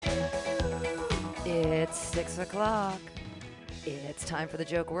It's 6 o'clock. It's time for the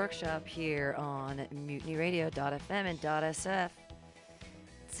Joke Workshop here on MutinyRadio.fm and .sf.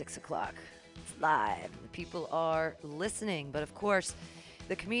 It's 6 o'clock. It's live. The people are listening. But of course,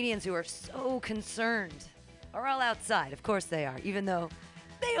 the comedians who are so concerned are all outside. Of course they are, even though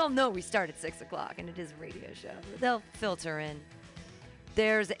they all know we start at 6 o'clock and it is a radio show. They'll filter in.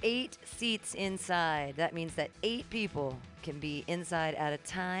 There's 8 seats inside. That means that 8 people can be inside at a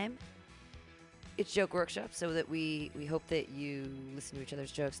time. It's Joke Workshop, so that we hope that you listen to each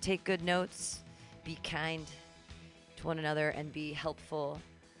other's jokes. Take good notes. Be kind to one another and be helpful.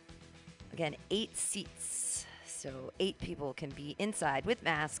 Again, 8 seats. So 8 people can be inside with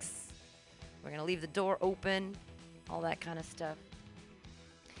masks. We're going to leave the door open, all that kind of stuff.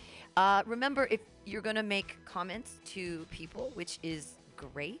 Remember, if you're going to make comments to people, which is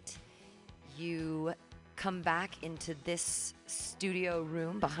great, you come back into this studio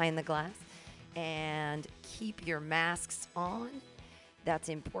room behind the glass and keep your masks on. That's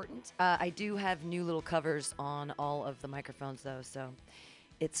important. I do have new little covers on all of the microphones, though, so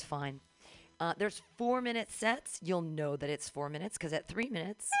it's fine. There's 4-minute sets. You'll know that it's 4 minutes because at 3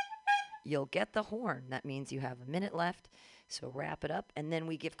 minutes, you'll get the horn. That means you have a minute left, so wrap it up. And then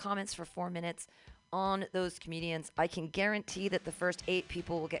we give comments for 4 minutes on those comedians. I can guarantee that the first 8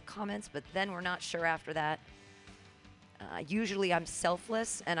 people will get comments, but then we're not sure after that. Usually I'm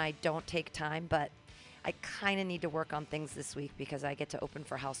selfless and I don't take time, but I kind of need to work on things this week because I get to open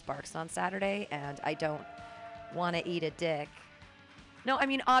for House Sparks on Saturday and I don't want to eat a dick. No, I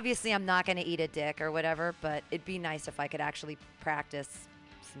mean, obviously I'm not going to eat a dick or whatever, but it'd be nice if I could actually practice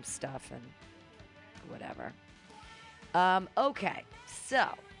some stuff and whatever. Okay, so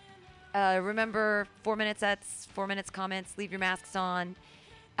remember 4 minutes sets, 4 minutes comments, leave your masks on.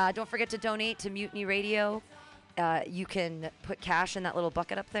 Don't forget to donate to Mutiny Radio. You can put cash in that little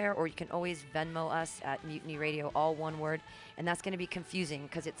bucket up there, or you can always Venmo us at Mutiny Radio, all one word. And that's going to be confusing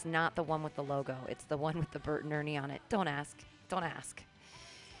because it's not the one with the logo. It's the one with the Bert and Ernie on it. Don't ask. Don't ask.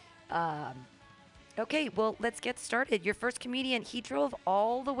 Okay, well, let's get started. Your first comedian, he drove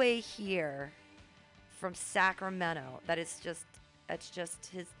all the way here from Sacramento. That's just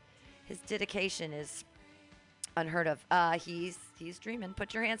his dedication is unheard of. He's dreaming.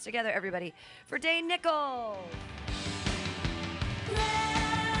 Put your hands together, everybody, for Dane Nichols.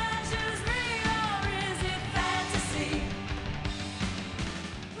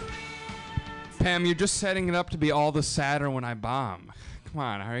 Pam, you're just setting it up to be all the sadder when I bomb. Come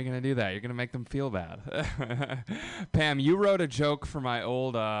on, how are you going to do that? You're going to make them feel bad. Pam, you wrote a joke for my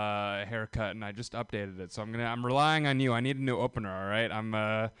old haircut, and I just updated it. So I'm relying on you. I need a new opener, all right?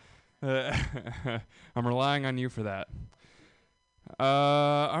 I'm relying on you for that.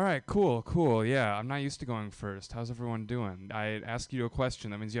 All right, cool. Yeah, I'm not used to going first. How's everyone doing? I ask you a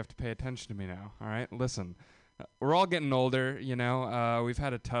question. That means you have to pay attention to me now, all right? Listen, we're all getting older, you know. We've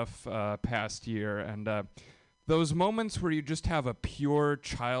had a tough past year, and those moments where you just have a pure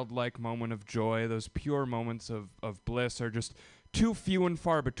childlike moment of joy, those pure moments of bliss are just too few and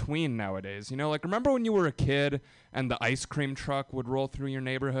far between nowadays. You know, like, remember when you were a kid and the ice cream truck would roll through your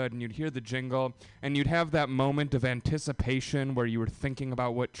neighborhood and you'd hear the jingle and you'd have that moment of anticipation where you were thinking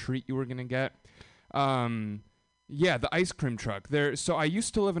about what treat you were going to get? Yeah, the ice cream truck. So I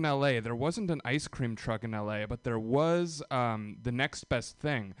used to live in L.A. There wasn't an ice cream truck in L.A., but there was the next best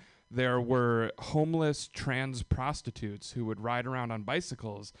thing. There were homeless trans prostitutes who would ride around on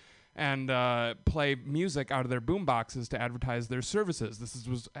bicycles and play music out of their boomboxes to advertise their services. This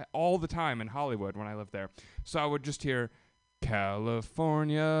was all the time in Hollywood when I lived there. So I would just hear,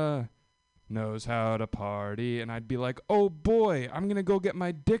 California knows how to party, and I'd be like, oh boy, I'm going to go get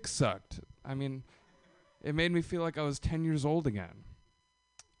my dick sucked. I mean, it made me feel like I was 10 years old again.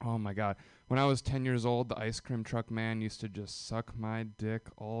 Oh my God. When I was 10 years old, the ice cream truck man used to just suck my dick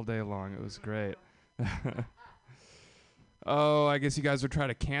all day long. It was great. Oh, I guess you guys would try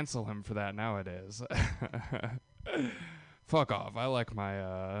to cancel him for that nowadays. Fuck off. I like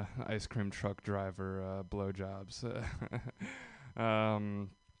my ice cream truck driver blowjobs.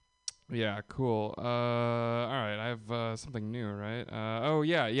 Yeah, cool. All right, I have something new, right? Oh,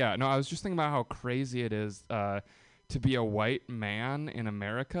 yeah. No, I was just thinking about how crazy it is to be a white man in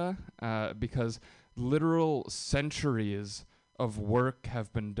America because literal centuries of work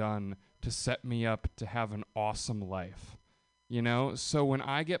have been done to set me up to have an awesome life. You know, so when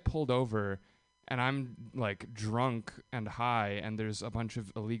I get pulled over and I'm like drunk and high and there's a bunch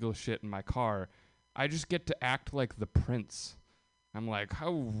of illegal shit in my car, I just get to act like the prince. I'm like,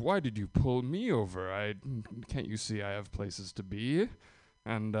 why did you pull me over? Can't you see I have places to be?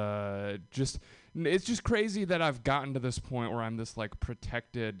 And it's just crazy that I've gotten to this point where I'm this like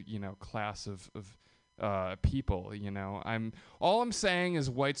protected, you know, class of people, you know. All I'm saying is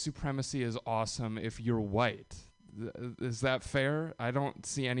white supremacy is awesome if you're white. Is that fair? I don't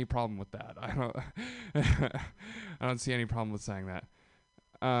see any problem with that. I don't I don't see any problem with saying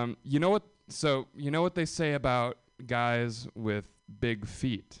that. You know what? So you know what they say about guys with big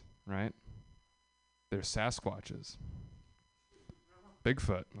feet, right? They're Sasquatches.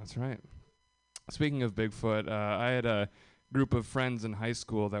 Bigfoot, that's right. Speaking of Bigfoot, I had a group of friends in high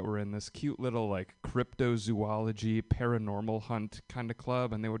school that were in this cute little like cryptozoology paranormal hunt kind of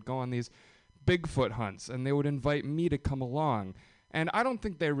club, and they would go on these Bigfoot hunts, and they would invite me to come along. And I don't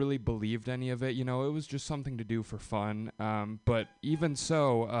think they really believed any of it, you know, it was just something to do for fun. But even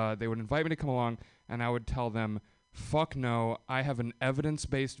so, they would invite me to come along, and I would tell them, fuck no, I have an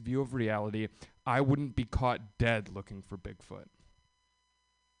evidence-based view of reality. I wouldn't be caught dead looking for Bigfoot.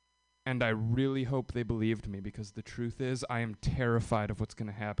 And I really hope they believed me, because the truth is I am terrified of what's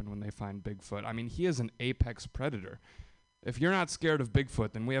going to happen when they find Bigfoot. I mean, he is an apex predator. If you're not scared of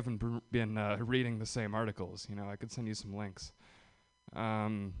Bigfoot, then we haven't been reading the same articles. You know, I could send you some links.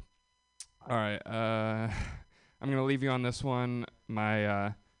 All right. I'm going to leave you on this one.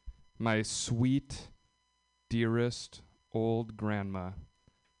 My sweet, dearest old grandma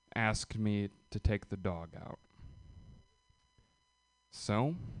asked me to take the dog out.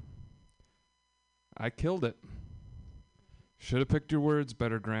 So I killed it. Should have picked your words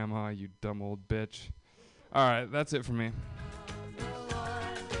better, Grandma, you dumb old bitch. All right, that's it for me.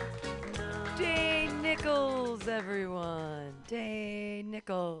 Dane Nichols, everyone. Dane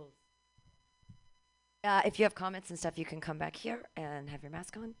Nichols. If you have comments and stuff, you can come back here and have your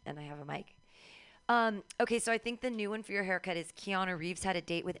mask on, and I have a mic. Okay, so I think the new one for your haircut is Keanu Reeves had a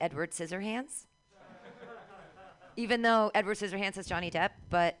date with Edward Scissorhands. Even though Edward Scissorhands has Johnny Depp,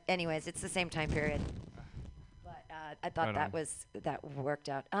 but anyways, it's the same time period. But I thought that worked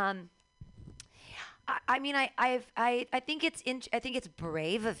out. I mean, I think it's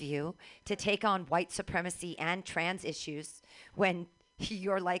brave of you to take on white supremacy and trans issues when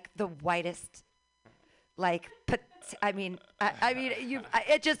you're like the whitest, like. It's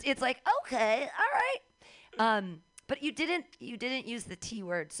like, okay, all right. But you didn't use the T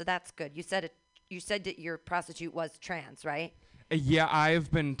word, so that's good. You said that your prostitute was trans, right? Yeah, I've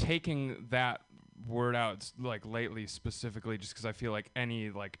been taking that word out like lately, specifically just because I feel like any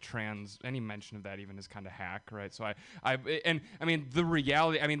mention of that even is kind of hack, right? So I mean the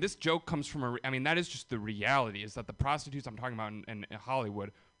reality. I mean, this joke comes from that is just the reality, is that the prostitutes I'm talking about in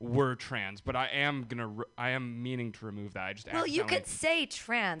Hollywood were trans, but I am meaning to remove that. Well, you could say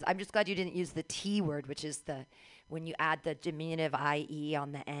trans. I'm just glad you didn't use the T word, which is when you add the diminutive IE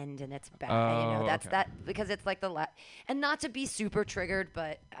on the end, and it's bad. That's okay. That because it's like and not to be super triggered,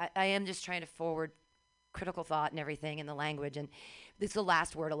 but I am just trying to forward critical thought and everything in the language, and this is the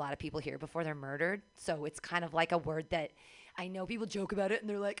last word a lot of people hear before they're murdered. So it's kind of like a word that I know people joke about it, and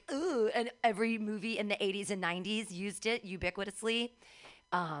they're like, ooh, and every movie in the 80s and 90s used it ubiquitously.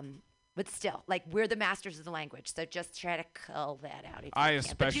 But still, like, we're the masters of the language, so just try to cull that out. I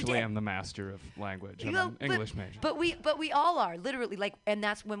especially am the master of language. I'm an English major. But we all are, literally, like, and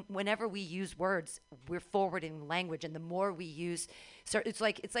that's whenever we use words, we're forwarding language, and the more we use, so it's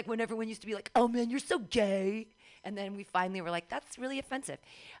like when everyone used to be like, oh man, you're so gay, and then we finally were like, that's really offensive.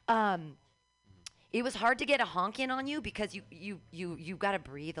 It was hard to get a honk in on you because you got to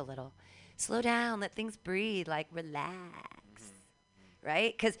breathe a little, slow down, let things breathe, like relax.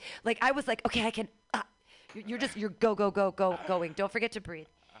 Right? Because, like, I was like, okay, I can, you're going. Don't forget to breathe.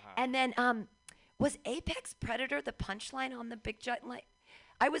 Uh-huh. And then, was Apex Predator the punchline on the Big Giant Light?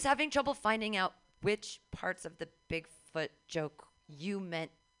 I was having trouble finding out which parts of the Bigfoot joke you meant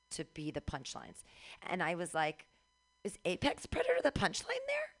to be the punchlines. And I was like, is Apex Predator the punchline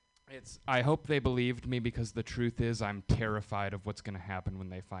there? I hope they believed me, because the truth is I'm terrified of what's going to happen when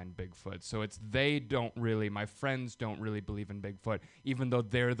they find Bigfoot. So my friends don't really believe in Bigfoot, even though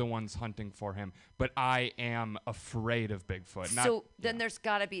they're the ones hunting for him. But I am afraid of Bigfoot. Then there's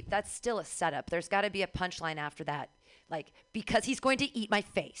got to be, that's still a setup. There's got to be a punchline after that. Like, because he's going to eat my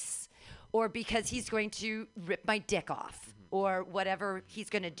face, or because he's going to rip my dick off, or whatever he's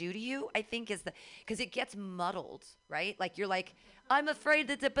going to do to you, I think is because it gets muddled, right? Like, you're like, I'm afraid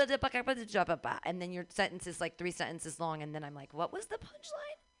that, and then your sentence is like 3 sentences long, and then I'm like, what was the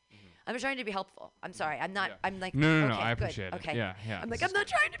punchline? I'm trying to be helpful. I'm sorry. I'm not. Yeah. I'm like. No, okay, I good. appreciate it. Okay. Yeah. I'm like, I'm not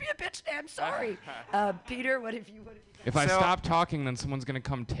trying to be a bitch. I'm sorry. Peter, what have you? If I stop talking, then someone's gonna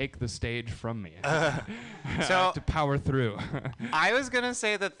come take the stage from me. I So have to power through. I was gonna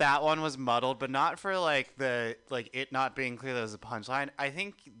say that one was muddled, but not for it not being clear that it was a punchline. I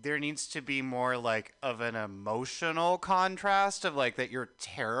think there needs to be more like of an emotional contrast of like that you're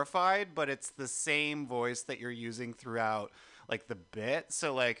terrified, but it's the same voice that you're using throughout like the bit.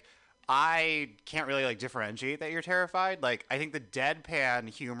 So like I can't really like differentiate that you're terrified. Like I think the deadpan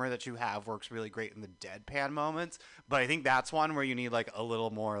humor that you have works really great in the deadpan moments, but I think that's one where you need like a little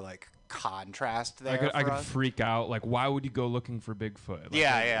more like contrast there. I could freak out. Like, why would you go looking for Bigfoot? Like,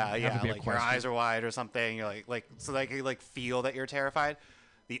 yeah. Like your eyes are wide or something. You're like so that you like feel that you're terrified.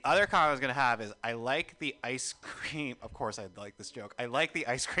 The other comment I was gonna have is I like the ice cream. Of course, I like this joke. I like the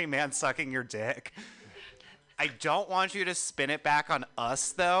ice cream man sucking your dick. I don't want you to spin it back on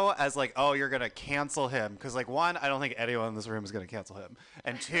us though, as like, oh, you're gonna cancel him, because like one, I don't think anyone in this room is gonna cancel him,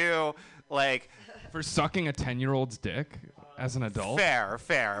 and two, like for sucking a 10-year-old's dick as an adult.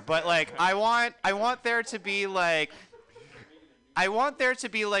 Fair, but like I want there to be like. I want there to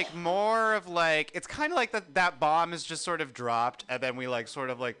be like more of like it's kind of like that bomb is just sort of dropped and then we like sort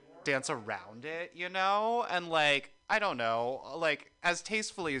of like dance around it, you know, and like I don't know, like as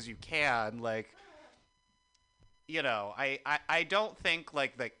tastefully as you can, like. You know, I don't think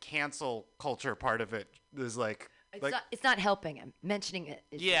like the cancel culture part of it is like it's not helping him. Mentioning it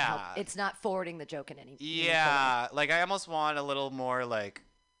is it's not forwarding the joke in any yeah, like I almost want a little more like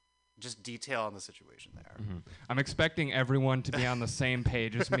just detail on the situation there. Mm-hmm. I'm expecting everyone to be on the same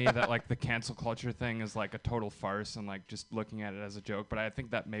page as me that like the cancel culture thing is like a total farce and like just looking at it as a joke, but I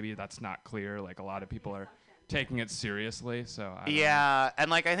think that maybe that's not clear. Like a lot of people are taking it seriously, so I don't know.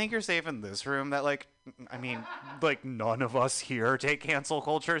 And like I think you're safe in this room that like I mean like none of us here take cancel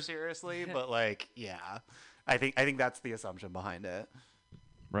culture seriously, but like yeah, I think that's the assumption behind it.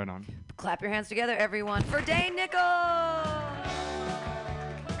 Right on. Clap your hands together, everyone, for Dane Nichols.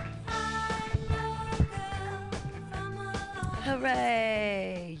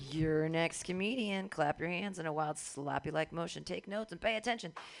 Hooray! Your next comedian. Clap your hands in a wild, slappy-like motion. Take notes and pay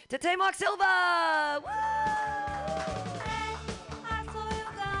attention to Tamok Silva.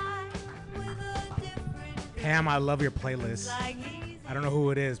 Ham, I love your playlist. I don't know who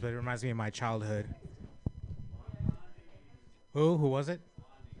it is, but it reminds me of my childhood. Who was it?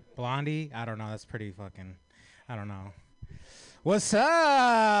 Blondie? I don't know. That's pretty fucking... I don't know. What's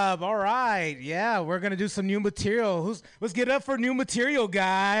up? All right. Yeah, we're going to do some new material. Let's get up for new material,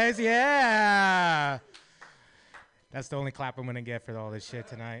 guys. Yeah. That's the only clap I'm going to get for all this shit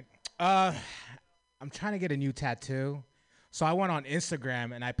tonight. I'm trying to get a new tattoo. So I went on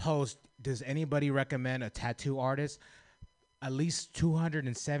Instagram and I post, does anybody recommend a tattoo artist? At least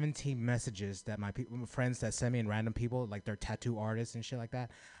 217 messages that my friends that send me and random people, like they're tattoo artists and shit like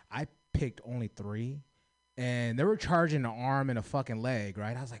that. I picked only 3. And they were charging an arm and a fucking leg,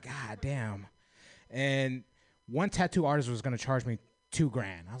 right? I was like, God damn. And one tattoo artist was going to charge me $2,000.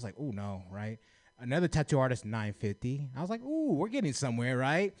 I was like, ooh, no, right? Another tattoo artist, $950. I was like, ooh, we're getting somewhere,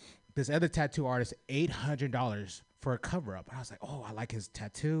 right? This other tattoo artist, $800 for a cover-up. And I was like, oh, I like his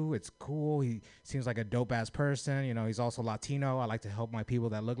tattoo. It's cool. He seems like a dope-ass person. You know, he's also Latino. I like to help my people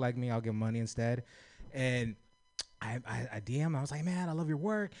that look like me. I'll give money instead. And I DM. I was like, man, I love your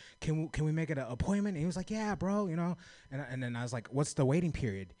work. Can we make it an appointment? And he was like, yeah, bro. You know. And then I was like, what's the waiting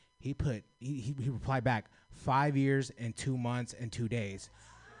period? He replied back, 5 years and 2 months and 2 days.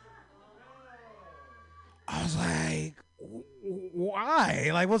 I was like, why?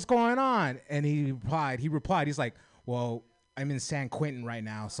 Like, what's going on? And he replied. He's like, well, I'm in San Quentin right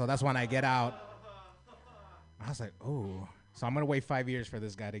now, so that's when I get out. I was like, oh. So I'm gonna wait 5 years for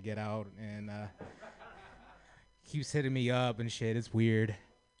this guy to get out, and keeps hitting me up and shit. It's weird.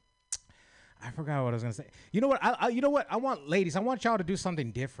 I forgot what I was gonna say. You know what? I want ladies. I want y'all to do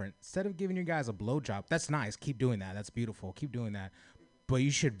something different. Instead of giving you guys a blowjob, that's nice. Keep doing that. That's beautiful. Keep doing that. But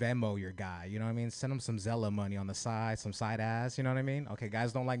you should Venmo your guy. You know what I mean? Send him some Zella money on the side, some side ass. You know what I mean? Okay,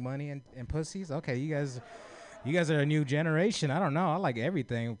 guys don't like money and pussies. Okay, you guys are a new generation. I don't know. I like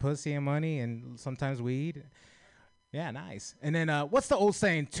everything, pussy and money, and sometimes weed. Yeah, nice. And then what's the old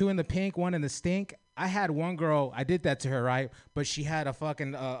saying? 2 in the pink, 1 in the stink. I had one girl, I did that to her, right? But she had a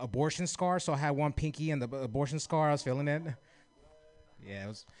fucking abortion scar, so I had one pinky and the abortion scar. I was feeling it. Yeah, it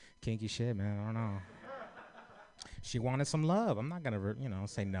was kinky shit, man. I don't know. She wanted some love. I'm not going to,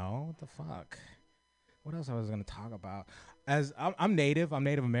 say no. What the fuck? What else I was going to talk about? As I'm Native. I'm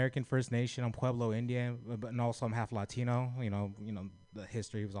Native American, First Nation. I'm Pueblo Indian, and also I'm half Latino. You know, the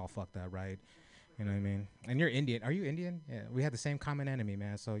history was all fucked up, right? You know what I mean? And you're Indian. Are you Indian? Yeah, we had the same common enemy,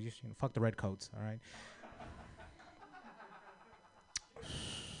 man. So you should fuck the redcoats, all right?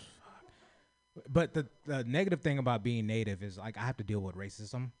 But the negative thing about being native is, like, I have to deal with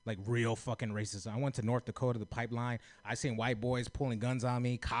racism, like real fucking racism. I went to North Dakota, the pipeline. I seen white boys pulling guns on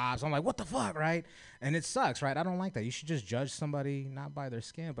me, cops. I'm like, what the fuck, right? And it sucks, right? I don't like that. You should just judge somebody not by their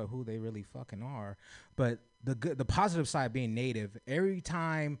skin, but who they really fucking are. But the positive side of being native, every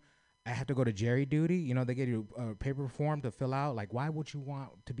time I have to go to jury duty, you know, they get you a paper form to fill out. Like, why would you want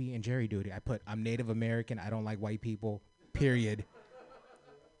to be in jury duty? I put, I'm Native American. I don't like white people, period.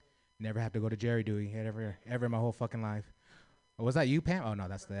 Never have to go to jury duty ever in my whole fucking life. Oh, was that you, Pam? Oh, no,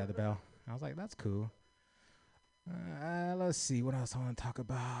 that's the other bell. I was like, that's cool. Let's see. What else I want to talk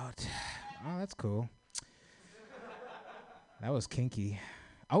about? Oh, that's cool. That was kinky.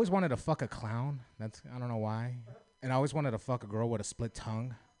 I always wanted to fuck a clown. I don't know why. And I always wanted to fuck a girl with a split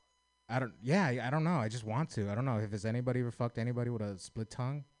tongue. I don't know. I just want to. I don't know if there's anybody ever fucked anybody with a split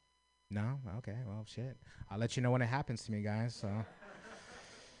tongue. No? Okay, well, shit. I'll let you know when it happens to me, guys, so...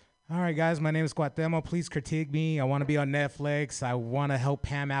 All right, guys, my name is Guatemo. Please critique me. I want to be on Netflix. I want to help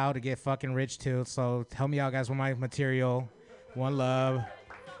Pam out to get fucking rich, too. So help me out, guys, with my material. One love.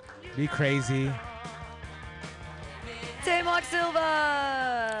 Be crazy. Tamok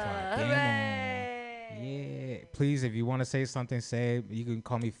Silva! Hooray! Yeah. Please, if you want to say something, say it. You can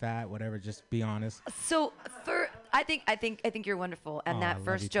call me fat, whatever. Just be honest. So I think you're wonderful, and that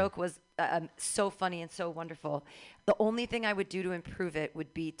first joke was so funny and so wonderful. The only thing I would do to improve it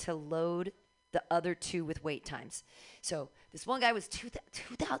would be to load the other two with wait times. So this one guy was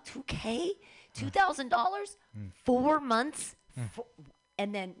 $2,000, $2,000, 4 months,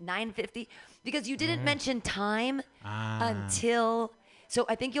 and then $950, because you didn't mention time until. So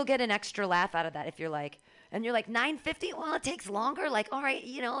I think you'll get an extra laugh out of that if you're like, and you're like $950. Well, it takes longer. Like, all right,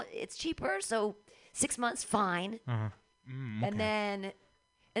 you know, it's cheaper, so 6 months, fine. Okay. And then,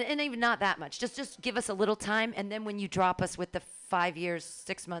 and even not that much. Just give us a little time, and then when you drop us with the 5 years,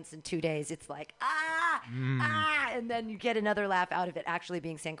 6 months, and 2 days, it's like and then you get another laugh out of it actually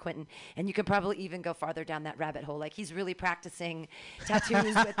being San Quentin, and you can probably even go farther down that rabbit hole. Like, he's really practicing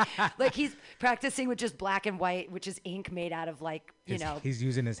tattoos with, like, he's practicing with just black and white, which is ink made out of, like, you know. He's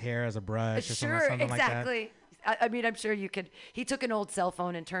using his hair as a brush or sure, something exactly. like that. I mean, I'm sure you could. He took an old cell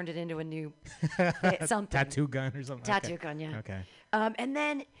phone and turned it into a new something. Tattoo gun or something. Tattoo gun, yeah. Okay. And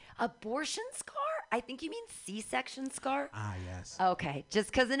then abortion scar. I think you mean C-section scar. Ah, yes. Okay,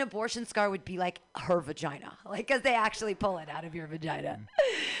 just because an abortion scar would be like her vagina, like, because they actually pull it out of your vagina,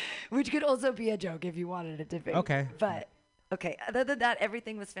 which could also be a joke if you wanted it to be. Okay. But okay, other than that,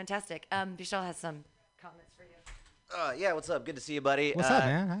 everything was fantastic. Vishal has some comments for you. Yeah, what's up? Good to see you, buddy. What's up,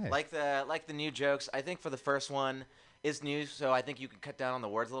 man? Hi. Like the new jokes. I think for the first one, it's new, so I think you could cut down on the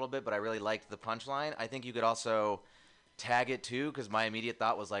words a little bit, but I really liked the punchline. I think you could also tag it, too, because my immediate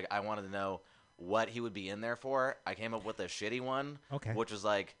thought was, like, I wanted to know what he would be in there for. I came up with a shitty one, which was,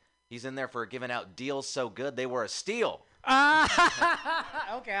 like, he's in there for giving out deals so good they were a steal. Okay,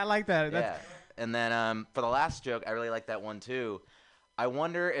 I like that. Yeah. And then for the last joke, I really like that one, too. I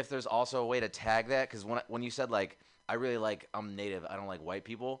wonder if there's also a way to tag that, because when you said, like, I'm native, I don't like white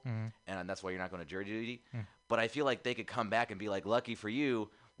people, and that's why you're not going to jury duty. But I feel like they could come back and be like, lucky for you,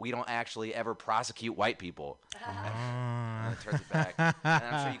 we don't actually ever prosecute white people. And it turns it back. And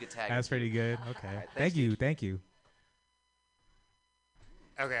I'm sure you could tag That's pretty good. Okay. Right, thank you.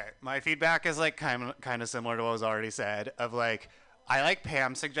 Okay, my feedback is like kind of similar to what was already said. Of like, I like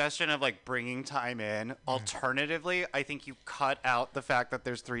Pam's suggestion of like bringing time in. Alternatively, I think you cut out the fact that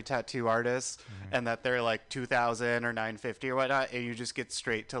there's 3 tattoo artists and that they're like 2,000 or 950 or whatnot, and you just get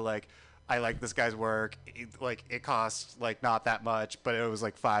straight to like, I like this guy's work. It costs like not that much, but it was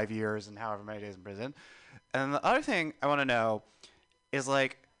like 5 years and however many days in prison. And the other thing I want to know is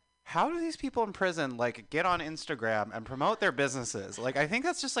like, how do these people in prison like get on Instagram and promote their businesses? Like, I think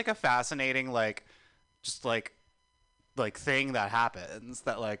that's just like a fascinating like thing that happens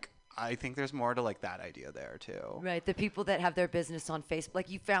that like I think there's more to like that idea there too. Right, the people that have their business on Facebook. Like,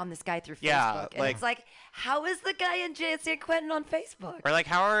 you found this guy through Yeah, Facebook, and like- it's like, how is the guy in San Quentin on Facebook? Or like,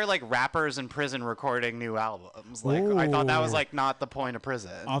 how are like rappers in prison recording new albums? Like, I thought that was like not the point of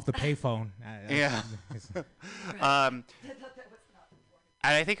prison. Off the payphone. Yeah.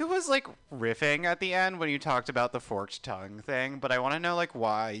 And I think it was like riffing at the end when you talked about the forked tongue thing, but I want to know like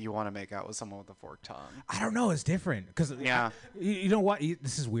why you want to make out with someone with a forked tongue. I don't know. It's different because Yeah. you know what?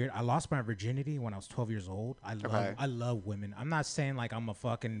 This is weird. I lost my virginity when I was 12 years old. I love women. I'm not saying like I'm a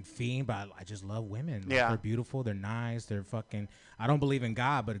fucking fiend, but I just love women. Like, Yeah. they're beautiful. They're nice. They're fucking. I don't believe in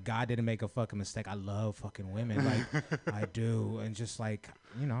God, but God didn't make a fucking mistake. I love fucking women. Like, I do. And just like,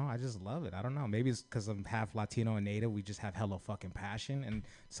 you know, I just love it. I don't know. Maybe it's because I'm half Latino and Native. We just have hella fucking passion and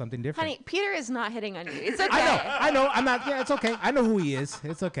something different. Honey, Peter is not hitting on you. It's okay. I know. I'm not. Yeah, it's okay. I know who he is.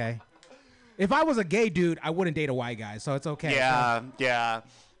 It's okay. If I was a gay dude, I wouldn't date a white guy, so it's okay. Yeah.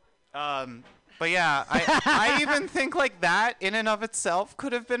 But yeah, I even think like that in and of itself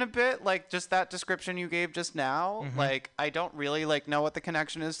could have been a bit like just that description you gave just now. Mm-hmm. Like I don't really like know what the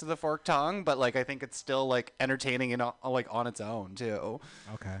connection is to the forked tongue, but like I think it's still like entertaining and like on its own too.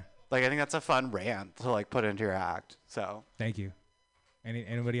 Okay. Like I think that's a fun rant to like put into your act. So Thank you.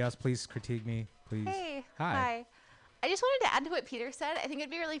 Anybody else, please critique me, please. Hey. Hi. I just wanted to add to what Peter said. I think it'd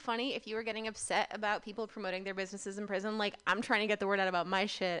be really funny if you were getting upset about people promoting their businesses in prison. Like, I'm trying to get the word out about my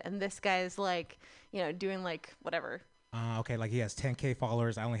shit, and this guy's like, you know, doing like whatever. Okay, like he has 10K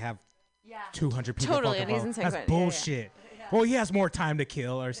followers. I only have 200 people. Totally, fucking and he's follow. insane. That's Yeah, yeah. bullshit. Well, he has more time to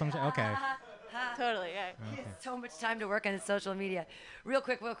kill or something. Okay. Totally, yeah. He has so much time to work on his social media. Real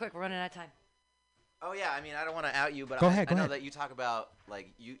quick, we're running out of time. Oh yeah, I mean I don't want to out you, but Go I ahead. know that you talk about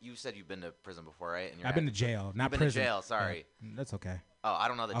like you said you've been to prison before, right? And I've been to jail, not You've been prison. to jail. Sorry. Yeah, that's okay. Oh, I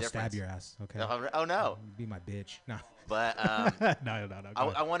don't know the I'll difference. stab your ass. Okay. Oh no. Be my bitch. No. But No. Go I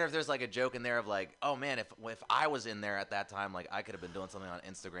ahead. wonder if there's like a joke in there of like, oh man, if I was in there at that time, like I could have been doing something on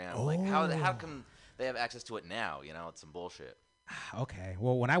Instagram. Like how come they have access to it now? You know, it's some bullshit. Okay.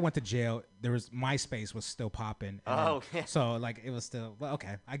 Well, when I went to jail, MySpace was still popping. Oh, yeah. So like it was still. Well,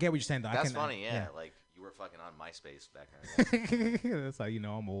 okay. I get what you're saying though. That's funny. Yeah. Like you were fucking on MySpace back then. That's how you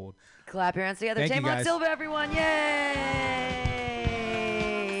know I'm old. Clap your hands together. Thank you, Tamon guys. Silva, everyone. Yay!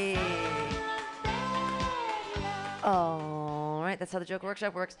 All right, that's how the Joke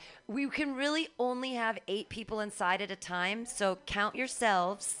Workshop works. We can really only have 8 people inside at a time, so count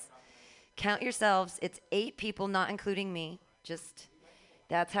yourselves. Count yourselves. It's 8 people, not including me. Just,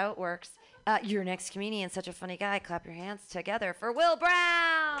 that's how it works. Your next comedian, such a funny guy. Clap your hands together for Will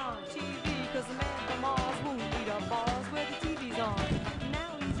Brown.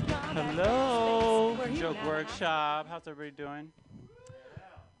 Hello, Joke Workshop. How's everybody doing?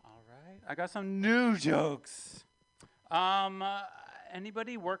 All right. I got some new jokes.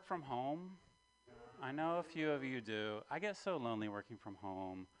 Anybody work from home? I know a few of you do. I get so lonely working from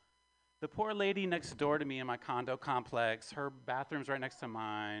home. The poor lady next door to me in my condo complex, her bathroom's right next to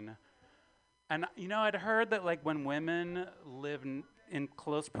mine. And, you know, I'd heard that, like, when women live in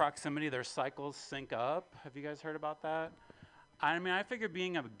close proximity, their cycles sync up. Have you guys heard about that? I mean, I figured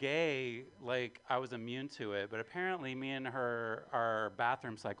being a gay, like, I was immune to it. But apparently, me and her, our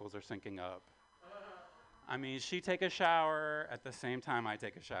bathroom cycles are syncing up. I mean, she take a shower at the same time I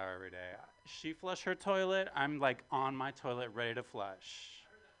take a shower every day. She flush her toilet, I'm, like, on my toilet ready to flush.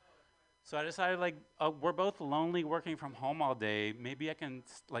 So I decided, like, we're both lonely working from home all day. Maybe I can,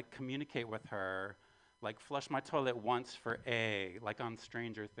 like, communicate with her, like, flush my toilet once for A, like on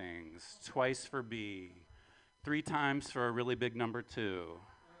Stranger Things, twice for B, 3 times for a really big number 2.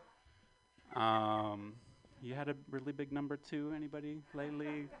 You had a really big number 2, anybody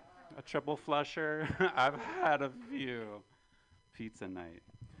lately? A triple flusher? I've had a few. Pizza night.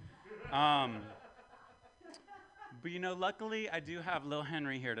 But, you know, luckily, I do have Lil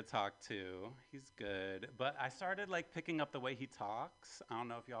Henry here to talk to. He's good. But I started, like, picking up the way he talks. I don't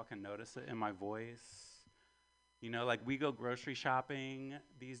know if y'all can notice it in my voice. You know, like, we go grocery shopping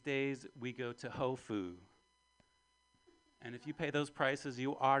these days. We go to Ho-Fu. And if you pay those prices,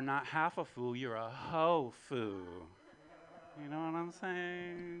 you are not half a fool. You're a Ho-Fu. You know what I'm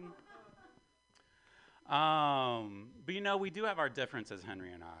saying? But, you know, we do have our differences,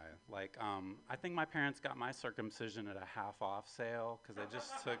 Henry and I. Like, I think my parents got my circumcision at a half-off sale because they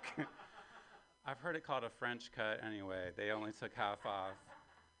just took, I've heard it called a French cut anyway. They only took half off.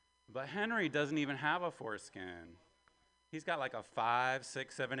 But Henry doesn't even have a foreskin. He's got like a 5,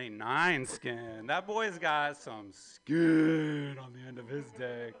 6, 7, 8, 9 skin. That boy's got some skin on the end of his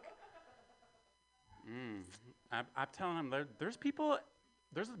dick. I'm telling him,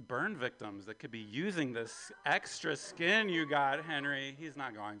 there's burn victims that could be using this extra skin you got, Henry. He's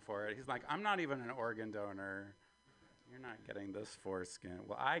not going for it. He's like, I'm not even an organ donor. You're not getting this foreskin.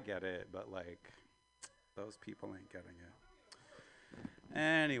 Well, I get it, but, like, those people ain't getting it.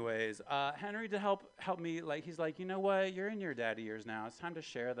 Anyways, Henry, to help me, like, he's like, you know what? You're in your daddy years now. It's time to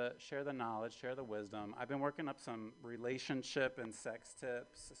share the knowledge, share the wisdom. I've been working up some relationship and sex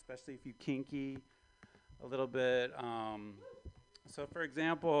tips, especially if you kinky a little bit. So, for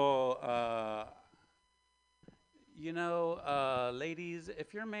example, you know, ladies,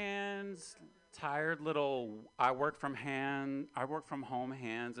 if your man's tired little I work from home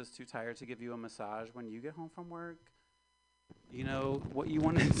hands is too tired to give you a massage when you get home from work, You know, what you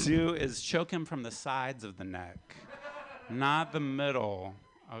want to do is choke him from the sides of the neck, not the middle,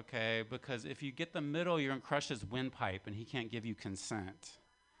 okay? Because if you get the middle, you're going to crush his windpipe, and he can't give you consent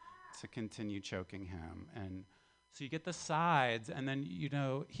to continue choking him. And so you get the sides, and then, you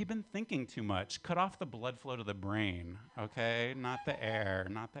know, he's been thinking too much. Cut off the blood flow to the brain, okay? Not the air,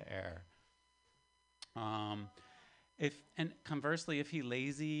 not the air. And conversely, if he's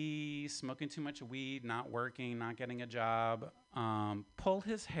lazy, smoking too much weed, not working, not getting a job, pull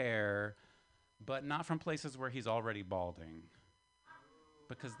his hair, but not from places where he's already balding.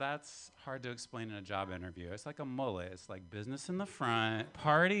 Because that's hard to explain in a job interview. It's like a mullet. It's like business in the front,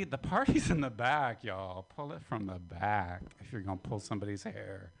 the party's in the back, y'all. Pull it from the back if you're gonna pull somebody's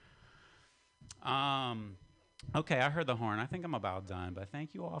hair. Okay, I heard the horn. I think I'm about done, but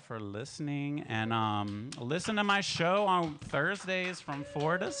thank you all for listening. And listen to my show on Thursdays from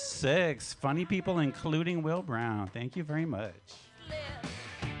 4 to 6. Funny people, including Will Brown. Thank you very much.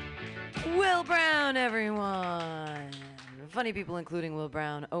 Will Brown, everyone. Funny people, including Will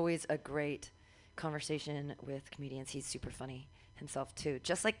Brown. Always a great conversation with comedians. He's super funny himself, too.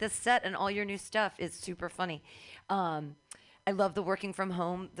 Just like this set and all your new stuff is super funny. I love the working from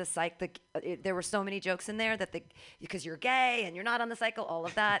home, the there were so many jokes in there because you're gay and you're not on the cycle, all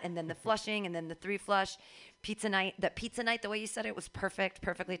of that, and then the flushing and then the 3 flush. Pizza night, the way you said it was perfect,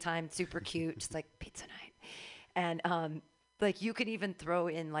 perfectly timed, super cute, just like pizza night. And like you could even throw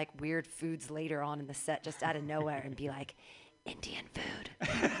in like weird foods later on in the set just out of nowhere and be like, Indian food.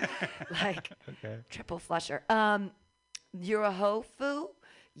 Like triple flusher. You're a hoe foo?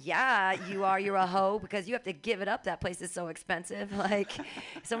 Yeah, you are. You're a hoe because you have to give it up. That place is so expensive. Like,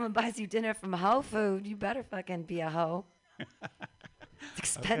 someone buys you dinner from Hoe Food, you better fucking be a hoe. It's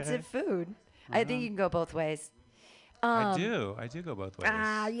expensive food. I think you can go both ways. I do go both ways.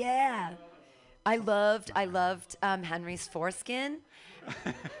 Yeah. I loved Henry's foreskin.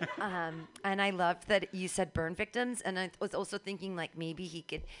 And I loved that you said burn victims. And I was also thinking like maybe he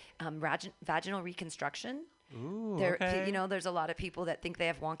could vaginal reconstruction. Ooh, there's a lot of people that think they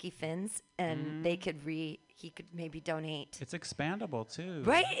have wonky fins, and he could maybe donate. It's expandable too,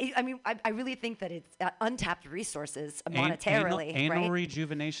 right? I mean, I really think that it's untapped resources monetarily. Anal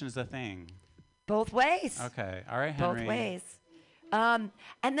rejuvenation is a thing. Both ways. Okay, all right, Henry. Both ways. And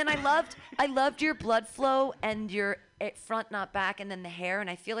then I loved your blood flow and your front, not back, and then the hair. And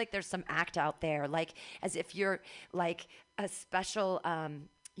I feel like there's some act out there, like as if you're like a special,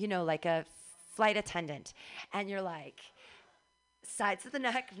 like a flight attendant, and you're like sides of the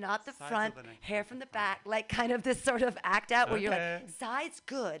neck, not the front, hair from the back, like kind of this sort of act out where you're like sides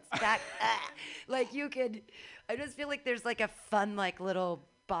good, back like you could. I just feel like there's like a fun like little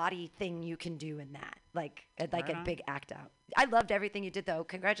body thing you can do in that, like a big act out. I loved everything you did though.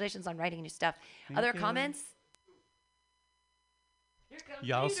 Congratulations on writing new stuff. Other comments?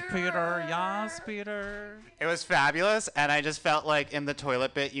 Yas, Peter. Yas, Peter. It was fabulous, and I just felt like in the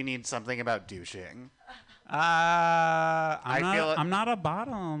toilet bit, you need something about douching. I'm not a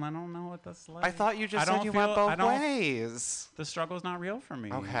bottom. I don't know what that's like. I thought you just said you went both ways. The struggle's not real for me.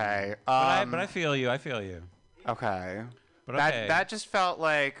 Okay. But I feel you. Okay. But that just felt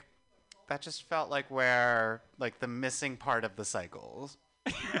like where like the missing part of the cycles.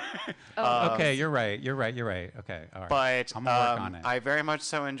 Okay, you're right. Okay, all right. But I'm gonna work on it. I very much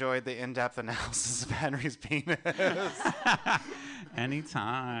so enjoyed the in-depth analysis of Henry's penis.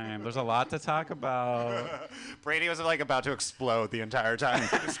 Anytime. There's a lot to talk about. Brady was like about to explode the entire time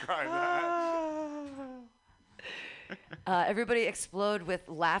he described that. Everybody explode with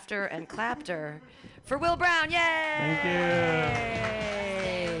laughter and clapter for Will Brown. Yay! Thank you.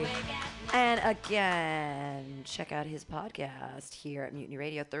 And again, check out his podcast here at Mutiny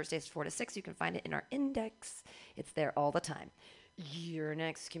Radio, Thursdays 4 to 6. You can find it in our index. It's there all the time. Your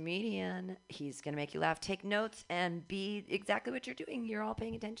next comedian, he's going to make you laugh, take notes, and be exactly what you're doing. You're all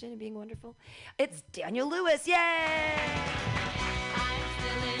paying attention and being wonderful. It's Daniel Lewis. Yay!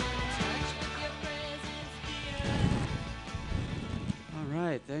 All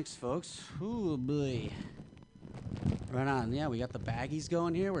right, thanks, folks. Ooh, boy. Right on. Yeah, we got the baggies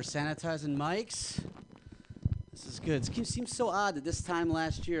going here. We're sanitizing mics. This is good. It seems so odd that this time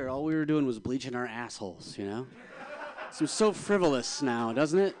last year, all we were doing was bleaching our assholes, you know? Seems so frivolous now,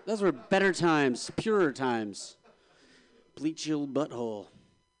 doesn't it? Those were better times, purer times. Bleach your butthole.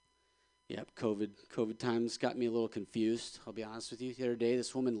 Yep, COVID times got me a little confused. I'll be honest with you. The other day,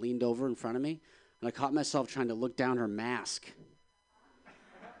 this woman leaned over in front of me, and I caught myself trying to look down her mask.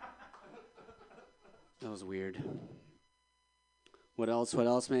 That was weird. What else,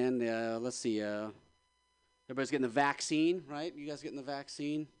 man? Let's see. Everybody's getting the vaccine, right? You guys getting the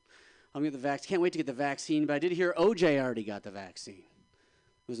vaccine? I'm going to get the vaccine. Can't wait to get the vaccine. But I did hear OJ already got the vaccine.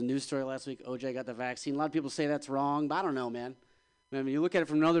 It was a news story last week. OJ got the vaccine. A lot of people say that's wrong, but I don't know, man. I mean, you look at it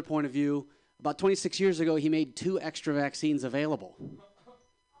from another point of view. About 26 years ago, he made 2 extra vaccines available.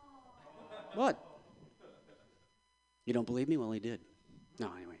 What? You don't believe me? Well, he did.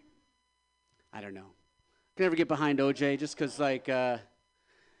 No, anyway. I don't know. Can never get behind OJ just because, like, I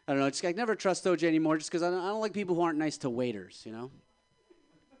don't know. I never trust OJ anymore just because I don't like people who aren't nice to waiters, you know?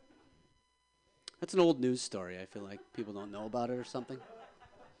 That's an old news story. I feel like people don't know about it or something.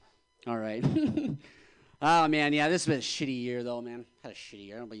 All right. Oh, man, yeah, this has been a shitty year, though, man. Had a shitty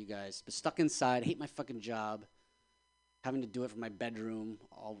year. I don't know about you guys. Been stuck inside. Hate my fucking job. Having to do it from my bedroom.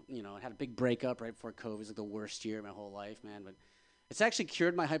 I had a big breakup right before COVID. It was like the worst year of my whole life, man. But it's actually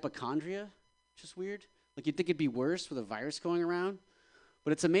cured my hypochondria, which is weird. Like, you'd think it'd be worse with a virus going around.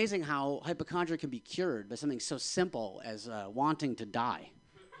 But it's amazing how hypochondria can be cured by something so simple as wanting to die.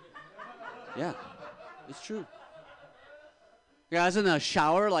 Yeah, it's true. Yeah, I was in the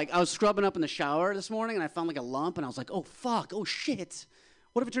shower, I was scrubbing up in the shower this morning, and I found, a lump, and I was like, oh, fuck, oh, shit.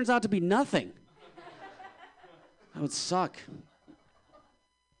 What if it turns out to be nothing? That would suck.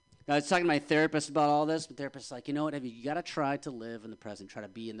 I was talking to my therapist about all this. My therapist's like, you know what, you got to try to live in the present. Try to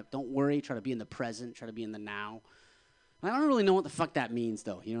be don't worry, try to be in the present, try to be in the now. And I don't really know what the fuck that means,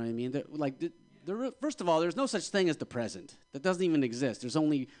 though. You know what I mean? First of all, there's no such thing as the present. That doesn't even exist. There's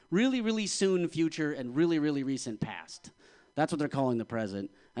only really, really soon future and really, really recent past. That's what they're calling the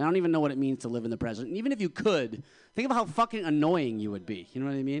present. And I don't even know what it means to live in the present. And even if you could, think of how fucking annoying you would be. You know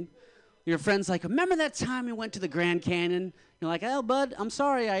what I mean? Your friend's like, remember that time we went to the Grand Canyon? You're like, oh, bud, I'm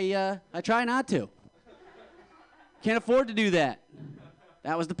sorry. I try not to. Can't afford to do that.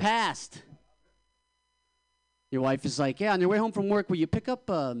 That was the past. Your wife is like, yeah, on your way home from work, will you pick up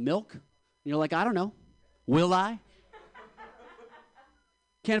milk? And you're like, I don't know. Will I?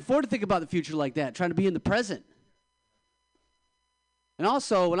 Can't afford to think about the future like that. Trying to be in the present. And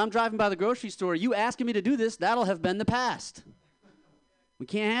also, when I'm driving by the grocery store, you asking me to do this, that'll have been the past. We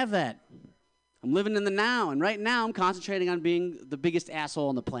can't have that. I'm living in the now, and right now I'm concentrating on being the biggest asshole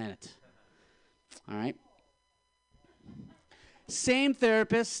on the planet. All right? Same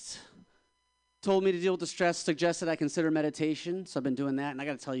therapist told me to deal with the stress, suggested I consider meditation, so I've been doing that, and I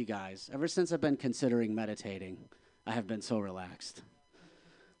got to tell you guys, ever since I've been considering meditating, I have been so relaxed.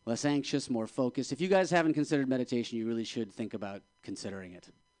 Less anxious, more focused. If you guys haven't considered meditation, you really should think about considering it.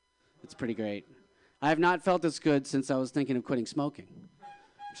 It's pretty great. I have not felt this good since I was thinking of quitting smoking,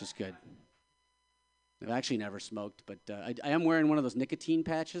 which is good. I've actually never smoked, but I am wearing one of those nicotine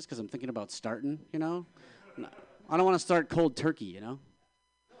patches because I'm thinking about starting, you know? I don't want to start cold turkey, you know?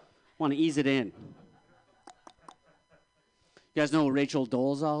 I want to ease it in. You guys know who Rachel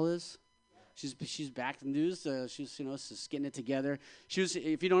Dolezal is? She's back in the news. She's just getting it together. She was,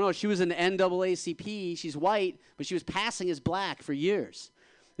 if you don't know, she was in the NAACP. She's white, but she was passing as black for years.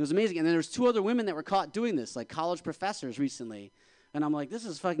 It was amazing. And then there's 2 other women that were caught doing this, like college professors recently. And I'm like, this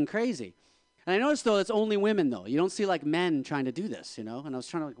is fucking crazy. And I noticed, though, it's only women, though. You don't see, men trying to do this, you know? And I was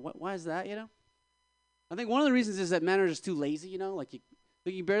trying to, why is that, you know? I think one of the reasons is that men are just too lazy, you know?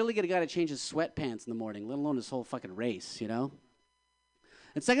 You barely get a guy to change his sweatpants in the morning, let alone his whole fucking race, you know?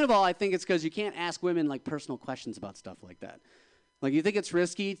 And second of all, I think it's because you can't ask women, personal questions about stuff like that. You think it's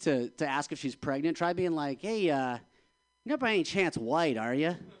risky to ask if she's pregnant? Try being like, hey, you're not by any chance white, are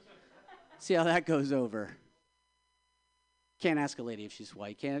you? See how that goes over. Can't ask a lady if she's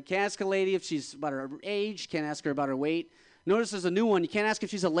white. Can't ask a lady if she's about her age. Can't ask her about her weight. Notice there's a new one. You can't ask if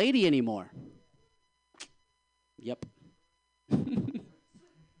she's a lady anymore. Yep.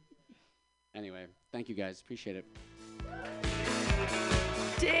 Anyway, thank you guys. Appreciate it.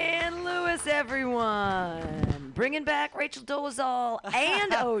 Dan Lewis, everyone. Bringing back Rachel Dolezal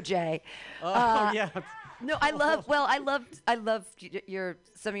and OJ. Yeah. No, I loved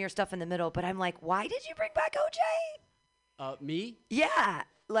some of your stuff in the middle, but I'm like, why did you bring back OJ? Me? Yeah.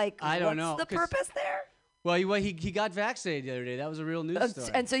 I don't know. What's the purpose there? Well, he got vaccinated the other day. That was a real news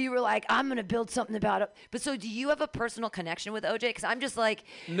story. And so you were like, I'm going to build something about it. But so do you have a personal connection with OJ? Because I'm just like.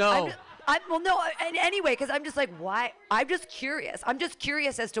 No. And anyway, because I'm just like, why? I'm just curious. I'm just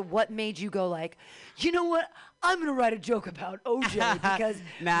curious as to what made you go like, you know what? I'm going to write a joke about OJ because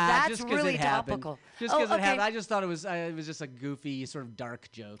that's really topical. Just because it happened. I just thought it was just a goofy, sort of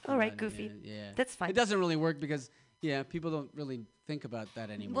dark joke. All right, goofy. Yeah. That's fine. It doesn't really work because, people don't really think about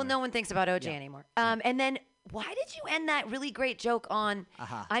that anymore. Well, no one thinks about OJ anymore. And then why did you end that really great joke on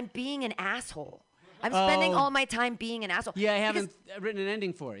I'm being an asshole? I'm spending all my time being an asshole. Yeah, I haven't written an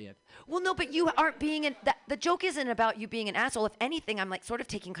ending for it yet. Well, no, but you aren't being the joke isn't about you being an asshole. If anything, I'm like sort of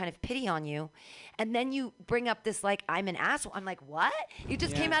taking kind of pity on you. And then you bring up this like, I'm an asshole. I'm like, what? You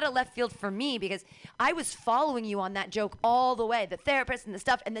just came out of left field for me because I was following you on that joke all the way, the therapist and the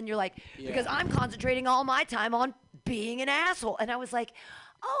stuff. And then you're like, because I'm concentrating all my time on being an asshole. And I was like,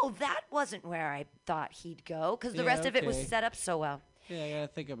 oh, that wasn't where I thought he'd go because the rest of it was set up so well. Yeah, I gotta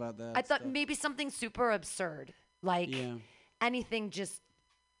think about that. I thought maybe something super absurd, like anything just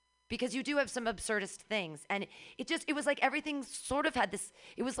because you do have some absurdist things. And it was like everything sort of had this,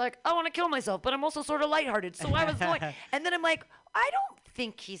 it was like, I want to kill myself, but I'm also sort of lighthearted. So I was going, and then I'm like, I don't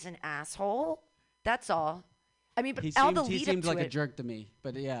think he's an asshole. That's all. I mean, but all the lead up to it. He seemed like a jerk to me.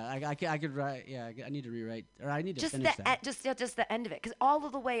 But yeah, I could write, I need to rewrite, or I need to finish that. Just the end of it, because all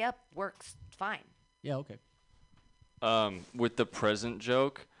of the way up works fine. Yeah, okay. With the present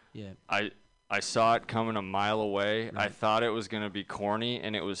joke, I saw it coming a mile away. Right. I thought it was gonna be corny,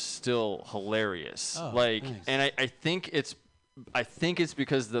 and it was still hilarious. Oh, nice. And I think it's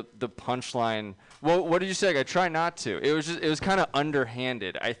because the punchline. Well, what did you say? Like, I try not to. It was kind of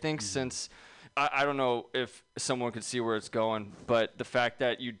underhanded. I think since I don't know if someone could see where it's going, but the fact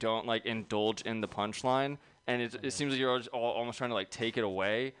that you don't like indulge in the punchline, and it seems like you're almost trying to like take it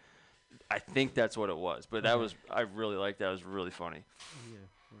away. I think that's what it was. But I really liked that. It was really funny. Yeah,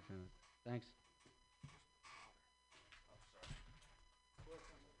 working on it. Thanks.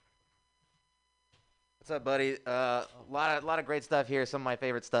 What's up, buddy? A lot of great stuff here. Some of my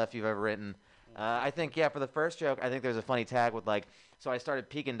favorite stuff you've ever written. I think, for the first joke, I think there's a funny tag with like, so I started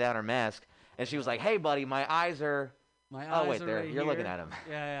peeking down her mask, and she was like, "Hey, buddy, my eyes are." Oh wait, there. You're looking at him.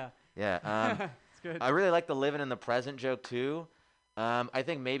 Yeah. Yeah. It's good. I really like the living in the present joke too. I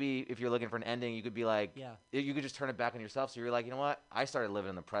think maybe if you're looking for an ending, you could be like, you could just turn it back on yourself. So you're like, you know what? I started living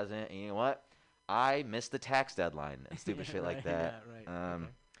in the present, and you know what? I missed the tax deadline and stupid shit like that. Yeah, right. Okay.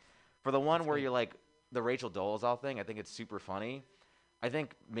 For the one where you're like the Rachel Dolezal thing, I think it's super funny. I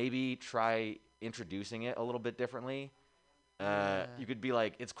think maybe try introducing it a little bit differently. You could be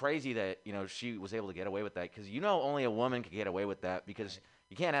like, it's crazy that she was able to get away with that because only a woman could get away with that because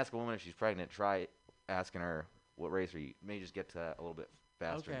you can't ask a woman if she's pregnant. Try asking her what race are you. Maybe just get to that a little bit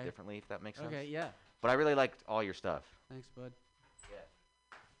faster and differently, if that makes sense. Okay, yeah. But I really liked all your stuff. Thanks, bud. Yeah.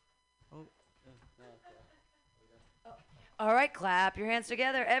 Oh. All right, clap your hands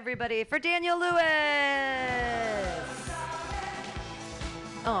together, everybody, for Daniel Lewis.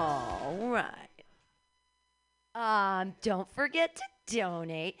 All right. Don't forget to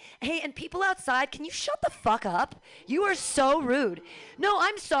donate. Hey, and people outside, can you shut the fuck up? You are so rude. No,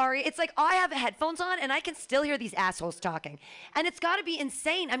 I'm sorry. It's like I have headphones on and I can still hear these assholes talking. And it's got to be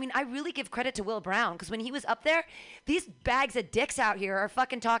insane. I mean, I really give credit to Will Brown because when he was up there, these bags of dicks out here are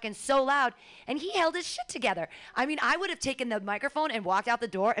fucking talking so loud and he held his shit together. I mean, I would have taken the microphone and walked out the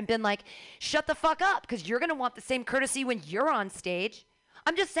door and been like, shut the fuck up because you're going to want the same courtesy when you're on stage.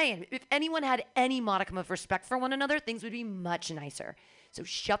 I'm just saying, if anyone had any modicum of respect for one another, things would be much nicer. So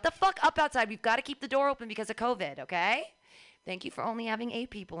shut the fuck up outside. We've got to keep the door open because of COVID, okay? Thank you for only having 8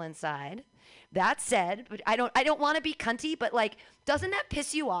 people inside. That said, but I don't want to be cunty, but like, doesn't that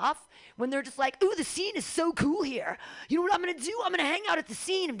piss you off when they're just like, ooh, the scene is so cool here. You know what I'm going to do? I'm going to hang out at the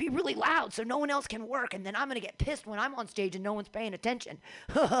scene and be really loud so no one else can work, and then I'm going to get pissed when I'm on stage and no one's paying attention.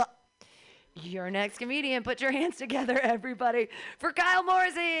 Your next comedian. Put your hands together, everybody, for Kyle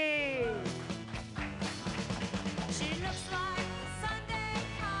Morsey. She looks like Sunday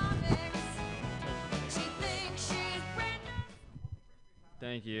comics. She thinks she's Brenda.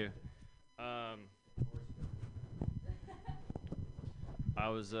 Thank you. I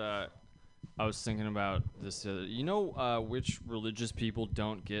was thinking about this. Which religious people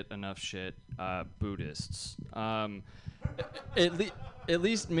don't get enough shit? Buddhists. At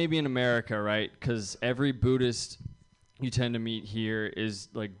least maybe in America, right? Because every Buddhist you tend to meet here is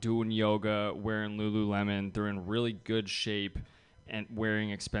like doing yoga, wearing Lululemon, they're in really good shape, and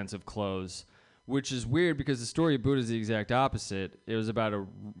wearing expensive clothes, which is weird because the story of Buddha is the exact opposite. It was about a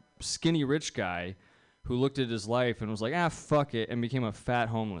skinny rich guy who looked at his life and was like, fuck it, and became a fat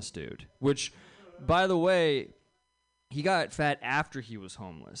homeless dude. Which, by the way, he got fat after he was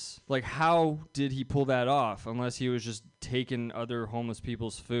homeless. Like, how did he pull that off? Unless he was just taking other homeless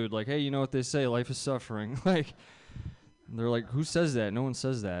people's food. Like, hey, you know what they say, life is suffering. Like, they're like, who says that? No one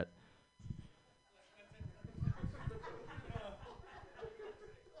says that.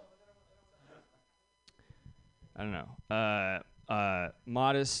 I don't know.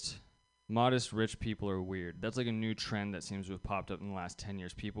 Modest modest rich people are weird. That's like a new trend that seems to have popped up in the last 10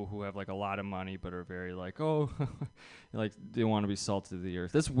 years. People who have like a lot of money but are very like, oh, like they want to be salt of the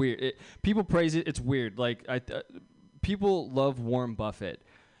earth. That's weird. People praise it. It's weird. Like people love Warren Buffett.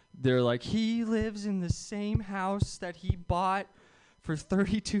 They're like, he lives in the same house that he bought for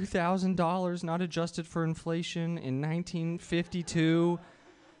 $32,000, not adjusted for inflation, in 1952.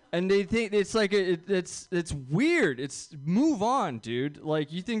 And they think it's like it's weird. It's move on, dude. Like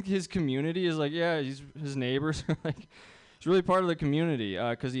you think his community is like, yeah, his neighbors are like, he's really part of the community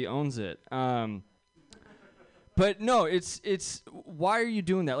because he owns it. But no, it's why are you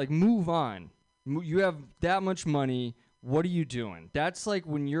doing that? Like move on. You have that much money. What are you doing? That's like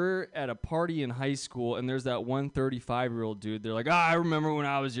when you're at a party in high school and there's that one 35-year-old dude. They're like, I remember when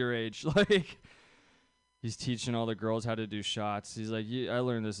I was your age. Like. He's teaching all the girls how to do shots. He's like, I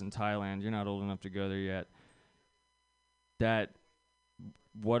learned this in Thailand. You're not old enough to go there yet.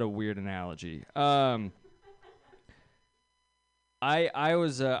 What a weird analogy. I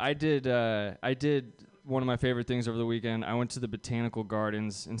did one of my favorite things over the weekend. I went to the Botanical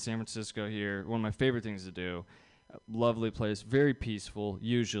Gardens in San Francisco here. One of my favorite things to do. Lovely place, very peaceful.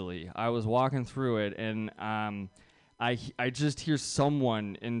 Usually, I was walking through it, and I just hear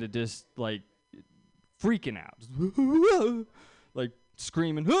someone in the like. Freaking out, like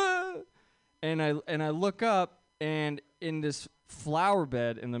screaming, and I look up, and in this flower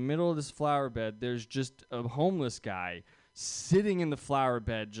bed, in the middle of this flower bed, there's just a homeless guy sitting in the flower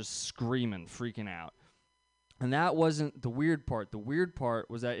bed, just screaming, freaking out. And that wasn't the weird part. The weird part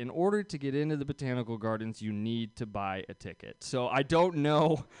was that in order to get into the Botanical Gardens, you need to buy a ticket. So I don't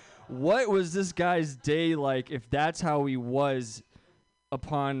know what was this guy's day like, if that's how he was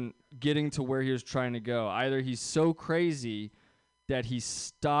upon getting to where he was trying to go. Either he's so crazy that he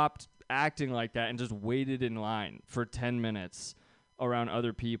stopped acting like that and just waited in line for 10 minutes around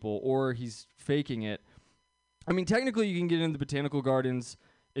other people, or he's faking it. I mean, technically you can get into the Botanical Gardens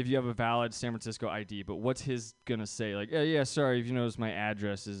if you have a valid San Francisco ID, but what's his gonna say? Like, yeah, sorry, if you notice my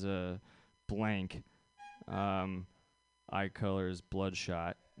address is a blank. Eye color is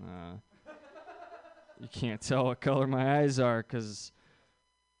bloodshot. You can't tell what color my eyes are because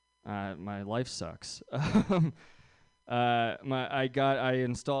my life sucks. I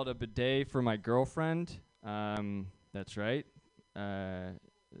installed a bidet for my girlfriend. That's right.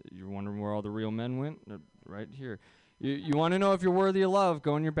 You're wondering where all the real men went? Right here. You want to know if you're worthy of love?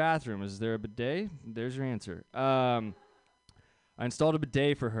 Go in your bathroom. Is there a bidet? There's your answer. I installed a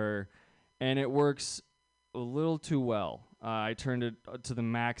bidet for her, and it works a little too well. I turned it to the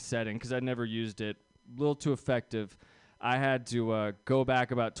max setting because I'd never used it. A little too effective. I had to go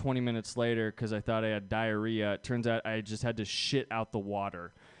back about 20 minutes later because I thought I had diarrhea. It turns out I just had to shit out the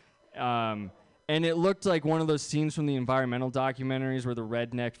water. And it looked like one of those scenes from the environmental documentaries where the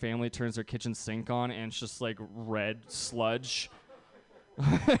redneck family turns their kitchen sink on and it's just like red sludge.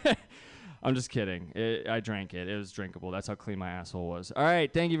 I'm just kidding. I drank it. It was drinkable. That's how clean my asshole was. All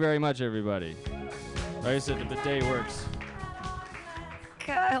right. Thank you very much, everybody. Like I said, the bidet works.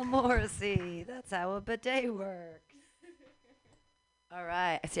 Kyle Morrissey. That's how a bidet works. All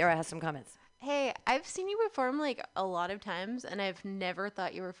right. Sarah has some comments. Hey, I've seen you perform like a lot of times, and I've never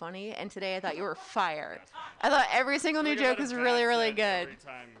thought you were funny. And today I thought you were fire. I thought every single new joke was really, really good.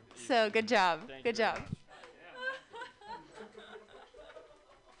 So good job. Good job.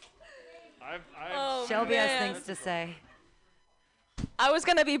 Shelby has things to say. I was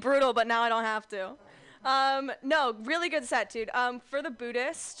gonna be brutal, but now I don't have to. No, really good set, dude. For the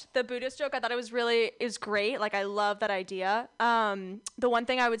Buddhist joke, I thought it was great. Like, I love that idea. The one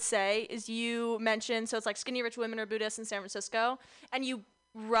thing I would say is you mentioned, so it's like skinny rich women are Buddhists in San Francisco, and you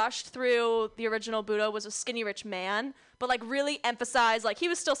rushed through the original Buddha was a skinny rich man, but like really emphasize, like he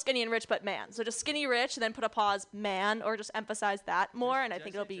was still skinny and rich, but man. So just skinny rich, and then put a pause, man, or just emphasize that more, and I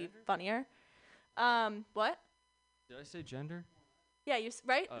think it'll be funnier. What? Did I say gender? Yeah,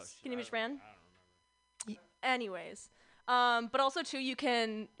 right? Oh, skinny rich man. Anyways, but also too, you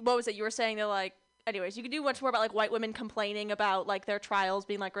can, what was it you were saying, that like, anyways, you could do much more about like white women complaining about like their trials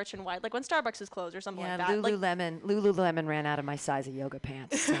being like rich and white, like when Starbucks is closed or something like that. Lululemon ran out of my size of yoga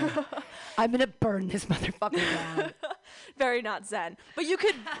pants. So I'm gonna burn this motherfucker down. Very not zen, but you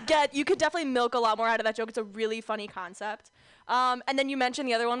could definitely milk a lot more out of that joke. It's a really funny concept. And then you mentioned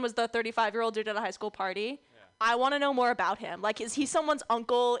the other one was the 35-year-old dude at a high school party. I want to know more about him. Like, is he someone's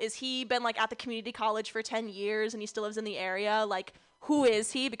uncle? Is he been like at the community college for 10 years and he still lives in the area? Like, who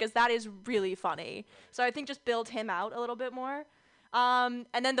is he? Because that is really funny. So I think just build him out a little bit more. And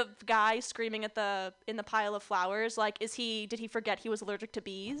then the guy screaming in the pile of flowers, like, did he forget he was allergic to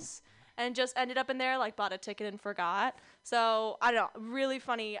bees? and just ended up in there, like bought a ticket and forgot. So I don't know, really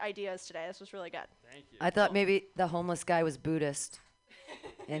funny ideas today. This was really good. Thank you. I thought maybe the homeless guy was Buddhist,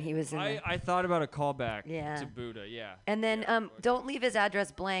 and he was in. I thought about a callback Yeah. to Buddha. Yeah. And then don't leave his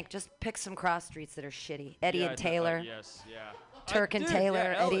address blank. Just pick some cross streets that are shitty. Eddie Yeah, and Taylor. yes. Yeah. Turk and Dude, Taylor.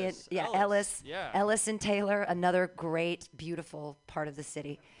 yeah, Eddie Ellis, and Ellis. Ellis. Yeah. Ellis and Taylor. Another great, beautiful part of the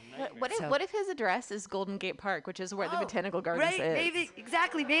city. What So- if his address is Golden Gate Park, which is where the Oh, Botanical Gardens Right, is? maybe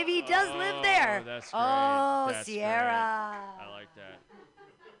exactly. Maybe he does live there. That's great. Oh, That's Sierra. great. I like that.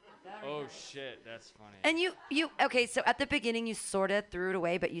 Oh shit, that's funny. And you okay? So at the beginning, you sort of threw it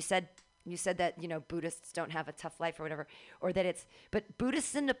away, but you said that Buddhists don't have a tough life or whatever, or that but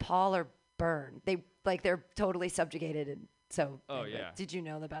Buddhists in Nepal are burned. They're totally subjugated, and so. Oh, anyway, yeah. Did you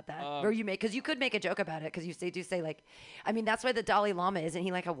know about that? Or because you could make a joke about it because you say like, I mean that's why the Dalai Lama isn't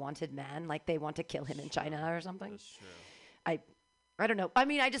he like a wanted man? Like they want to kill him in China or something. That's true. I don't know. I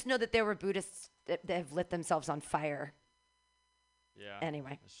mean I just know that there were Buddhists that have lit themselves on fire. Yeah.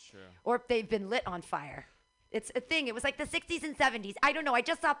 Anyway. That's true. Or they've been lit on fire. It's a thing. It was like the 60s and 70s. I don't know. I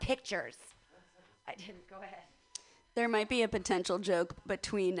just saw pictures. I didn't. Go ahead. There might be a potential joke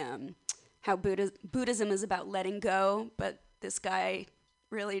between how Buddhism is about letting go, but this guy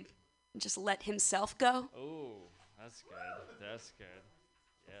really just let himself go. Oh, that's good. That's good.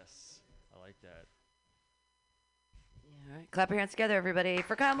 Yes, I like that. All right. Clap your hands together, everybody,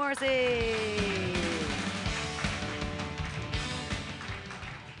 for Kyle Morrissey.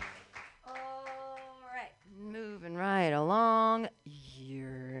 All right. Moving right along.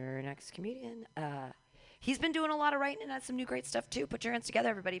 Your next comedian. He's been doing a lot of writing and had some new great stuff, too. Put your hands together,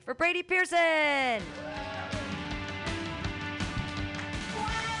 everybody, for Brady Pearson.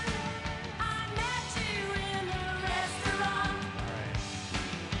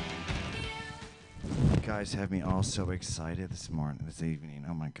 You guys have me all so excited this evening.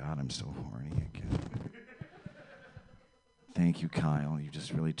 Oh my God, I'm so horny again. Thank you, Kyle. You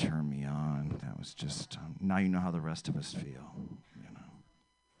just really turned me on. That was just, now you know how the rest of us feel,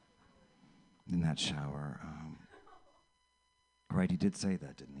 in that shower. Right, he did say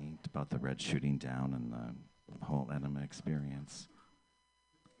that, didn't he? About the red shooting down and the whole enema experience.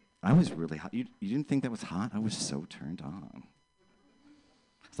 I was really hot. You didn't think that was hot? I was so turned on.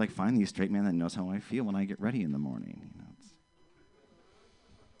 It's like finally a straight man that knows how I feel when I get ready in the morning.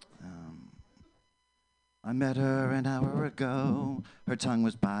 I met her an hour ago. Her tongue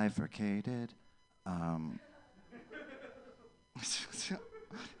was bifurcated. I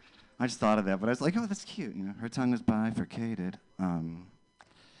just thought of that, but I was like, oh, that's cute. Her tongue was bifurcated.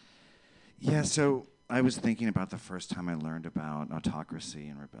 Yeah, so I was thinking about the first time I learned about autocracy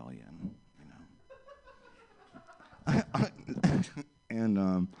and rebellion.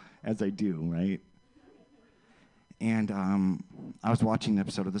 And as I do, right? And I was watching an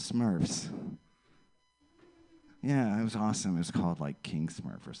episode of The Smurfs. Yeah, it was awesome. It was called like King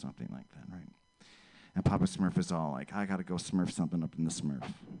Smurf or something like that, right? And Papa Smurf is all like, I gotta go Smurf something up in the Smurf.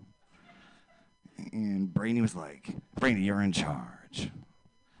 And Brainy was like, Brainy, you're in charge.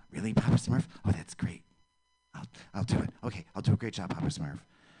 Really, Papa Smurf? Oh, that's great. I'll do it. Okay, I'll do a great job, Papa Smurf.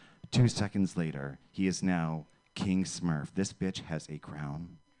 2 seconds later, he is now King Smurf. This bitch has a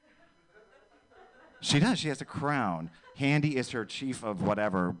crown. She does. She has a crown. Handy is her chief of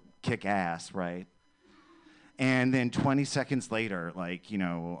whatever, kick ass, right? And then 20 seconds later,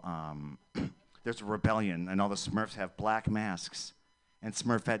 there's a rebellion, and all the Smurfs have black masks, and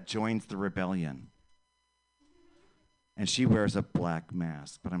Smurfette joins the rebellion. And she wears a black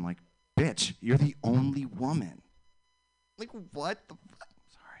mask, but I'm like, bitch, you're the only woman. Like, what the fuck?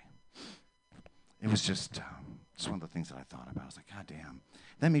 Sorry. It was just one of the things that I thought about. I was like, God damn.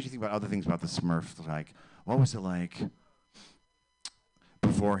 That made you think about other things about the Smurfs, like, what was it like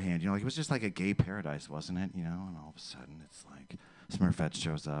beforehand? It was just like a gay paradise, wasn't it? And all of a sudden it's like Smurfette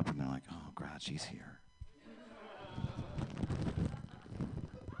shows up and they're like, oh, God, she's here.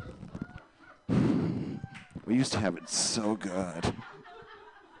 We used to have it so good.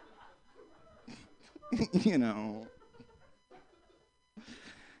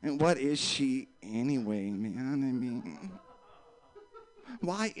 And what is she anyway, man? I mean,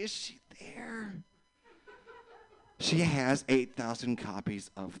 why is she there? She has 8,000 copies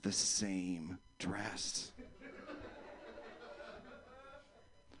of the same dress.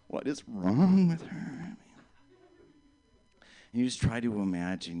 What is wrong with her? I mean, you just try to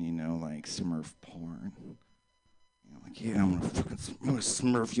imagine, like Smurf porn. Yeah, I'm gonna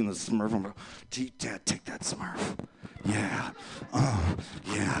Smurf you in the Smurf. I'm gonna, Dad, take that Smurf. Yeah. Oh,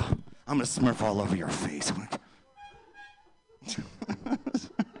 yeah. I'm gonna Smurf all over your face.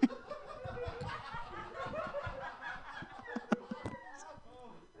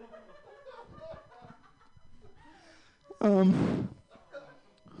 Whew.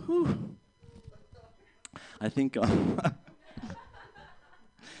 I think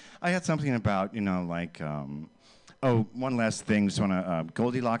I had something about, one last thing. Just wanna,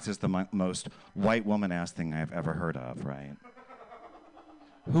 Goldilocks is the most white woman-ass thing I've ever heard of, right?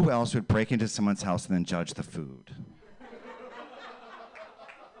 Who else would break into someone's house and then judge the food?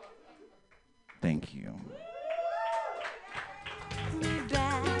 Thank you.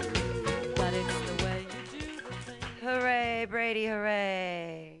 Hooray, Brady,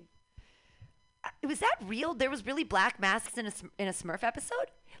 hooray. Was that real? There was really black masks in a Smurf episode?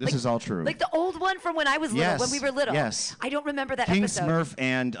 This is all true. Like the old one from when I was little, when we were little. Yes. I don't remember that King episode. Smurf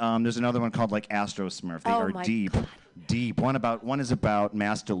and there's another one called like Astro Smurf. They Oh are my deep. One is about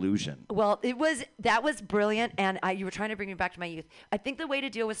mass delusion. Well, that was brilliant, and you were trying to bring me back to my youth. I think the way to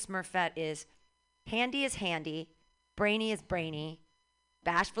deal with Smurfette is handy, brainy is brainy,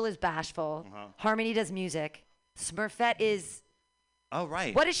 bashful is bashful, Harmony does music. Smurfette is... Oh,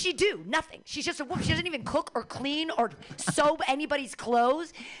 right. What does she do? Nothing. She's just a woman. She doesn't even cook or clean or sew anybody's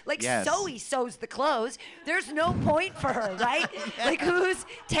clothes. Like, Yes. Zoe sews the clothes. There's no point for her, right? Like, who's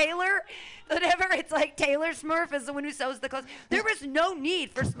Taylor? Whatever. It's like Taylor Smurf is the one who sews the clothes. There is no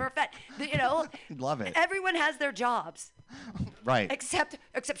need for Smurfette. Love it. Everyone has their jobs. Right. Except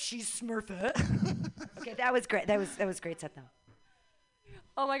she's Smurfette. Okay, that was great. That was great set, though.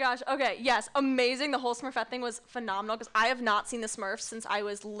 Oh my gosh. Okay. Yes. Amazing. The whole Smurfette thing was phenomenal because I have not seen the Smurfs since I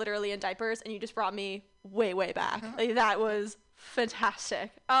was literally in diapers, and you just brought me way, way back. Like, that was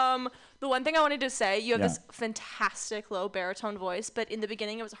fantastic. The one thing I wanted to say, you have this fantastic low baritone voice, but in the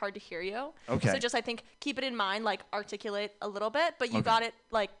beginning it was hard to hear you. Okay. So just, I think, keep it in mind, like articulate a little bit, but you got it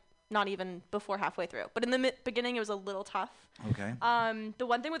like not even before halfway through. But in the beginning it was a little tough. Okay. The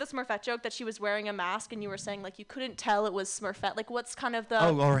one thing with the Smurfette joke that she was wearing a mask and you were saying like you couldn't tell it was Smurfette. Like what's kind of the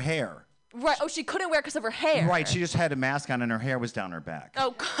her hair. Right. Oh, she couldn't wear because of her hair. Right. She just had a mask on and her hair was down her back.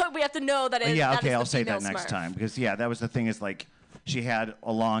 Oh, God, we have to know that it. Yeah. that Okay. is I'll the say that female next Smurf. time because that was the thing is like she had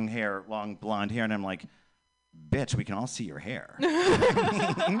a long blonde hair, and I'm like, bitch, we can all see your hair. You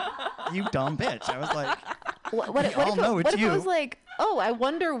dumb bitch. I was like, What if it was like, oh, I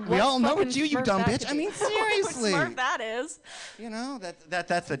wonder what. we all know fucking it's you Smurf dumb that bitch. could I be. mean, seriously. What Smurf that is.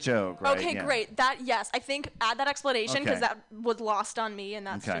 That's the joke, right? Okay, Yeah. great. Yes, I think add that explanation because Okay. that was lost on me, and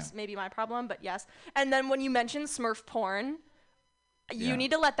that's Okay. just maybe my problem. But yes, and then when you mentioned Smurf porn, you Yeah.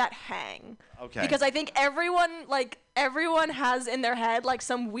 need to let that hang. Okay. Because I think everyone has in their head like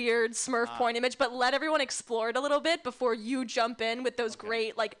some weird Smurf porn image, but let everyone explore it a little bit before you jump in with those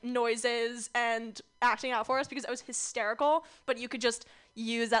great like noises and acting out for us because it was hysterical. But you could just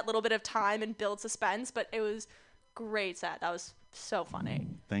use that little bit of time and build suspense. But it was great set. That was so funny.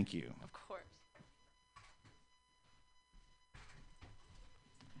 Thank you. Of course.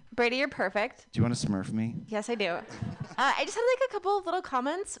 Brady, you're perfect. Do you want to Smurf me? Yes, I do. I just had like a couple of little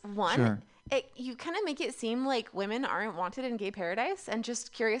comments. One, Sure. You kind of make it seem like women aren't wanted in gay paradise, and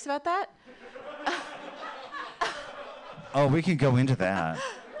just curious about that. Oh, we can go into that.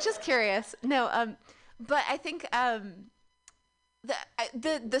 Just curious. No, but I think the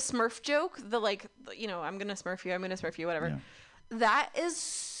Smurf joke, I'm gonna Smurf you, whatever. Yeah. That is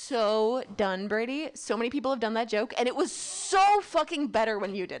so done, Brady. So many people have done that joke, and it was so fucking better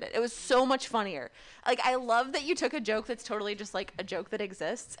when you did it. It was so much funnier. Like, I love that you took a joke that's totally just like a joke that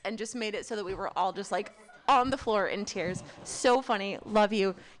exists and just made it so that we were all just like on the floor in tears. So funny. Love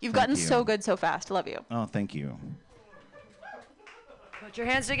you. You've gotten you. so good so fast. Love you. Oh, thank you. Put your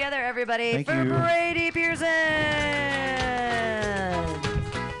hands together, everybody, Thank for you. Brady Pearson.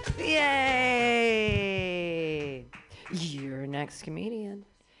 Yay! Your next comedian.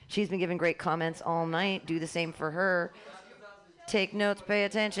 She's been giving great comments all night. Do the same for her. Take notes, pay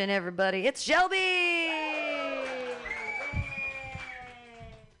attention, everybody. It's Shelby!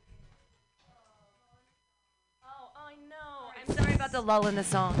 Oh, I know. I'm sorry about the lull in the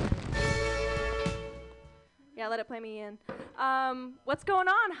song. Yeah, let it play me in. What's going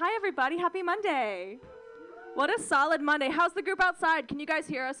on? Hi, everybody. Happy Monday. What a solid Monday. How's the group outside? Can you guys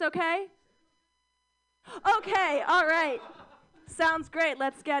hear us okay? Okay, all right. Sounds great.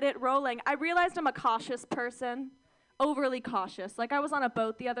 Let's get it rolling. I realized I'm a cautious person, overly cautious. Like I was on a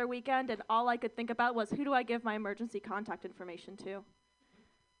boat the other weekend, and all I could think about was who do I give my emergency contact information to?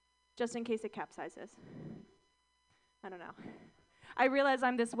 Just in case it capsizes. I don't know. I realize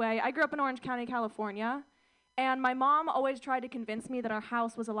I'm this way. I grew up in Orange County, California, and my mom always tried to convince me that our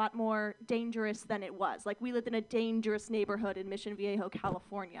house was a lot more dangerous than it was. Like we lived in a dangerous neighborhood in Mission Viejo,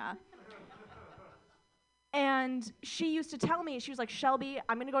 California. And she used to tell me, she was like, Shelby,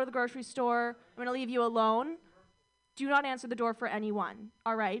 I'm going to go to the grocery store. I'm going to leave you alone. do not answer the door for anyone,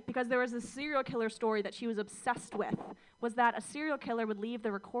 all right? Because there was a serial killer story that she was obsessed with, was that a serial killer would leave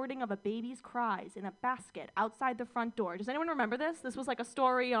the recording of a baby's cries in a basket outside the front door. Does anyone remember this? This was like a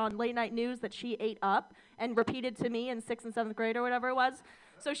story on late night news that she ate up and repeated to me in 6th and 7th grade or whatever it was.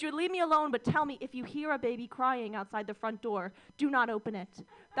 So she would leave me alone, but tell me, if you hear a baby crying outside the front door, do not open it.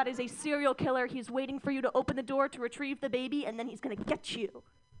 That is a serial killer. He's waiting for you to open the door to retrieve the baby, and then he's gonna get you.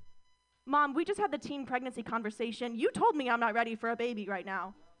 Mom, we just had the teen pregnancy conversation. You told me I'm not ready for a baby right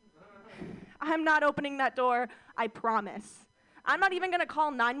now. I'm not opening that door, I promise. I'm not even gonna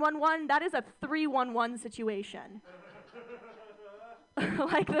call 911. That is a 311 situation.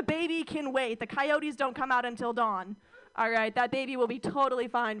 Like, the baby can wait. The coyotes don't come out until dawn. All right, that baby will be totally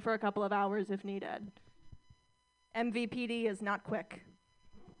fine for a couple of hours if needed. MVPD is not quick.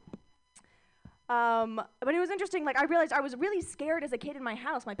 But it was interesting, like, I realized I was really scared as a kid in my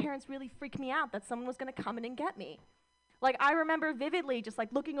house. My parents really freaked me out that someone was gonna come in and get me. Like, I remember vividly just like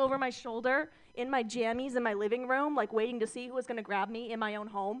looking over my shoulder in my jammies in my living room, like waiting to see who was gonna grab me in my own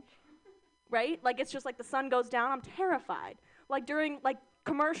home, right? Like, it's just like the sun goes down, I'm terrified. Like, during like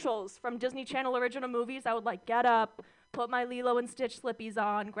commercials from Disney Channel original movies, I would like get up, put my Lilo and Stitch slippies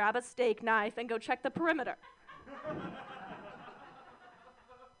on, grab a steak knife, and go check the perimeter.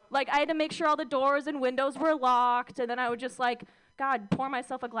 Like, I had to make sure all the doors and windows were locked, and then I would just, like, God, pour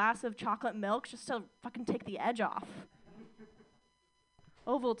myself a glass of chocolate milk just to fucking take the edge off.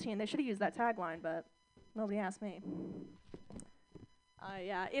 Ovaltine, they should have used that tagline, but nobody asked me.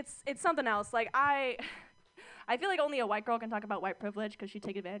 Yeah, it's something else. Like, I feel like only a white girl can talk about white privilege because she'd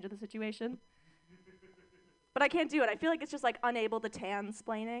take advantage of the situation. But I can't do it. I feel like it's just, like, unable to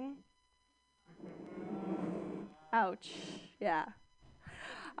tan-splaining. Ouch. Yeah.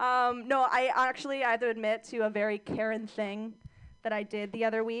 No, I have to admit to a very Karen thing that I did the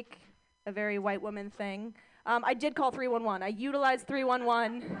other week, a very white woman thing. I did call 311. I utilized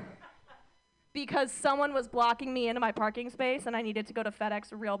 311 because someone was blocking me into my parking space and I needed to go to FedEx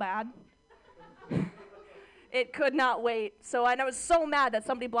real bad. It could not wait. So I was so mad that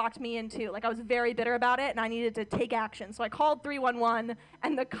somebody blocked me in too. Like, I was very bitter about it and I needed to take action. So I called 311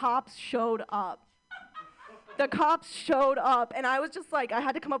 and the cops showed up. The cops showed up, and I was just like, I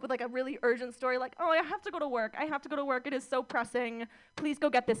had to come up with like a really urgent story, like, oh, I have to go to work. I have to go to work. It is so pressing. Please go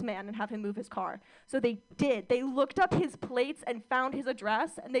get this man and have him move his car. So they did. They looked up his plates and found his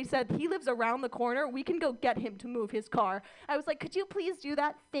address, and they said, he lives around the corner. We can go get him to move his car. I was like, could you please do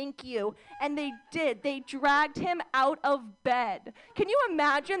that? Thank you. And they did. They dragged him out of bed. Can you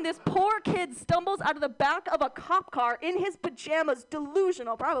imagine? This poor kid stumbles out of the back of a cop car in his pajamas,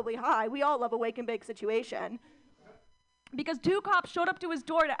 delusional, probably high. We all love a wake and bake situation. Because 2 cops showed up to his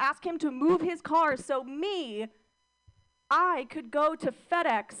door to ask him to move his car so I could go to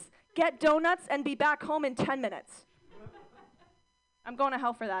FedEx, get donuts, and be back home in 10 minutes. I'm going to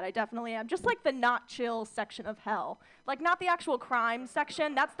hell for that, I definitely am. Just like the not chill section of hell. Like, not the actual crime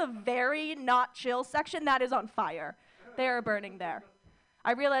section, that's the very not chill section that is on fire. They are burning there.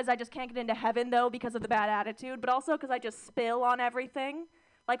 I realize I just can't get into heaven, though, because of the bad attitude, but also because I just spill on everything.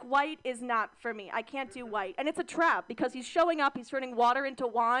 Like, white is not for me. I can't do white. And it's a trap because he's showing up, he's turning water into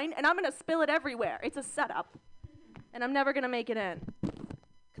wine, and I'm going to spill it everywhere. It's a setup. And I'm never going to make it in.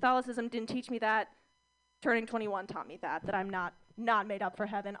 Catholicism didn't teach me that. Turning 21 taught me that I'm not made up for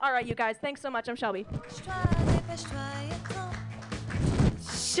heaven. All right, you guys. Thanks so much. I'm Shelby.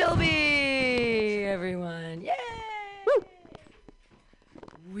 Shelby, everyone. Yay! Woo!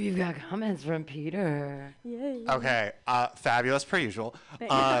 We've got comments from Peter. Yay. Okay, fabulous per usual.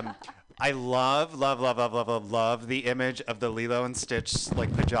 I love the image of the Lilo and Stitch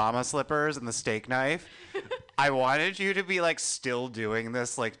like pajama slippers and the steak knife. I wanted you to be like still doing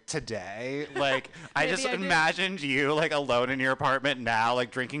this like today. Like I just imagined you like alone in your apartment now,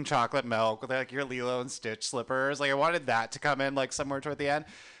 like drinking chocolate milk with like your Lilo and Stitch slippers. Like I wanted that to come in like somewhere toward the end.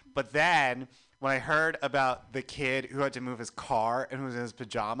 But then when I heard about the kid who had to move his car and who was in his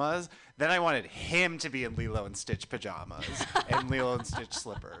pajamas, then I wanted him to be in Lilo and Stitch pajamas and Lilo and Stitch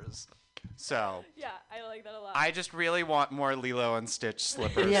slippers. So yeah, I like that a lot. I just really want more Lilo and Stitch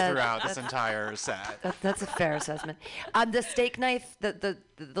slippers throughout this entire set. That's a fair assessment. The steak knife, the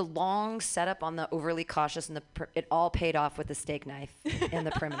long setup on the overly cautious, and it all paid off with the steak knife and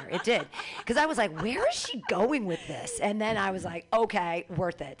the perimeter. It did, because I was like, where is she going with this? And then I was like, okay,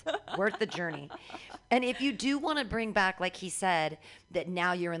 worth it, worth the journey. And if you do want to bring back, like he said, that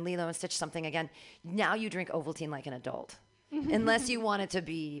now you're in Lilo and Stitch something again, now you drink Ovaltine like an adult, unless you want it to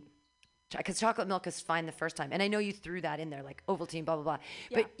be. Because chocolate milk is fine the first time. And I know you threw that in there, like Ovaltine, blah, blah, blah.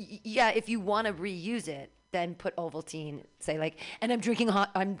 Yeah. But yeah, if you want to reuse it, then put Ovaltine, say like, and I'm drinking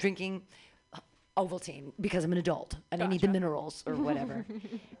Ovaltine because I'm an adult and I need the minerals or whatever.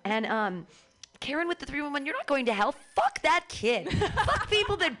 And Karen with the 311, you're not going to hell. Fuck that kid. Fuck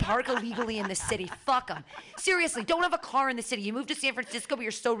people that park illegally in the city. Fuck them. Seriously, don't have a car in the city. You moved to San Francisco, but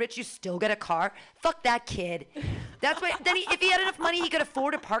you're so rich you still get a car. Fuck that kid. That's why. Then if he had enough money, he could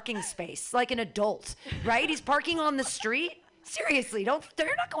afford a parking space like an adult, right? He's parking on the street. Seriously,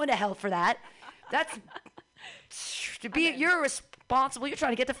 you're not going to hell for that. That's you're responsible. You're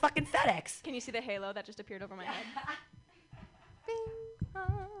trying to get to fucking FedEx. Can you see the halo that just appeared over my head?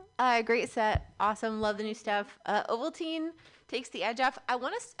 Great set, awesome, love the new stuff. Ovaltine takes the edge off. I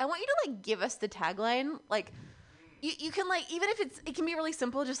want you to like give us the tagline. Like, you can like, even if it can be really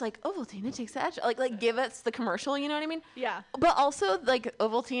simple, just like Ovaltine, it takes the edge. Like give us the commercial. You know what I mean? Yeah. But also like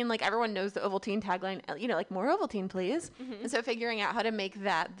Ovaltine, like everyone knows the Ovaltine tagline. You know, like more Ovaltine, please. Mhm. And so figuring out how to make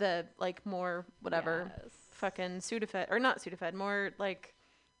that the like more whatever fucking Sudafed or not Sudafed, more like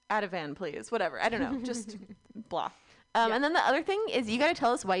Ativan, please. Whatever. I don't know. Just blah. And then the other thing is you got to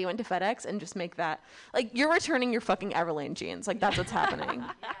tell us why you went to FedEx and just make that, like, you're returning your fucking Everlane jeans. Like, that's what's happening.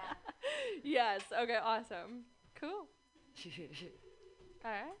 Yes. Okay. Awesome. Cool. All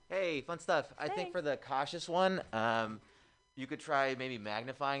right. Hey, fun stuff. I think for the cautious one, you could try maybe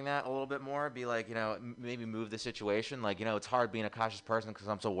magnifying that a little bit more. Be like, you know, maybe move the situation. Like, you know, it's hard being a cautious person because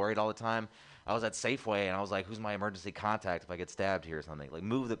I'm so worried all the time. I was at Safeway and I was like, who's my emergency contact if I get stabbed here or something? Like,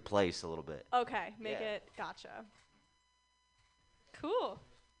 move the place a little bit. Okay. Make it. Gotcha. Cool.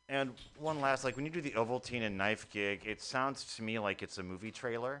 And one last, like when you do the Ovaltine and knife gig, it sounds to me like it's a movie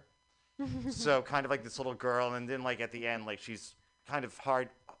trailer. So kind of like this little girl, and then like at the end, like she's kind of hard,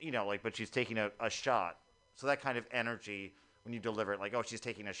 you know, like but she's taking a shot. So that kind of energy when you deliver it, like she's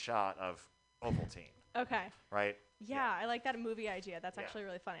taking a shot of Ovaltine. Okay. Right. Yeah, I like that movie idea. That's actually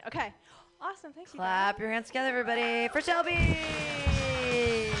really funny. Okay. Awesome. Thanks. Clap your hands together, everybody, for Shelby.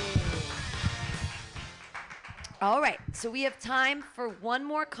 All right, so we have time for one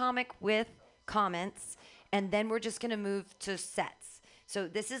more comic with comments, and then we're just going to move to sets. So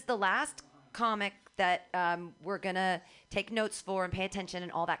this is the last comic that we're going to take notes for and pay attention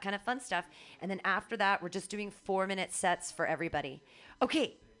and all that kind of fun stuff. And then after that, we're just doing 4-minute sets for everybody.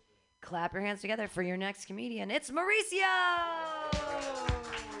 Okay, clap your hands together for your next comedian. It's Mauricio!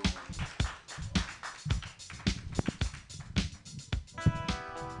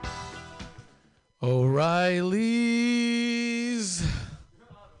 O'Reilly's.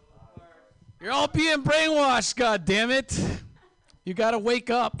 You're all being brainwashed, God damn it. You got to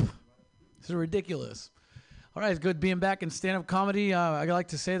wake up. This is ridiculous. All right, it's good being back in stand-up comedy. I like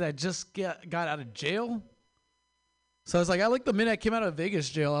to say that I just got out of jail. So I was like the minute I came out of Vegas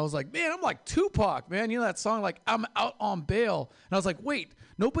jail, I was like, man, I'm like Tupac, man. You know that song, like, I'm out on bail. And I was like, wait,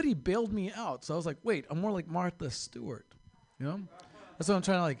 nobody bailed me out. So I was like, wait, I'm more like Martha Stewart. You know? That's what I'm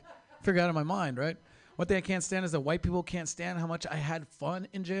trying to, like, figure out in my mind, right? One thing I can't stand is that white people can't stand how much I had fun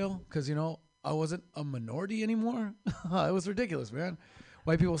in jail because, you know, I wasn't a minority anymore. It was ridiculous, man.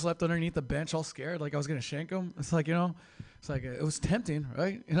 White people slept underneath the bench all scared like I was going to shank them. It's like, you know, it's like it was tempting,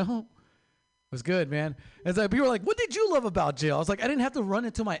 right? You know? It was good, man. It's like people were like, what did you love about jail? I was like, I didn't have to run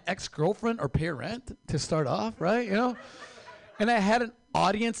into my ex-girlfriend or pay rent to start off, right? You know? And I had an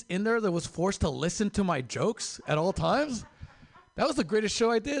audience in there that was forced to listen to my jokes at all times. That was the greatest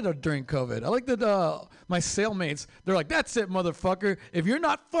show I did during COVID. I like that my cellmates, they're like, that's it, motherfucker. If you're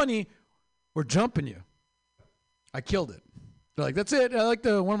not funny, we're jumping you. I killed it. They're like, that's it. I like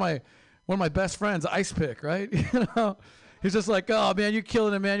one of my best friends, Ice Pick, right? You know, he's just like, oh man, you're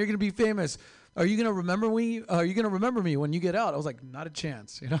killing it, man. You're gonna be famous. Are you gonna remember me? Are you gonna remember me when you get out? I was like, not a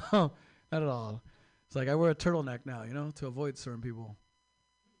chance, you know, not at all. It's like I wear a turtleneck now, you know, to avoid certain people.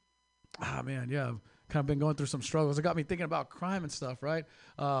 Ah man, yeah. I've kind of been going through some struggles. It got me thinking about crime and stuff, right?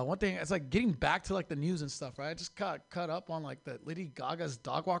 One thing, it's like getting back to like the news and stuff, right? I just got caught up on like that Lady Gaga's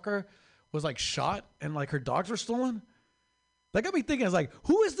dog walker was like shot and like her dogs were stolen. That got me thinking, it's like,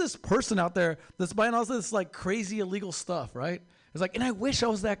 who is this person out there that's buying all this like crazy illegal stuff, right? It's like, and I wish I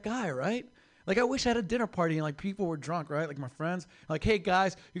was that guy, right? Like, I wish I had a dinner party and like people were drunk, right? Like my friends, like, hey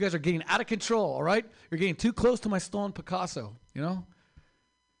guys, you guys are getting out of control, all right? You're getting too close to my stolen Picasso, you know?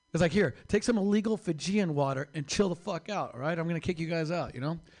 It's like, here, take some illegal Fijian water and chill the fuck out, all right? I'm going to kick you guys out, you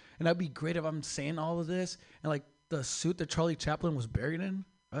know? And that'd be great if I'm saying all of this and like the suit that Charlie Chaplin was buried in,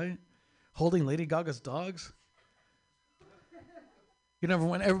 right? Holding Lady Gaga's dogs. You know,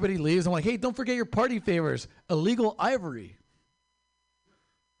 when everybody leaves, I'm like, hey, don't forget your party favors. Illegal ivory.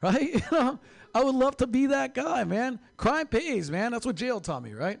 Right? You know, I would love to be that guy, man. Crime pays, man. That's what jail taught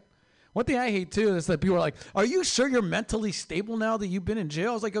me, right? One thing I hate, too, is that people are like, are you sure you're mentally stable now that you've been in jail?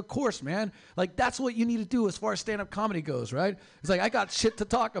 I was like, of course, man. Like, that's what you need to do as far as stand-up comedy goes, right? It's like, I got shit to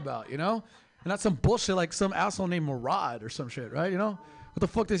talk about, you know? And not some bullshit like some asshole named Murad or some shit, right? You know? What the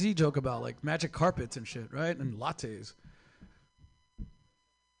fuck does he joke about? Like magic carpets and shit, right? And lattes.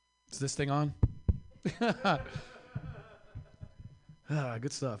 Is this thing on?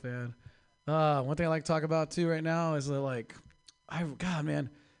 Good stuff, man. One thing I like to talk about too right now is God, man,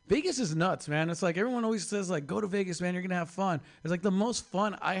 Vegas is nuts, man. It's like everyone always says, like, go to Vegas, man. You're gonna have fun. It's like the most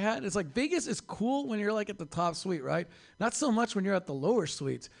fun I had. It's like Vegas is cool when you're like at the top suite, right? Not so much when you're at the lower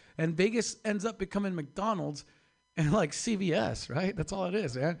suites. And Vegas ends up becoming McDonald's and like CVS, right? That's all it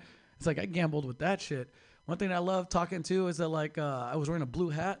is, man. It's like I gambled with that shit. One thing I love talking to is that like I was wearing a blue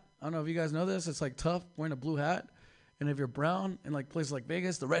hat. I don't know if you guys know this. It's like tough wearing a blue hat. And if you're brown in like places like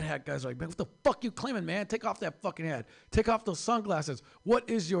Vegas, the red hat guys are like, man, what the fuck you claiming, man? Take off that fucking hat. Take off those sunglasses. What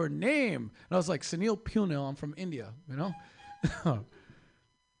is your name? And I was like, Sunil Punil. I'm from India, you know? All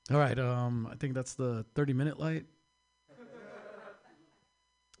right. I think that's the 30-minute light.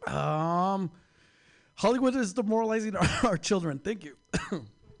 Hollywood is demoralizing our children. Thank you.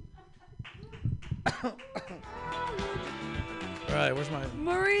 All right, where's my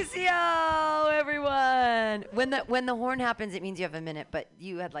Mauricio, everyone. When the horn happens, it means you have a minute, but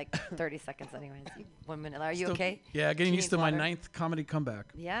you had like 30 seconds anyways. 1 minute. Are you okay? Yeah, Do getting you used need to my water? 9th comedy comeback.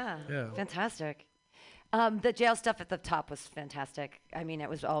 Yeah. Yeah. Fantastic. The jail stuff at the top was fantastic. I mean, it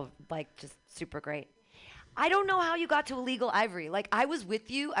was all like just super great. I don't know how you got to illegal ivory. Like, I was with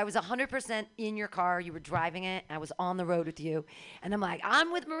you. I was 100% in your car. You were driving it. I was on the road with you. And I'm like,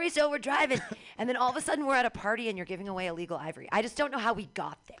 I'm with Mauricio. We're driving. And then all of a sudden, we're at a party and you're giving away illegal ivory. I just don't know how we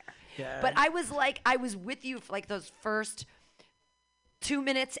got there. Yeah. But I was with you for like those first 2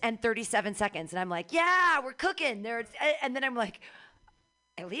 minutes and 37 seconds. And I'm like, yeah, we're cooking. And then I'm like,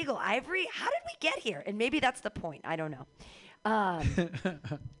 illegal ivory? How did we get here? And maybe that's the point. I don't know.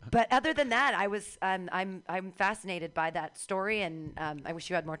 But other than that, I'm fascinated by that story, and I wish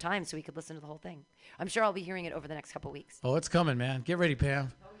you had more time so we could listen to the whole thing. I'm sure I'll be hearing it over the next couple weeks. Oh, it's coming, man. Get ready,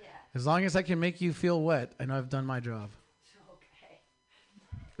 Pam. Oh, yeah. As long as I can make you feel wet, I know I've done my job.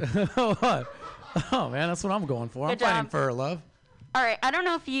 Okay. What? Oh, man, that's what I'm going for. Good I'm fighting job. for her love. All right, I don't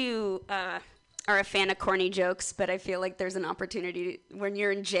know if you are a fan of corny jokes, but I feel like there's an opportunity when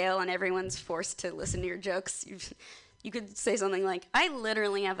you're in jail and everyone's forced to listen to your jokes. You could say something like, I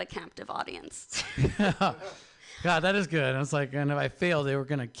literally have a captive audience. God, that is good. I was like, and if I failed, they were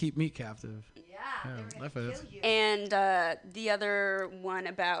going to keep me captive. Yeah, And the other one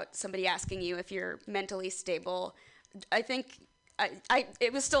about somebody asking you if you're mentally stable, I think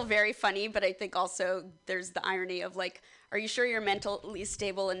it was still very funny, but I think also there's the irony of like, are you sure you're mentally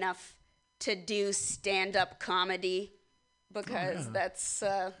stable enough to do stand-up comedy? Because that's...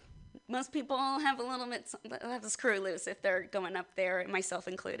 most people have a little bit have the screw loose if they're going up there, myself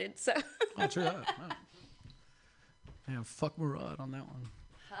included. So. Oh, true that. Wow. Man, fuck Murad on that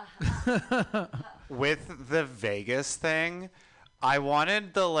one. With the Vegas thing, I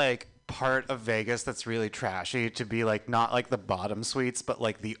wanted the like part of Vegas that's really trashy to be like not like the bottom suites, but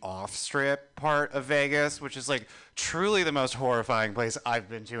like the off strip part of Vegas, which is like truly the most horrifying place I've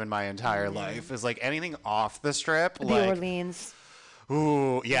been to in my entire life. Is like anything off the strip, The like Orleans.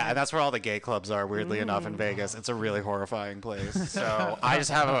 Ooh, yeah, and that's where all the gay clubs are, weirdly enough, in Vegas. It's a really horrifying place. So I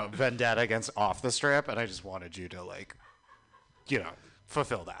just have a vendetta against off the strip, and I just wanted you to, like, you know,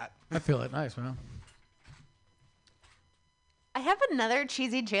 fulfill that. I feel it. Nice, man. I have another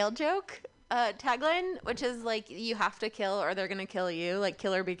cheesy jail joke tagline, which is like, you have to kill or they're going to kill you. Like,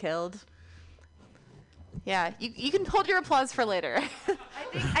 kill or be killed. Yeah, you can hold your applause for later.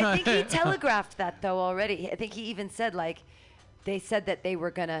 I think he telegraphed that, though, already. I think he even said, like, they said that they were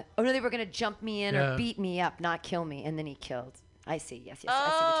gonna jump me in or beat me up, not kill me, and then he killed. I see. Yes.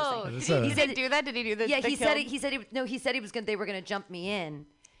 I see what you're saying. He didn't do that. Did he do that? Yeah, he said they were gonna jump me in,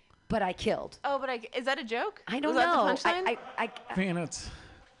 but I killed. Oh, but is that a joke? I don't Was know. That the punchline? Man, this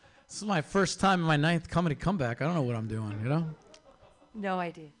is my first time in my 9th comedy comeback. I don't know what I'm doing, you know? No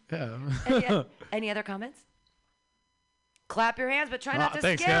idea. Yeah. Any other comments? Clap your hands, but try not to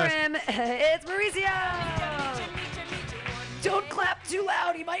thanks, scare guys. him. It's Mauricio. Don't clap too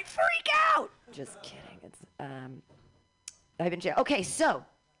loud. He might freak out. Just kidding. It's I've been jail. Okay, so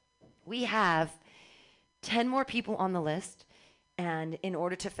we have 10 more people on the list, and in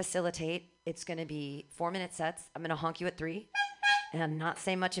order to facilitate, it's going to be 4-minute sets. I'm going to honk you at 3 and not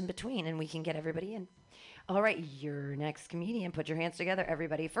say much in between, and we can get everybody in. All right, your next comedian. Put your hands together,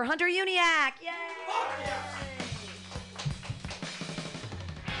 everybody, for Hunter Uniac. Yay!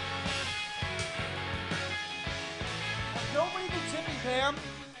 Nobody can tip me, Pam.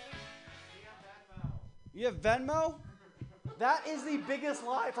 You have Venmo? That is the biggest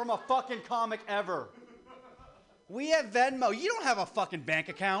lie from a fucking comic ever. We have Venmo. You don't have a fucking bank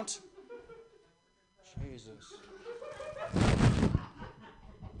account. Jesus.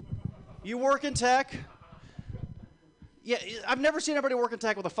 You work in tech? Yeah, I've never seen anybody work in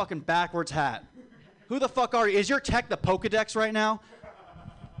tech with a fucking backwards hat. Who the fuck are you? Is your tech the Pokedex right now?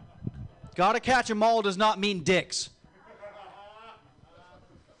 Gotta catch 'em all does not mean dicks.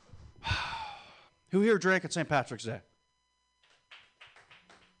 Who here drank at St. Patrick's Day?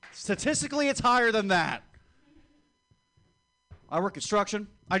 Statistically, it's higher than that. I work construction.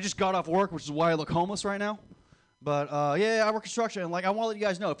 I just got off work, which is why I look homeless right now. But yeah, I work construction, and like I want to let you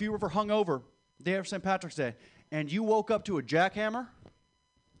guys know, if you were ever hungover the day after St. Patrick's Day, and you woke up to a jackhammer,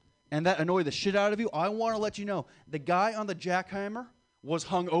 and that annoyed the shit out of you, I want to let you know, the guy on the jackhammer was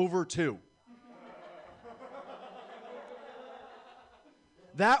hungover too.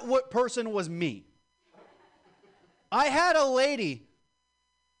 That person was me. I had a lady.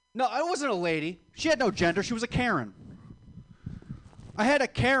 No, I wasn't a lady. She had no gender. She was a Karen. I had a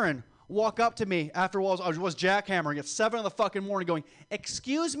Karen walk up to me after I was jackhammering at 7 in the fucking morning going,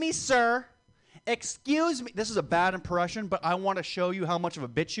 "Excuse me, sir. Excuse me." This is a bad impression, but I want to show you how much of a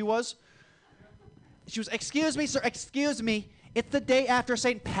bitch she was. She was, "Excuse me, sir. Excuse me. It's the day after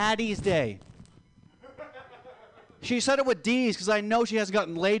St. Patty's Day." She said it with D's because I know she hasn't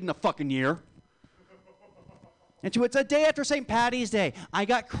gotten laid in a fucking year. And she went, "It's a day after St. Patty's Day. I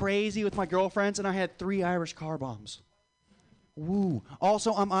got crazy with my girlfriends and I had 3 Irish car bombs." Woo.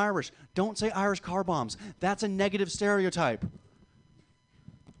 Also, I'm Irish. Don't say Irish car bombs. That's a negative stereotype.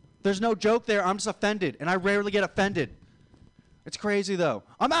 There's no joke there. I'm just offended, and I rarely get offended. It's crazy, though.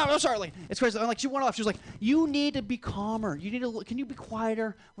 I'm out. I'm sorry. Like, it's crazy. I'm like, she went off. She was like, "You need to be calmer. You need to. Can you be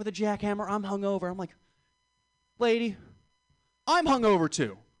quieter with a jackhammer? I'm hungover." I'm like, "Lady, I'm hungover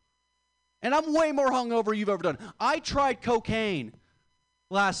too. And I'm way more hungover you've ever done. I tried cocaine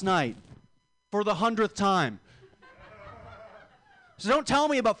last night for the 100th time. So don't tell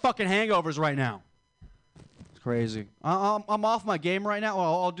me about fucking hangovers right now." It's crazy. I'm off my game right now.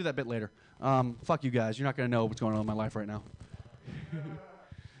 Well, I'll do that bit later. Fuck you guys. You're not going to know what's going on in my life right now.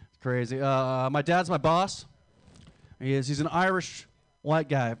 It's crazy. My dad's my boss. He's an Irish white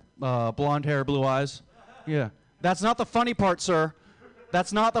guy. Blonde hair, blue eyes. Yeah. That's not the funny part, sir.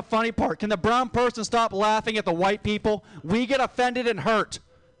 That's not the funny part. Can the brown person stop laughing at the white people? We get offended and hurt.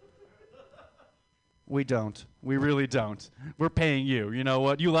 We don't. We really don't. We're paying you. You know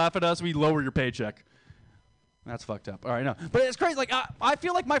what? You laugh at us, we lower your paycheck. That's fucked up. All right, no. But it's crazy. Like, I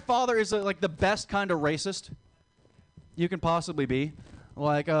feel like my father is like the best kind of racist you can possibly be.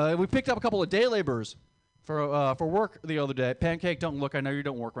 Like, we picked up a couple of day laborers for work the other day. Pancake, don't look. I know you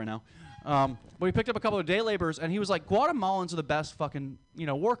don't work right now. But we picked up a couple of day laborers, and he was like, "Guatemalans are the best fucking,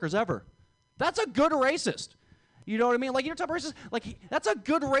 workers ever." That's a good racist. You know what I mean? Like, type of racist? Like, that's a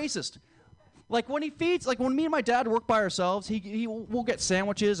good racist. Like, when he feeds, like, when me and my dad work by ourselves, we'll get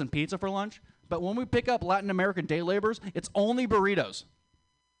sandwiches and pizza for lunch. But when we pick up Latin American day laborers, it's only burritos.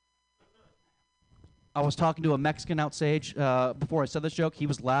 I was talking to a Mexican outstage before I said this joke. He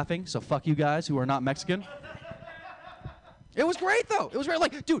was laughing, so fuck you guys who are not Mexican. It was great, though. It was great.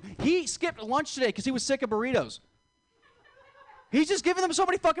 Like, dude, he skipped lunch today because he was sick of burritos. He's just giving them so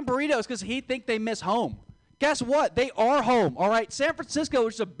many fucking burritos because he think they miss home. Guess what? They are home, all right? San Francisco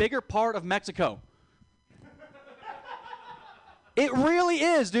is a bigger part of Mexico. It really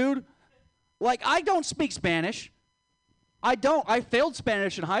is, dude. Like, I don't speak Spanish. I don't. I failed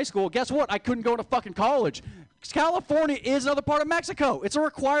Spanish in high school. Guess what? I couldn't go to fucking college. California is another part of Mexico. It's a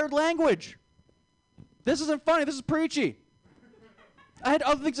required language. This isn't funny. This is preachy. I had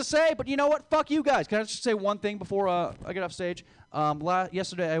other things to say, but you know what? Fuck you guys. Can I just say one thing before I get off stage?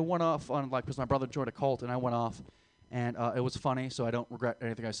 Yesterday I went off on, because my brother joined a cult, and I went off, and it was funny, so I don't regret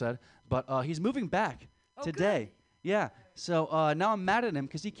anything I said. But he's moving back today. Good. Yeah. So now I'm mad at him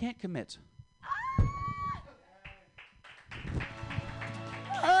because he can't commit.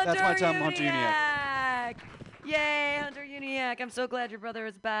 That's my time, Hunter Uniac. Yay, Hunter Uniac. I'm so glad your brother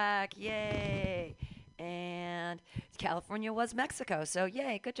is back. Yay. And California was Mexico, so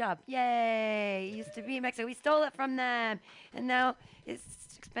yay, good job. Yay, it used to be Mexico. We stole it from them, and now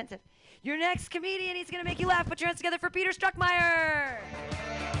it's expensive. Your next comedian, he's going to make you laugh. Put your hands together for Peter Struckmeyer.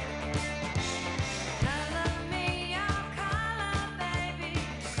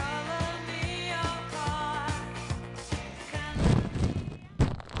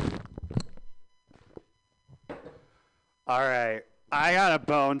 All right. I got a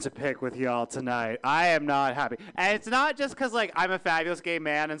bone to pick with y'all tonight. I am not happy. And it's not just because, like, I'm a fabulous gay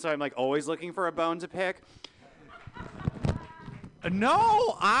man, and so I'm, like, always looking for a bone to pick.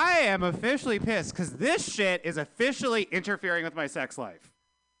 No, I am officially pissed because this shit is officially interfering with my sex life.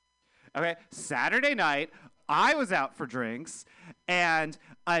 Okay, Saturday night, I was out for drinks, and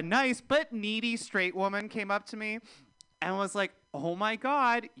a nice but needy straight woman came up to me and was like, "Oh my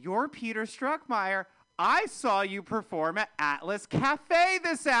God, you're Peter Struckmeyer. I saw you perform at Atlas Cafe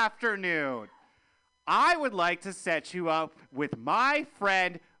this afternoon. I would like to set you up with my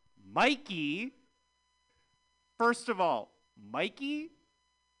friend Mikey." First of all, Mikey?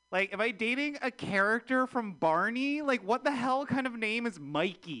 Like, am I dating a character from Barney? Like, what the hell kind of name is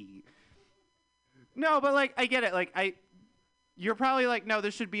Mikey? No, but like, I get it. Like, you're probably like, no,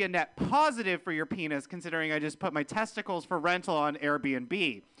 this should be a net positive for your penis, considering I just put my testicles for rental on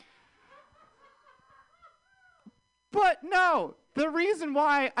Airbnb. But no, the reason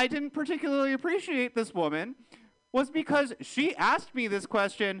why I didn't particularly appreciate this woman was because she asked me this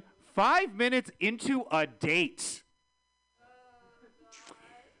question 5 minutes into a date.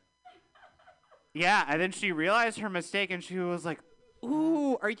 Yeah, and then she realized her mistake and she was like,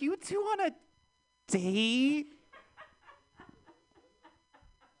 "Ooh, are you two on a date?"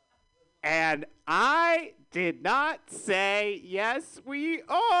 And I did not say, "Yes, we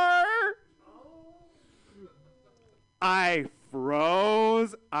are." I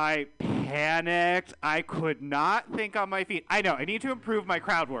froze. I panicked. I could not think on my feet. I know, I need to improve my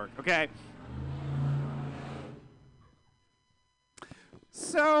crowd work, okay?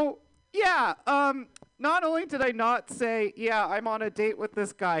 So, yeah, not only did I not say, "Yeah, I'm on a date with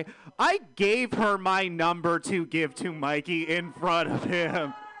this guy," I gave her my number to give to Mikey in front of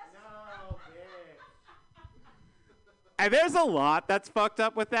him. And there's a lot that's fucked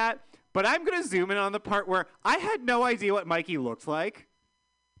up with that. But I'm going to zoom in on the part where I had no idea what Mikey looked like.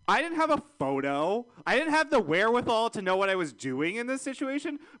 I didn't have a photo. I didn't have the wherewithal to know what I was doing in this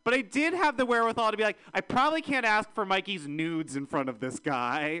situation. But I did have the wherewithal to be like, I probably can't ask for Mikey's nudes in front of this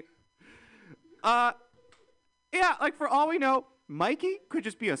guy. Yeah, like for all we know, Mikey could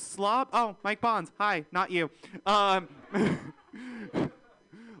just be a slob. Oh, Mike Bonds. Hi, not you.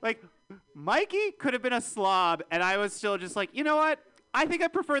 Like, Mikey could have been a slob, and I was still just like, you know what? I think I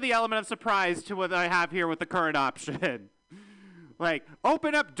prefer the element of surprise to what I have here with the current option. Like,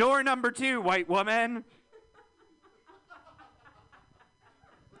 open up door number 2, white woman.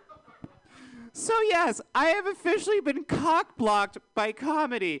 So yes, I have officially been cock-blocked by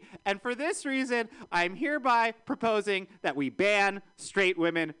comedy. And for this reason, I'm hereby proposing that we ban straight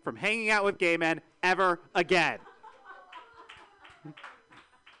women from hanging out with gay men ever again.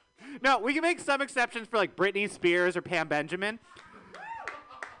 No, we can make some exceptions for like Britney Spears or Pam Benjamin.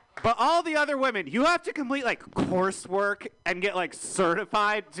 But all the other women, you have to complete like coursework and get like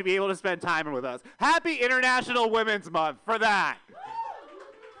certified to be able to spend time with us. Happy International Women's Month for that.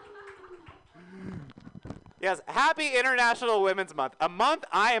 Yes, happy International Women's Month. A month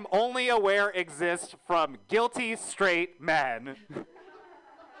I am only aware exists from guilty straight men.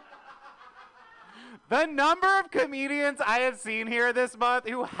 The number of comedians I have seen here this month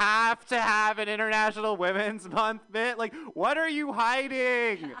who have to have an International Women's Month bit, like, what are you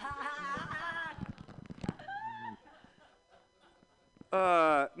hiding?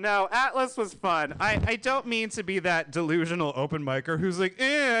 No, Atlas was fun. I don't mean to be that delusional open micer who's like,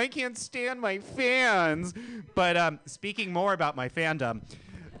 I can't stand my fans. But speaking more about my fandom,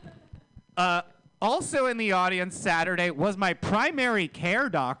 also in the audience Saturday was my primary care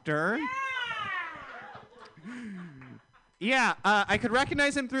doctor. Yeah, I could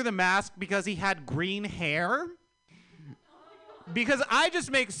recognize him through the mask because he had green hair. Because I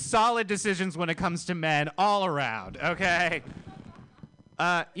just make solid decisions when it comes to men all around, okay?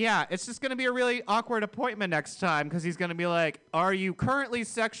 Yeah, it's just going to be a really awkward appointment next time because he's going to be like, "Are you currently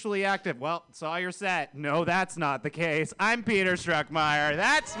sexually active?" Well, saw your set. No, that's not the case. I'm Peter Struckmeyer.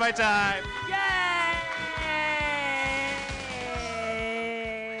 That's my time. Yay!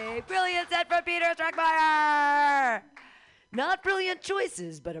 Brilliant set from Peter Struckmeyer! Not brilliant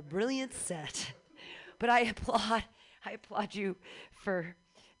choices, but a brilliant set. But I applaud you for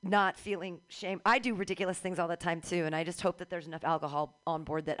not feeling shame. I do ridiculous things all the time too, and I just hope that there's enough alcohol on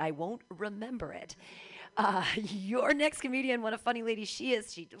board that I won't remember it. Your next comedian, what a funny lady she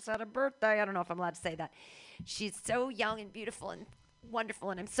is. She just had a birthday. I don't know if I'm allowed to say that. She's so young and beautiful and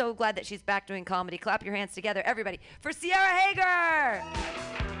wonderful, and I'm so glad that she's back doing comedy. Clap your hands together, everybody, for Sierra Hager!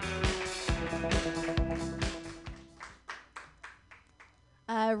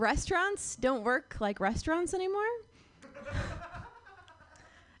 Restaurants don't work like restaurants anymore.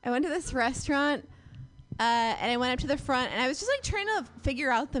 I went to this restaurant and I went up to the front and I was just like trying to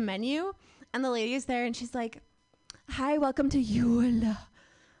figure out the menu, and the lady is there and she's like, "Hi, welcome to Yule.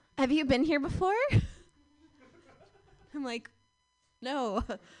 Have you been here before?" I'm like, "No."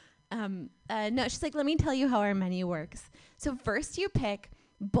 No, she's like, "Let me tell you how our menu works. So first you pick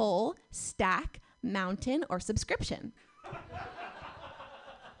bowl, stack, mountain, or subscription."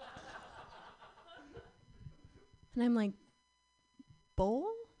 And I'm like, bowl?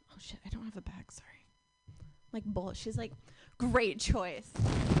 Oh shit, I don't have a bag, sorry. Like, bowl. She's like, great choice.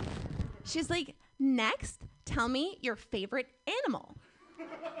 She's like, next, tell me your favorite animal.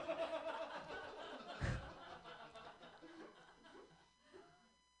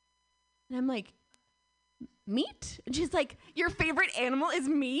 And I'm like, meat? And she's like, your favorite animal is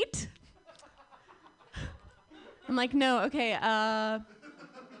meat? I'm like, no, okay,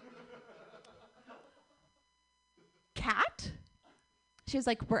 cat? She's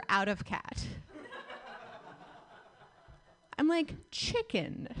like, we're out of cat. I'm like,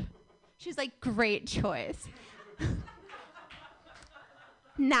 chicken. She's like, great choice.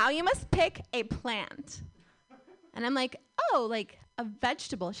 Now you must pick a plant. And I'm like, oh, like a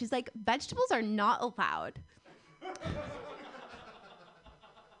vegetable. She's like, vegetables are not allowed.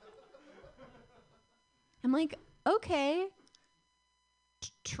 I'm like, okay.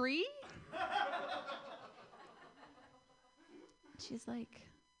 Tree? She's like,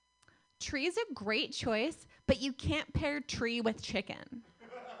 tree is a great choice, but you can't pair tree with chicken.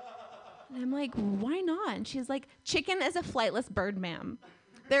 And I'm like, why not? And she's like, chicken is a flightless bird, ma'am.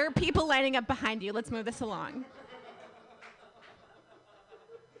 There are people lining up behind you. Let's move this along.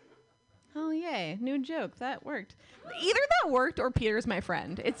 Oh, yay. New joke. That worked. Either that worked or Peter's my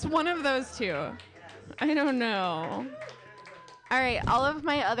friend. It's one of those two. I don't know. All right. All of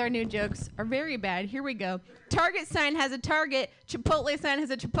my other new jokes are very bad. Here we go. Target sign has a Target. Chipotle sign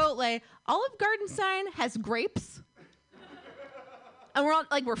has a Chipotle. Olive Garden sign has grapes. And we're all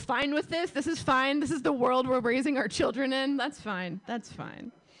like, we're fine with this. This is fine. This is the world we're raising our children in. That's fine. That's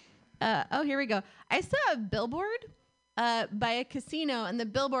fine. Oh, here we go. I saw a billboard by a casino, and the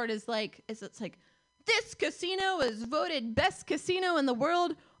billboard is like, it's like, this casino is voted best casino in the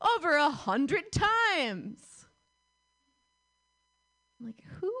world over 100 times. I'm like,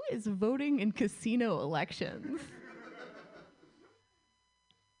 who is voting in casino elections?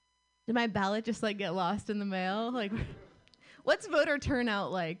 Did my ballot just like get lost in the mail? Like, what's voter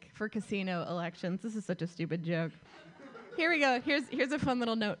turnout like for casino elections? This is such a stupid joke. Here we go. Here's a fun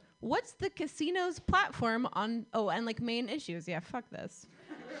little note. What's the casino's platform on, and like main issues? Yeah, fuck this.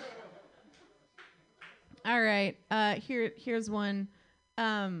 All right, here's one.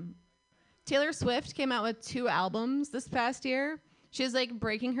 Taylor Swift came out with 2 albums this past year. She's like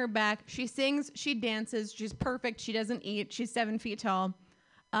breaking her back. She sings, she dances, she's perfect, she doesn't eat, she's 7 feet tall.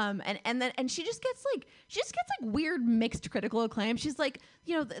 And she just gets like weird mixed critical acclaim. She's like,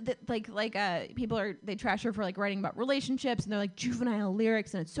 you know, people they trash her for like writing about relationships, and they're like juvenile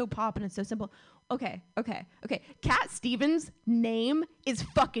lyrics, and it's so pop and it's so simple. Okay. Cat Stevens' name is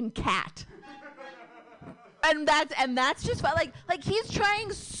fucking Cat. And that's just like he's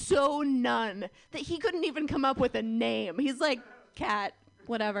trying so none that he couldn't even come up with a name. He's like, Cat,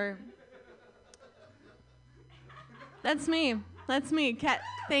 whatever. That's me, Cat.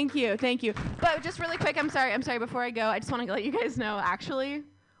 Thank you. But just really quick, I'm sorry, before I go, I just want to let you guys know, actually,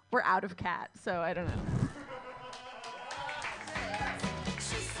 we're out of Cat, so I don't know.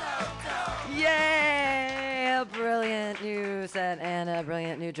 Yay! A brilliant new set and a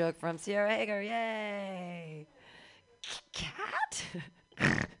brilliant new joke from Sierra Hager. Yay! Cat?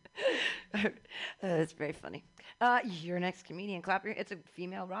 That's very funny. Your next comedian, clap your. It's a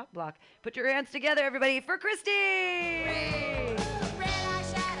female rock block. Put your hands together, everybody, for Christy. Red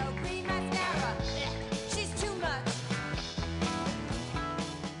eyeshadow, green mascara. She's too much.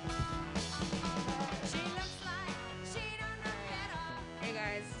 She looks like she don't know better. Hey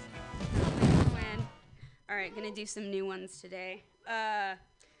guys, how's it going? All right, gonna do some new ones today. All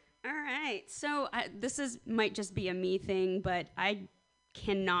right, so this might just be a me thing, but I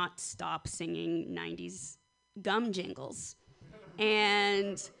cannot stop singing 90s gum jingles.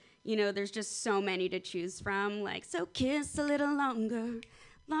 And, you know, there's just so many to choose from, like, so kiss a little longer,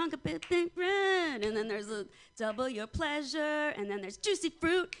 bit red, and then there's a double your pleasure, and then there's juicy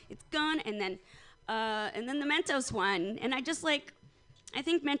fruit, it's gone, and then the Mentos one. And I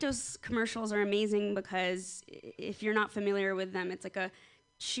think Mentos commercials are amazing because if you're not familiar with them, it's like a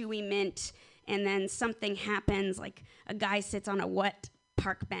chewy mint, and then something happens, like a guy sits on a wet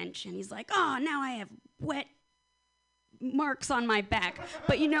park bench, and he's like, oh, now I have wet marks on my back.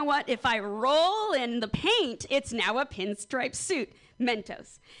 But you know what? If I roll in the paint, it's now a pinstripe suit.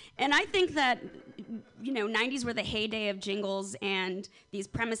 Mentos. And I think that, you know, 90s were the heyday of jingles and these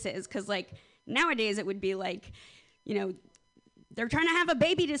premises, because, like, nowadays it would be like, you know, they're trying to have a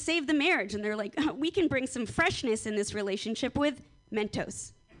baby to save the marriage, and they're like, oh, we can bring some freshness in this relationship with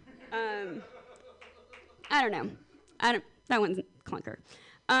Mentos. I don't know. That one's clunker.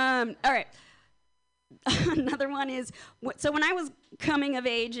 All right. Another one is, so when I was coming of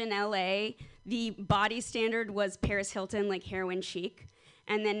age in LA, the body standard was Paris Hilton, like heroin chic.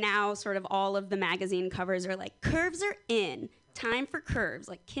 And then now sort of all of the magazine covers are like, curves are in, time for curves,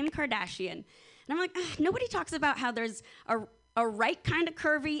 like Kim Kardashian. And I'm like, nobody talks about how there's a right kind of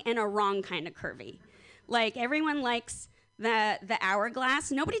curvy and a wrong kind of curvy. Like everyone likes the hourglass.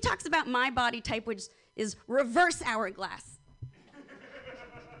 Nobody talks about my body type, which is reverse hourglass.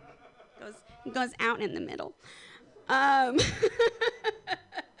 Goes out in the middle.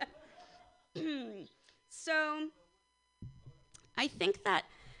 So I think that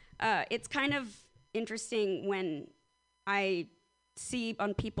it's kind of interesting when I see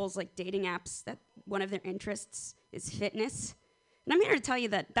on people's like dating apps that one of their interests is fitness. And I'm here to tell you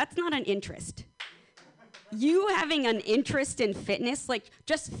that that's not an interest. You having an interest in fitness, like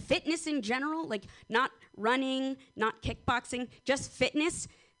just fitness in general, like not running, not kickboxing, just fitness,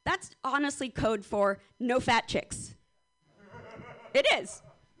 that's honestly code for no fat chicks. It is.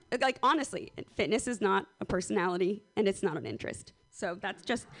 Like honestly, fitness is not a personality and it's not an interest. So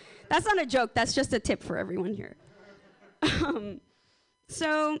that's not a joke, that's just a tip for everyone here.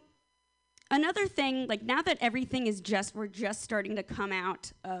 So another thing, like now that everything is we're just starting to come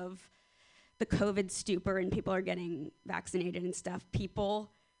out of the COVID stupor and people are getting vaccinated and stuff,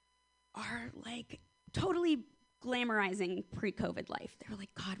 people are like totally glamorizing pre-COVID life. They were like,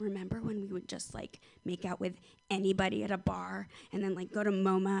 God, remember when we would just like make out with anybody at a bar and then like go to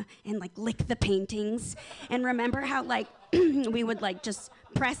MoMA and like lick the paintings? And remember how like we would like just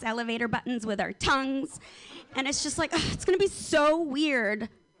press elevator buttons with our tongues? And it's just like, it's gonna be so weird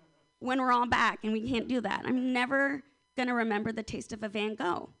when we're all back and we can't do that. I'm never gonna remember the taste of a Van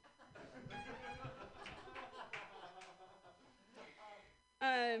Gogh.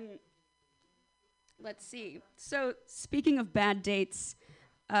 Let's see. So speaking of bad dates,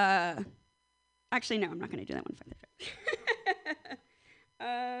 actually no, I'm not going to do that one further.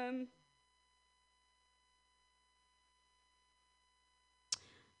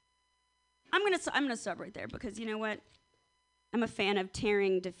 I'm gonna stop right there because you know what? I'm a fan of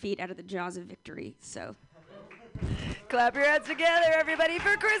tearing defeat out of the jaws of victory. So clap your hands together, everybody,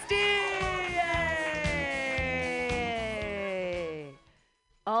 for Christy! Yay!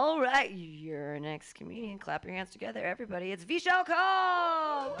 All right, your next comedian. Clap your hands together, everybody. It's Vishal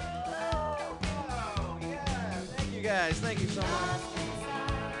Cole! Thank you guys. Thank you so much.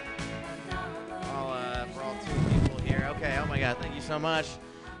 For all two people here. Okay, oh my God, thank you so much.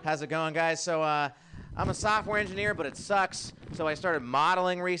 How's it going, guys? So I'm a software engineer, but it sucks. So I started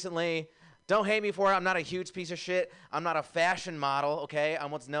modeling recently. Don't hate me for it. I'm not a huge piece of shit. I'm not a fashion model, okay? I'm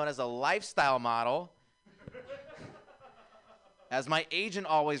what's known as a lifestyle model. As my agent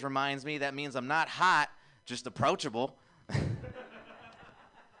always reminds me, that means I'm not hot, just approachable.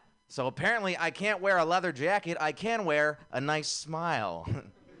 So apparently I can't wear a leather jacket. I can wear a nice smile.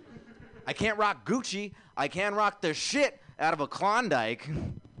 I can't rock Gucci. I can rock the shit out of a Klondike.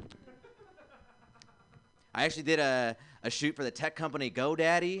 I actually did a shoot for the tech company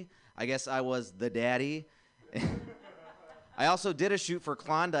GoDaddy. I guess I was the daddy. I also did a shoot for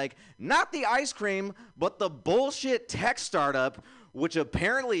Klondike, not the ice cream, but the bullshit tech startup, which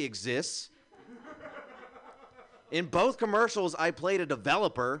apparently exists. In both commercials, I played a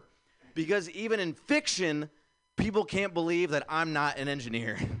developer because even in fiction, people can't believe that I'm not an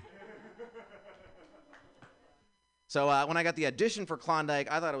engineer. So when I got the audition for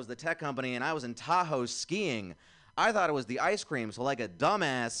Klondike, I thought it was the tech company, and I was in Tahoe skiing. I thought it was the ice cream, so like a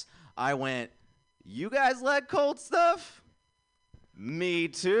dumbass, I went, "You guys like cold stuff?" "Me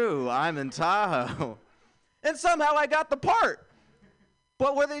too, I'm in Tahoe." And somehow I got the part.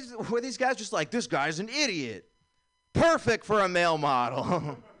 But were these guys just like, "This guy's an idiot. Perfect for a male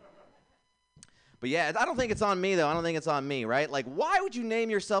model." But yeah, I don't think it's on me, though. I don't think it's on me, right? Like, why would you name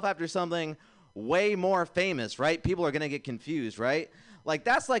yourself after something way more famous, right? People are going to get confused, right? Like,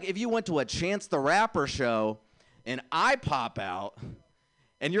 that's like if you went to a Chance the Rapper show and I pop out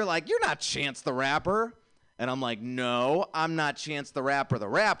and you're like, "You're not Chance the Rapper." And I'm like, "No, I'm not Chance the Rapper the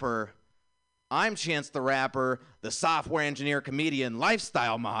rapper. I'm Chance the Rapper, the software engineer, comedian,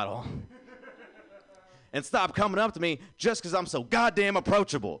 lifestyle model." And stop coming up to me just because I'm so goddamn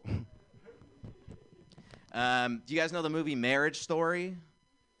approachable. Do you guys know the movie Marriage Story?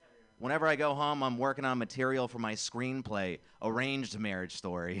 Whenever I go home, I'm working on material for my screenplay, Arranged Marriage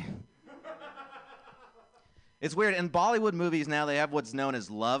Story. It's weird. In Bollywood movies now, they have what's known as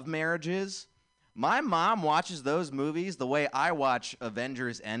love marriages. My mom watches those movies the way I watch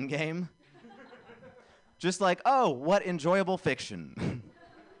Avengers Endgame. Just like, oh, what enjoyable fiction.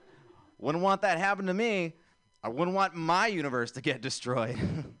 Wouldn't want that happen to me. I wouldn't want my universe to get destroyed.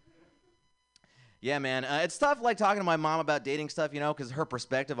 Yeah, man. It's tough, like, talking to my mom about dating stuff, you know, because her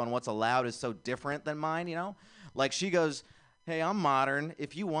perspective on what's allowed is so different than mine, you know? Like, she goes, hey, I'm modern.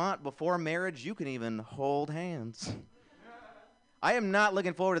 If you want, before marriage, you can even hold hands. I am not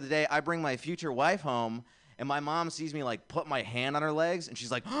looking forward to the day I bring my future wife home, and my mom sees me, like, put my hand on her legs, and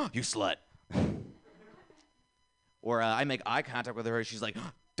she's like, oh, you slut. Or I make eye contact with her, and she's like,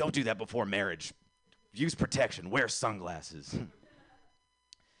 don't do that before marriage. Use protection. Wear sunglasses.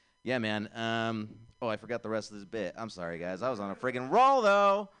 Yeah, man. Oh, I forgot the rest of this bit. I'm sorry, guys. I was on a friggin' roll,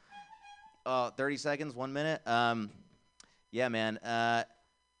 though. 30 seconds, 1 minute. Yeah, man.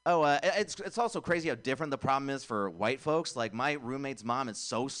 It's also crazy how different the problem is for white folks. Like, my roommate's mom is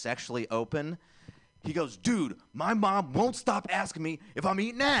so sexually open. He goes, dude, my mom won't stop asking me if I'm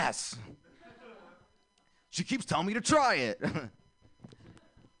eating ass. She keeps telling me to try it.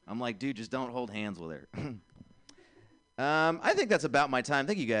 I'm like, dude, just don't hold hands with her. I think that's about my time.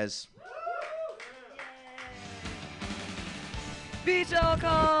 Thank you, guys. Beach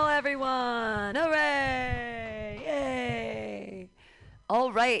alcohol, everyone! Hooray! Yay!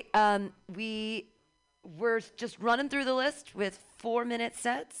 All right, we're just running through the list with 4-minute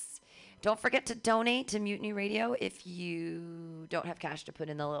sets. Don't forget to donate to Mutiny Radio. If you don't have cash to put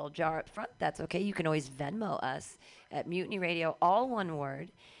in the little jar up front, that's okay. You can always Venmo us at Mutiny Radio, all one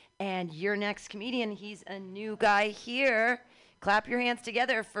word. And your next comedian, he's a new guy here. Clap your hands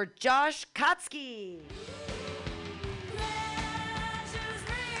together for Josh Kotsky.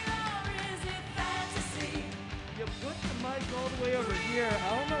 You put the mic all the way over here.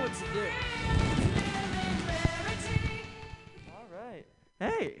 I don't know what to do. All right.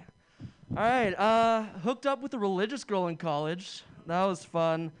 Hey. All right. Hooked up with a religious girl in college. That was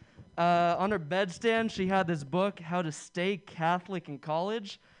fun. On her bedstand, she had this book, How to Stay Catholic in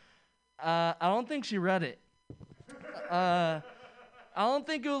College. I don't think she read it. I don't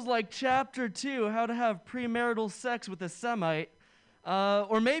think it was like chapter 2, how to have premarital sex with a Semite.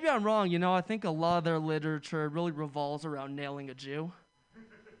 Or maybe I'm wrong, you know, I think a lot of their literature really revolves around nailing a Jew.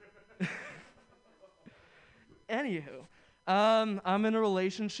 Anywho, I'm in a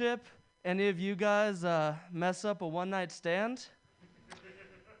relationship. Any of you guys mess up a one-night stand?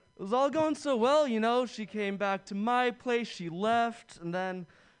 It was all going so well, you know, she came back to my place, she left, and then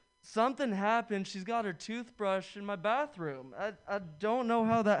something happened. She's got her toothbrush in my bathroom. I don't know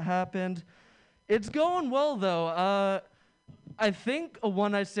how that happened. It's going well, though. I think a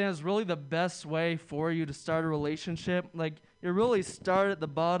one-night stand is really the best way for you to start a relationship. Like, you really start at the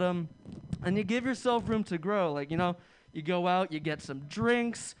bottom, and you give yourself room to grow. Like, you know, you go out, you get some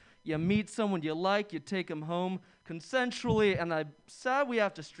drinks, you meet someone you like, you take them home consensually, and I'm sad we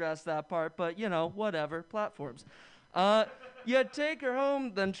have to stress that part, but, you know, whatever, platforms. You take her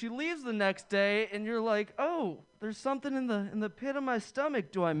home, then she leaves the next day, and you're like, oh, there's something in the pit of my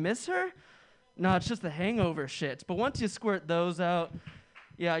stomach. Do I miss her? No, it's just the hangover shit. But once you squirt those out,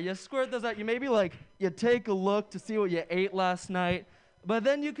 you maybe like, you take a look to see what you ate last night, but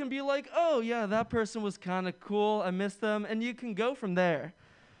then you can be like, oh, yeah, that person was kind of cool. I miss them, and you can go from there.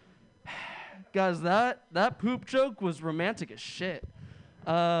 Guys, that poop joke was romantic as shit.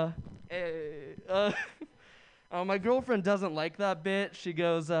 My girlfriend doesn't like that bit. She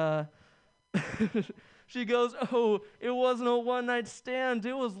goes, oh, it wasn't a one-night stand.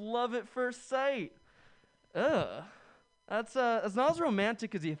 It was love at first sight. Ugh. That's not as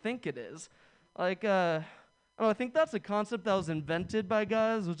romantic as you think it is. Like, I think that's a concept that was invented by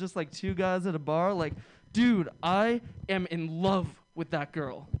guys. It was just like two guys at a bar. Like, dude, I am in love with that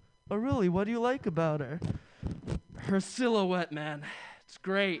girl. Oh, really? What do you like about her? Her silhouette, man. It's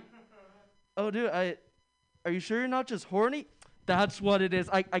great. Oh, dude, are you sure you're not just horny? That's what it is.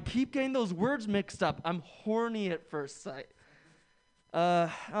 I keep getting those words mixed up. I'm horny at first sight.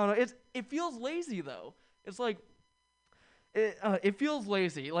 I don't know. It feels lazy, though. It's like, it feels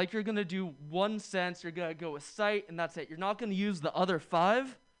lazy. Like you're going to do one sense, you're going to go with sight, and that's it. You're not going to use the other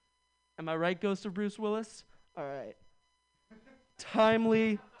 5. Am I right, Ghost of Bruce Willis? All right.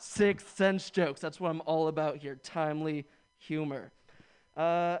 Timely sixth sense jokes. That's what I'm all about here. Timely humor.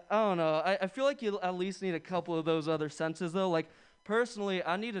 I don't know. I feel like you at least need a couple of those other senses, though. Like, personally,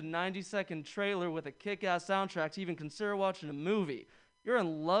 I need a 90-second trailer with a kick-ass soundtrack to even consider watching a movie. You're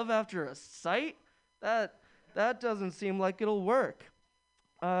in love after a sight? That doesn't seem like it'll work.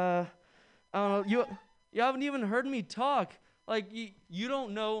 I don't know. You haven't even heard me talk. Like, you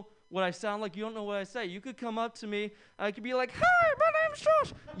don't know what I sound like. You don't know what I say. You could come up to me. I could be like, "Hi, my name's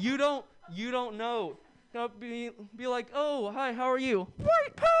Josh." You don't know. Be like, "Oh, hi, how are you?"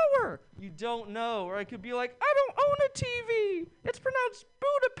 "White power." You don't know. Or I could be like, "I don't own a TV. It's pronounced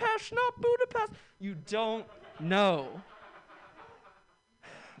Budapest, not Budapest." You don't know.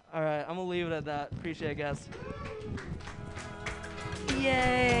 All right, I'm gonna leave it at that. Appreciate it, guys.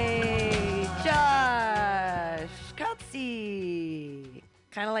 Yay! Josh Kotze.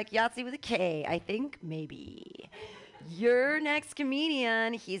 Kind of like Yahtzee with a K, I think, maybe. Your next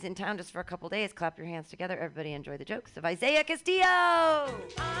comedian, he's in town just for a couple days. Clap your hands together. Everybody enjoy the jokes of Isaiah Castillo.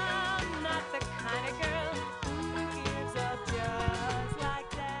 I'm not the kind of girl who gives up just like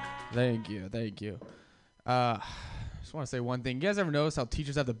that. Thank you. Just want to say one thing. You guys ever notice how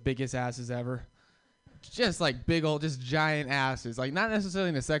teachers have the biggest asses ever? Just like big old, just giant asses. Like not necessarily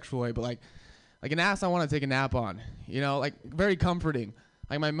in a sexual way, but like an ass I want to take a nap on. You know, like very comforting.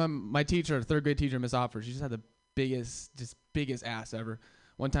 Like my teacher, third grade teacher, Miss Offer, she just had the biggest ass ever.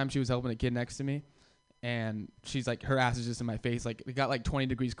 One time she was helping a kid next to me, and she's like, her ass is just in my face. Like it got like 20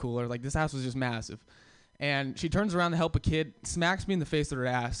 degrees cooler. Like this ass was just massive. And she turns around to help a kid, smacks me in the face with her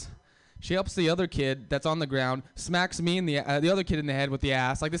ass. She helps the other kid that's on the ground, smacks me in the other kid in the head with the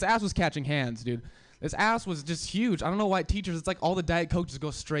ass. Like this ass was catching hands, dude. This ass was just huge. I don't know why teachers, it's like all the Diet Coke just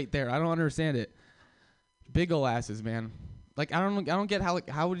go straight there. I don't understand it. Big ol' asses, man. Like I don't get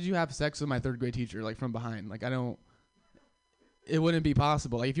how would you have sex with my third grade teacher like from behind? Like it wouldn't be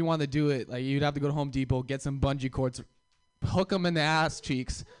possible. Like if you wanted to do it, like you'd have to go to Home Depot, get some bungee cords, hook them in the ass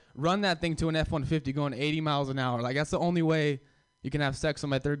cheeks, run that thing to an F-150 going 80 miles an hour. Like that's the only way you can have sex with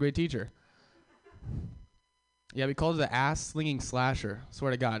my third grade teacher. Yeah, we called her the ass slinging slasher.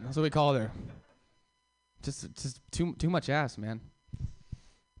 Swear to God, that's what we called her. Just too much ass, man.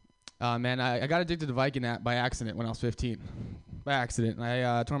 Man, I got addicted to Viking by accident when I was 15. By accident,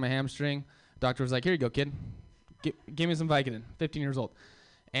 I tore my hamstring. Doctor was like, "Here you go, kid. Give me some Vicodin." 15 years old,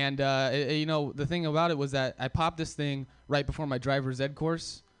 and you know the thing about it was that I popped this thing right before my driver's ed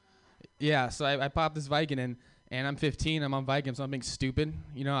course. Yeah, so I popped this Vicodin, and I'm 15. I'm on Vicodin, so I'm being stupid.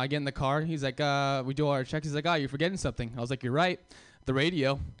 You know, I get in the car. He's like, "We do all our checks." He's like, "Oh, you're forgetting something." I was like, "You're right. The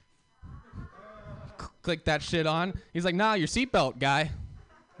radio." Click that shit on. He's like, "Nah, your seatbelt, guy."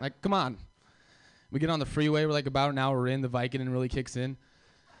 Like, come on. We get on the freeway. We're like about an hour in. The Vicodin really kicks in.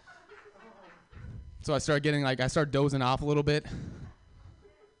 So I start dozing off a little bit.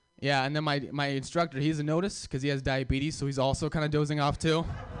 Yeah, and then my instructor, he doesn't notice because he has diabetes, so he's also kind of dozing off too.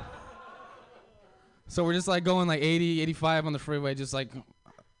 So we're just like going like 80, 85 on the freeway, just like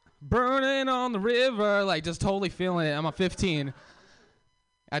burning on the river, like just totally feeling it. I'm a 15.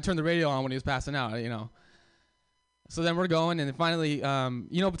 I turned the radio on when he was passing out, you know. So then we're going, and then finally,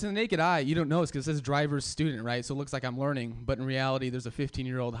 you know, but to the naked eye, you don't notice because it says driver's student, right? So it looks like I'm learning, but in reality, there's a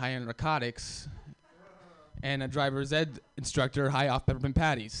 15-year-old high on narcotics and a driver's ed instructor high off peppermint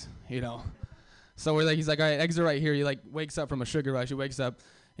patties, you know. So he's like, "All right, exit right here." He like wakes up from a sugar rush. He wakes up.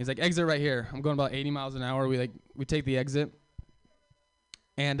 He's like, "Exit right here." I'm going about 80 miles an hour. We take the exit,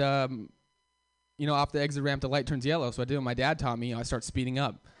 and you know, off the exit ramp, the light turns yellow. So I do what my dad taught me. You know, I start speeding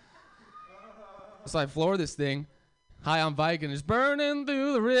up. So I floor this thing, high on Viking, just burning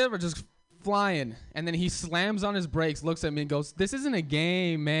through the river, just flying. And then he slams on his brakes, looks at me, and goes, "This isn't a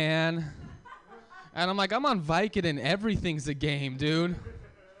game, man." And I'm like, "I'm on Vicodin. Everything's a game, dude."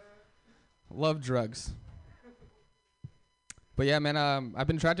 Love drugs. But yeah, man, I've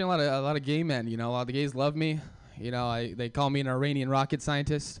been attracting a lot of gay men. You know, a lot of the gays love me. You know, they call me an Iranian rocket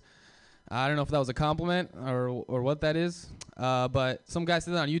scientist. I don't know if that was a compliment or what that is. But some guy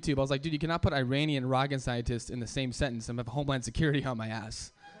said that on YouTube. I was like, "Dude, you cannot put Iranian rocket scientist in the same sentence and have Homeland Security on my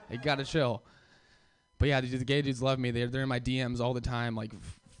ass. You gotta chill." But yeah, the gay dudes love me. They're in my DMs all the time. Like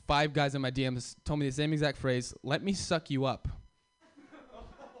 5 guys in my DMs told me the same exact phrase: "Let me suck you up."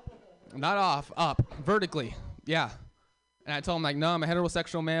 Not off, up, vertically. Yeah. And I told him, like, "No, I'm a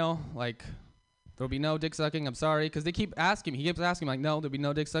heterosexual male. Like, there'll be no dick sucking. I'm sorry." Because they keep asking me. He keeps asking me, like, "No, there'll be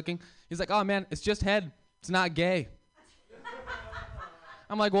no dick sucking." He's like, "Oh, man, it's just head. It's not gay."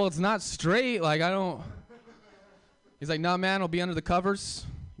 I'm like, "Well, it's not straight. Like, I don't." He's like, "No, man, it'll be under the covers.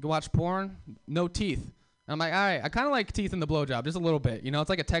 You can watch porn. No teeth." And I'm like, "All right, I kind of like teeth in the blowjob, just a little bit. You know, it's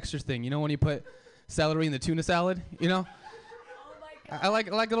like a texture thing. You know when you put celery in the tuna salad, you know? I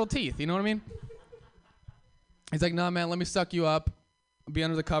like little teeth, you know what I mean?" He's like, "No, man, let me suck you up. I'll be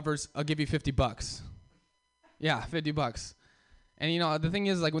under the covers. I'll give you $50. Yeah, $50. And, you know, the thing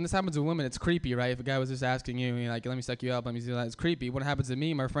is, like, when this happens to women, it's creepy, right? If a guy was just asking you, like, "Let me suck you up, let me do that," it's creepy. When it happens to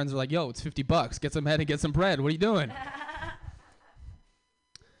me, my friends are like, "Yo, it's $50. Get some head and get some bread. What are you doing?"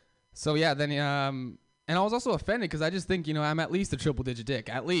 So, yeah, then, and I was also offended because I just think, you know, I'm at least a triple-digit dick.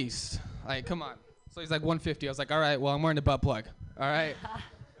 At least. Like, come on. So he's like, $150. I was like, "All right, well, I'm wearing a butt plug. All right?"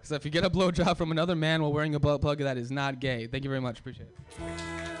 So if you get a blowjob from another man while wearing a butt plug, that is not gay. Thank you very much. Appreciate it.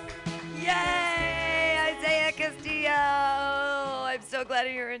 Yay, Isaiah Castillo! I'm so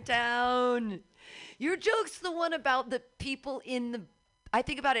glad you're in town. Your joke's the one about the people in the I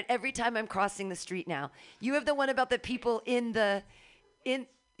think about it every time I'm crossing the street now. You have the one about the people that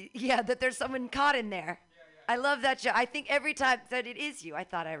there's someone caught in there. I love that joke. I think every time that it is you, I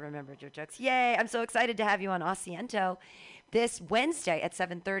thought I remembered your jokes. Yay, I'm so excited to have you on Asiento this Wednesday at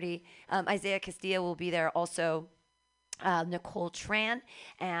 7:30. Isaiah Castillo will be there, also Nicole Tran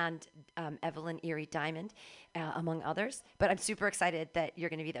and Evelyn Erie Diamond, among others. But I'm super excited that you're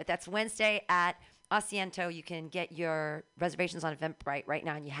going to be there. That's Wednesday at Asiento. You can get your reservations on Eventbrite right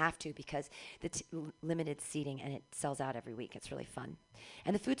now, and you have to because it's limited seating, and it sells out every week. It's really fun.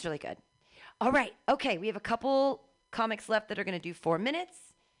 And the food's really good. All right. Okay, we have a couple comics left that are going to do 4 minutes.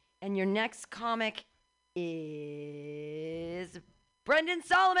 And your next comic is Brendan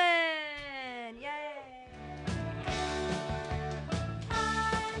Solomon. Yay!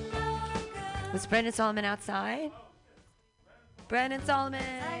 Was Brendan Solomon outside? Brendan Solomon.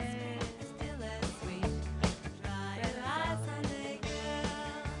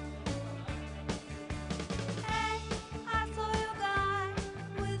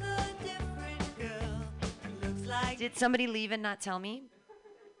 Did somebody leave and not tell me?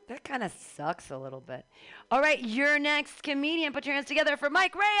 That kind of sucks a little bit. All right, your next comedian. Put your hands together for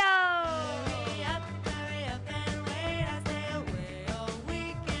Mike Rayo.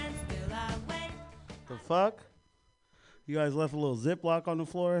 The fuck? You guys left a little Ziploc on the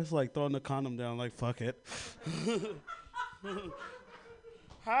floor? It's like throwing the condom down, like, fuck it.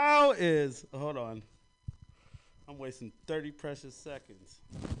 How is... Hold on. I'm wasting 30 precious seconds.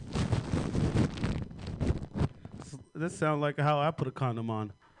 This sounds like how I put a condom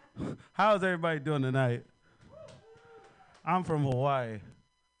on. How is everybody doing tonight? I'm from Hawaii,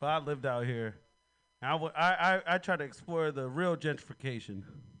 but I lived out here. I try to explore the real gentrification.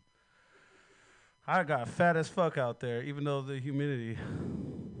 I got fat as fuck out there, even though the humidity.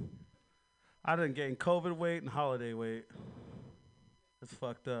 I done gained COVID weight and holiday weight. It's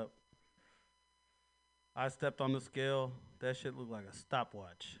fucked up. I stepped on the scale. That shit looked like a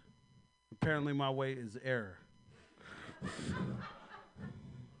stopwatch. Apparently my weight is error.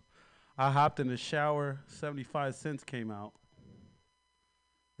 I hopped in the shower, 75 cents came out.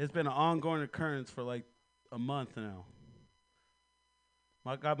 It's been an ongoing occurrence for like a month now.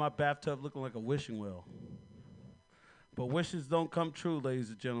 I got my bathtub looking like a wishing well. But wishes don't come true, ladies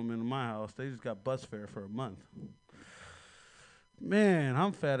and gentlemen, in my house. They just got bus fare for a month. Man,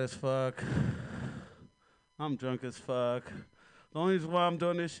 I'm fat as fuck. I'm drunk as fuck. The only reason why I'm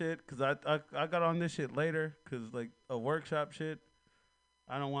doing this shit, because I got on this shit later, because, like, a workshop shit,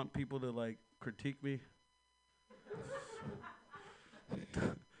 I don't want people to, like, critique me.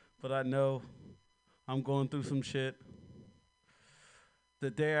 But I know I'm going through some shit. The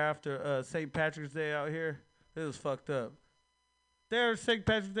day after St. Patrick's Day out here, it was fucked up. There's St.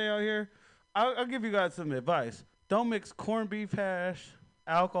 Patrick's Day out here. I'll give you guys some advice. Don't mix corned beef hash,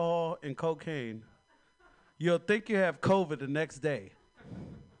 alcohol, and cocaine. You'll think you have COVID the next day.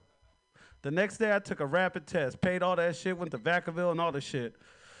 The next day, I took a rapid test, paid all that shit, went to Vacaville and all the shit.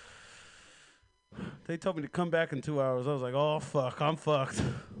 They told me to come back in 2 hours. I was like, oh, fuck, I'm fucked.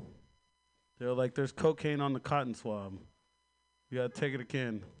 They were like, there's cocaine on the cotton swab. You gotta take it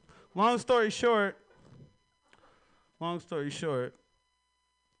again. Long story short, I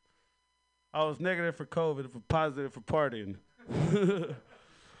was negative for COVID, but positive for partying.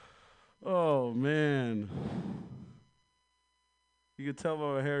 Oh, man. You can tell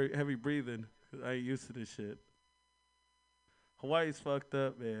by my heavy breathing. I ain't used to this shit. Hawaii's fucked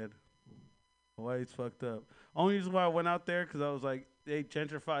up, man. Hawaii's fucked up. Only reason why I went out there, because I was like, they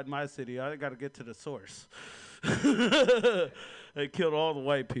gentrified my city. I got to get to the source. They killed all the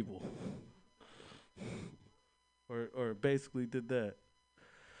white people. Or basically did that.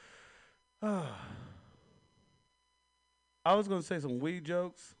 I was going to say some weed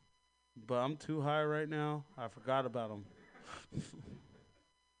jokes, but I'm too high right now. I forgot about them.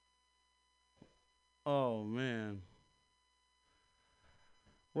 Oh, man.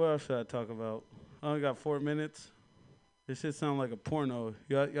 What else should I talk about? I only got 4 minutes. This shit sound like a porno.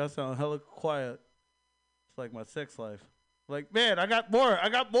 Y'all sound hella quiet. It's like my sex life. Like, man, I got more.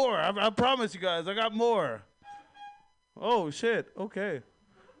 I promise you guys, I got more. Oh, shit. Okay.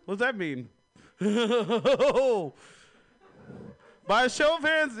 What's that mean? By a show of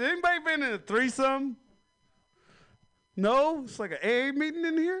hands, anybody been in a threesome? No? It's like an AA meeting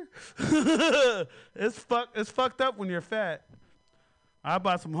in here? It's fucked up when you're fat. I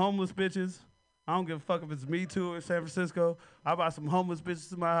bought some homeless bitches. I don't give a fuck if it's Me Too in San Francisco. I bought some homeless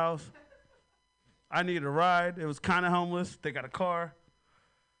bitches in my house. I needed a ride. It was kind of homeless. They got a car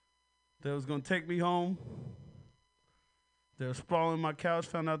that was going to take me home. They were sprawling on my couch,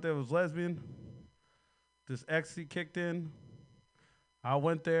 found out they was lesbian. This ecstasy kicked in. I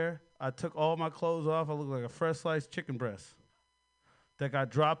went there. I took all my clothes off. I looked like a fresh sliced chicken breast that got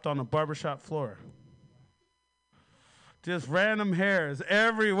dropped on the barbershop floor. Just random hairs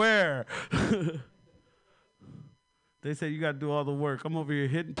everywhere. They said, you got to do all the work. I'm over here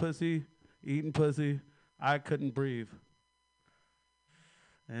hitting pussy, eating pussy. I couldn't breathe.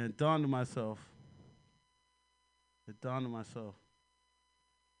 And it dawned on myself.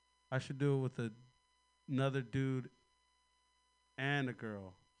 I should do it with another dude and a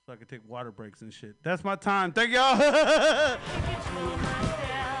girl so I could take water breaks and shit. That's my time. Thank y'all.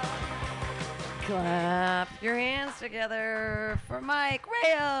 Clap your hands together for Mike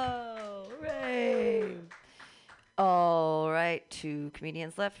Rayo. Hooray. All right, 2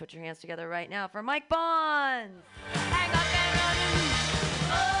 comedians left. Put your hands together right now for Mike Bonds.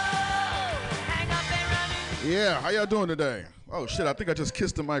 Yeah, how y'all doing today? Oh shit, I think I just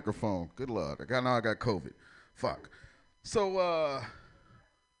kissed the microphone. Good luck. Now I got COVID. Fuck. So,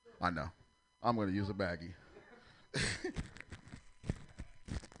 I know. I'm gonna use a baggie. I'm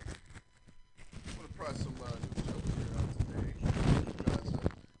gonna try some new jokes here today. You guys,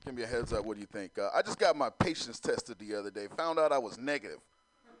 give me a heads up. What do you think? I just got my patience tested the other day. Found out I was negative.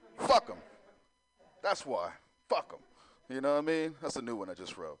 Fuck them. That's why. Fuck them. You know what I mean? That's a new one I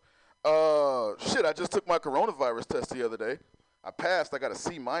just wrote. Shit, I just took my coronavirus test the other day. I passed. I got a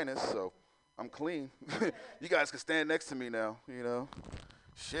C-, so I'm clean. You guys can stand next to me now, you know.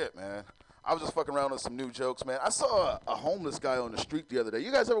 Shit, man. I was just fucking around with some new jokes, man. I saw a homeless guy on the street the other day.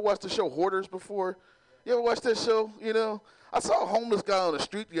 You guys ever watched the show Hoarders before? You ever watched that show, you know? I saw a homeless guy on the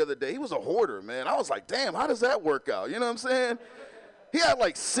street the other day. He was a hoarder, man. I was like, damn, how does that work out? You know what I'm saying? He had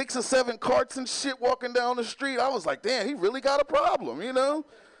like 6 or 7 carts and shit walking down the street. I was like, damn, he really got a problem, you know?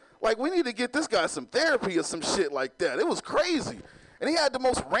 Like, we need to get this guy some therapy or some shit like that. It was crazy. And he had the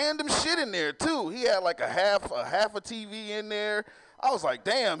most random shit in there, too. He had like a half a TV in there. I was like,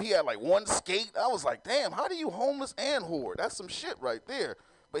 damn, he had like 1 skate. I was like, damn, how do you homeless and hoard? That's some shit right there.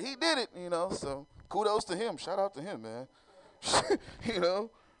 But he did it, you know, so kudos to him. Shout out to him, man. You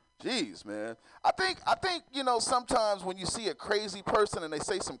know? Jeez, man. I think, you know, sometimes when you see a crazy person and they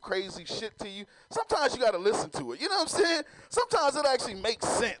say some crazy shit to you, sometimes you got to listen to it. You know what I'm saying? Sometimes it actually makes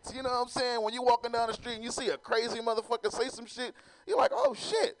sense. You know what I'm saying? When you're walking down the street and you see a crazy motherfucker say some shit, you're like, oh,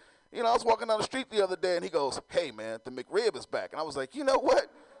 shit. You know, I was walking down the street the other day and he goes, hey, man, the McRib is back. And I was like, you know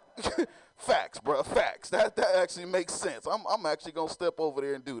what? Facts, bro, facts. That actually makes sense. I'm actually going to step over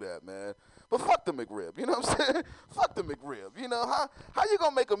there and do that, man. But fuck the McRib, you know what I'm saying? Fuck the McRib, you know? How you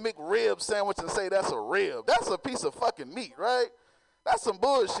gonna make a McRib sandwich and say that's a rib? That's a piece of fucking meat, right? That's some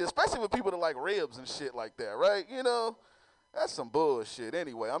bullshit, especially with people that like ribs and shit like that, right? You know? That's some bullshit.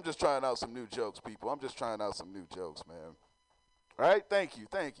 Anyway, I'm just trying out some new jokes, people. I'm just trying out some new jokes, man. All right, thank you.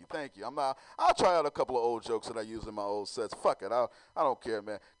 I'll try out a couple of old jokes that I use in my old sets. Fuck it, I don't care,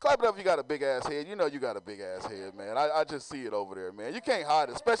 man. Clap it up if you got a big ass head. You know you got a big ass head, man. I just see it over there, man. You can't hide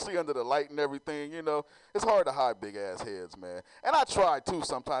it, especially under the light and everything. You know, it's hard to hide big ass heads, man. And I try too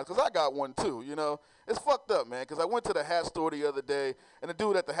sometimes, cause I got one too. You know, it's fucked up, man. Cause I went to the hat store the other day, and the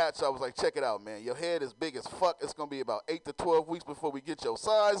dude at the hat shop was like, "Check it out, man. Your head is big as fuck. It's gonna be about 8 to 12 weeks before we get your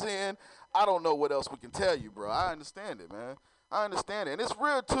size in. I don't know what else we can tell you, bro. I understand it, man." I understand it. And it's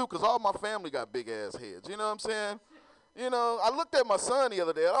real, too, because all my family got big-ass heads. You know what I'm saying? You know, I looked at my son the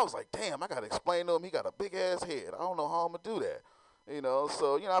other day, and I was like, damn, I got to explain to him he got a big-ass head. I don't know how I'm going to do that. You know,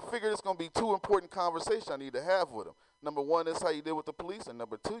 so, you know, I figured it's going to be 2 important conversations I need to have with him. Number 1 is how you deal with the police, and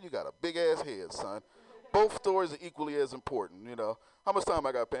number 2, you got a big-ass head, son. Both stories are equally as important, you know. How much time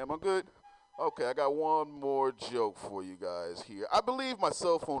I got, Pam? I'm good? Okay, I got one more joke for you guys here. I believe my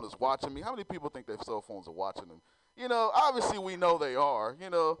cell phone is watching me. How many people think their cell phones are watching them? You know, obviously we know they are. You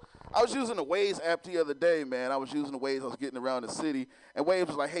know, I was using the Waze app the other day, man. I was using the Waze. I was getting around the city, and Waze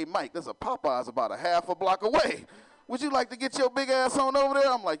was like, hey, Mike, there's a Popeyes about a half a block away. Would you like to get your big ass on over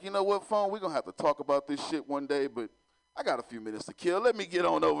there? I'm like, you know what, phone? We're going to have to talk about this shit one day, but I got a few minutes to kill. Let me get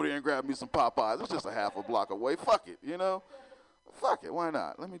on over there and grab me some Popeyes. It's just a half a block away. Fuck it, you know? Fuck it. Why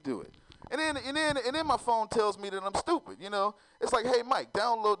not? Let me do it. And then my phone tells me that I'm stupid, you know? It's like, hey, Mike,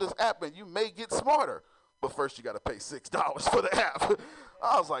 download this app and you may get smarter. But first you got to pay $6 for the app.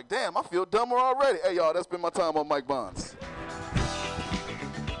 I was like, damn, I feel dumber already. Hey, y'all, that's been my time on Mike Bonds.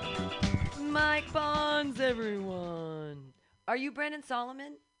 Mike Bonds, everyone. Are you Brandon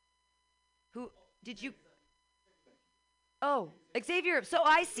Solomon? Who did you? Oh, Xavier. So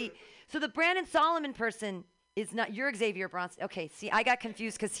I see. So the Brandon Solomon person is not, you're Xavier Bronson. Okay, see, I got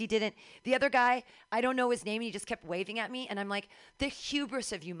confused because he didn't. The other guy, I don't know his name, and he just kept waving at me, and I'm like, the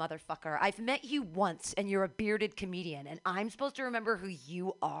hubris of you, motherfucker. I've met you once, and you're a bearded comedian, and I'm supposed to remember who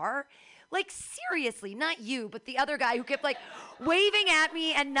you are? Like, seriously, not you, but the other guy who kept, like, waving at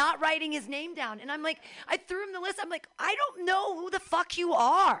me and not writing his name down. And I'm like, I threw him the list. I'm like, I don't know who the fuck you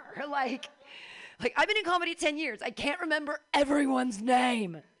are. Like, I've been in comedy 10 years. I can't remember everyone's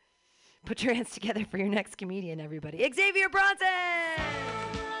name. Put your hands together for your next comedian, everybody. Xavier Bronson!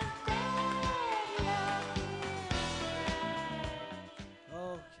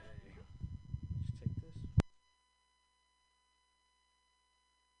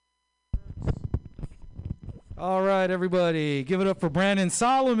 All right, everybody, give it up for Brandon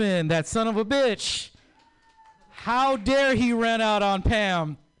Solomon, that son of a bitch. How dare he ran out on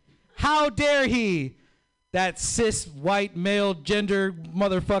Pam? How dare he? That cis white male gender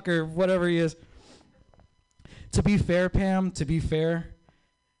motherfucker, whatever he is. To be fair, Pam, to be fair,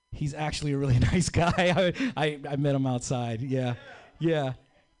 he's actually a really nice guy. I met him outside. Yeah. Yeah.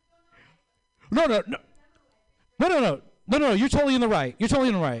 No. You're totally in the right. You're totally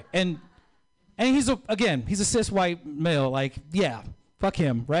in the right. And he's a cis white male. Like, yeah, fuck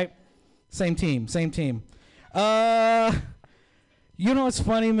him, right? Same team. You know what's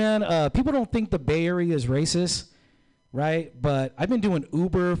funny, man? People don't think the Bay Area is racist, right? But I've been doing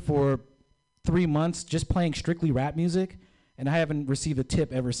Uber for 3 months, just playing strictly rap music, and I haven't received a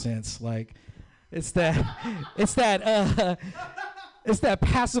tip ever since. Like, it's that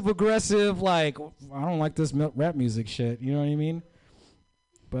passive aggressive, like, I don't like this rap music shit. You know what I mean?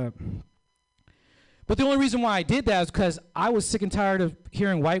 But the only reason why I did that is because I was sick and tired of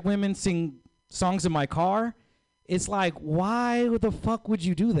hearing white women sing songs in my car. It's like, why the fuck would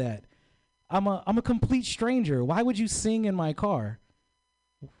you do that? I'm a complete stranger. Why would you sing in my car?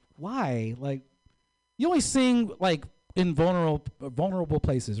 Why? Like, you only sing like in vulnerable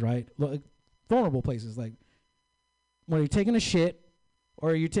places, right? Like, vulnerable places, like when you're taking a shit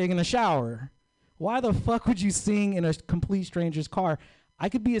or you're taking a shower. Why the fuck would you sing in a complete stranger's car? I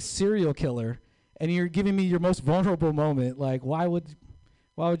could be a serial killer, and you're giving me your most vulnerable moment. Like, why would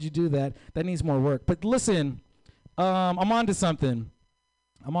you do that? That needs more work. But listen, I'm onto something.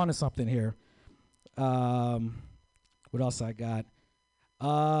 Here. What else I got?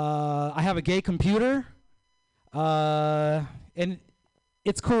 I have a gay computer, and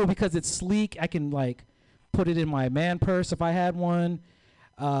it's cool because it's sleek. I can like put it in my man purse if I had one.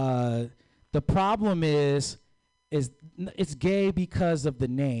 The problem is it's gay because of the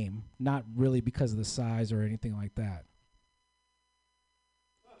name, not really because of the size or anything like that.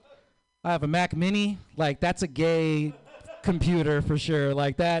 I have a Mac Mini. Like, that's a gay computer for sure.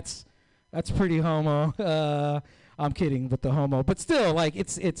 Like, that's pretty homo. I'm kidding with the homo, but still, like,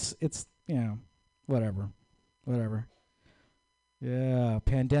 it's you know, whatever. Yeah,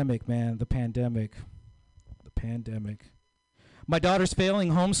 pandemic, man. The pandemic. My daughter's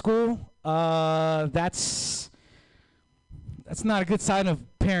failing homeschool. That's not a good sign of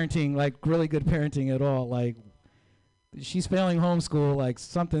parenting, like really good parenting at all. Like, she's failing homeschool, like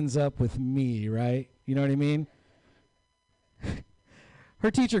something's up with me, right? You know what I mean?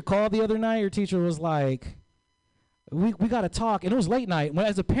 Her teacher called the other night. Her teacher was like, we got to talk. And it was late night. When,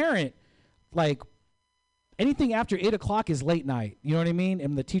 as a parent, like, anything after 8 o'clock is late night. You know what I mean?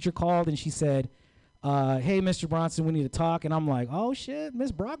 And the teacher called and she said, hey, Mr. Bronson, we need to talk. And I'm like, oh, shit,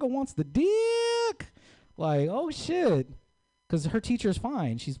 Miss Braga wants the dick. Like, oh, shit. Because her teacher's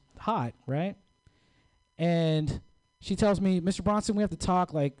fine. She's hot, right? And she tells me, Mr. Bronson, we have to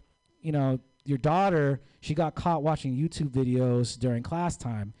talk. Like, you know, your daughter, she got caught watching YouTube videos during class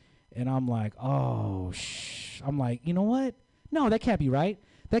time. And I'm like, oh, I'm like, you know what? No, that can't be right.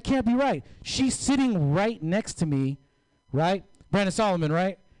 That can't be right. She's sitting right next to me, right? Brandon Solomon,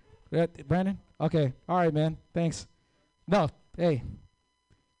 right? Brandon? Okay. All right, man. Thanks. No, hey.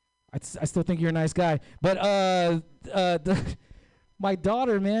 I still think you're a nice guy. But my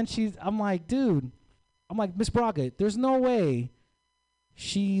daughter, man, I'm like, dude. I'm like, Miss Braga, there's no way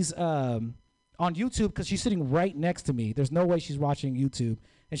she's on YouTube because she's sitting right next to me. There's no way she's watching YouTube.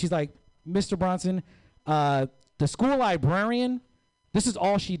 And she's like, Mr. Bronson, the school librarian, this is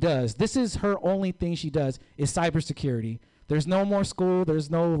all she does. This is her only thing she does is cybersecurity. There's no more school. There's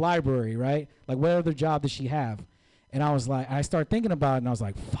no library, right? Like, what other job does she have? And I was like, I started thinking about it, and I was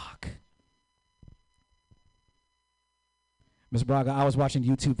like, fuck. Ms. Braga, I was watching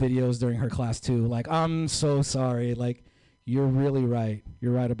YouTube videos during her class, too. Like, I'm so sorry. Like, you're really right.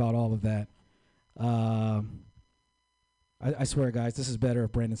 You're right about all of that. I swear, guys, this is better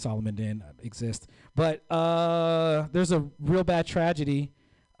if Brandon Solomon didn't exist. But there's a real bad tragedy.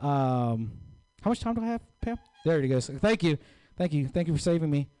 How much time do I have, Pam? There it goes. Thank you for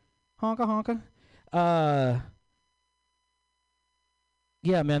saving me. Honka.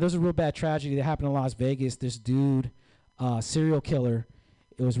 Yeah, man, there's a real bad tragedy that happened in Las Vegas. This dude, serial killer,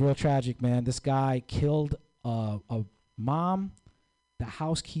 It was real tragic, man. This guy killed a mom, the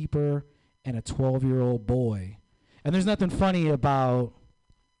housekeeper, and a 12-year-old boy. And there's nothing funny about,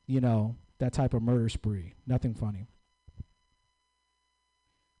 that type of murder spree. Nothing funny.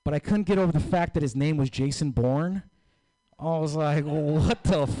 But I couldn't get over the fact that his name was Jason Bourne. I was like, what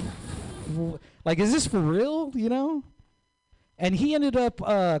the like, is this for real, And he ended up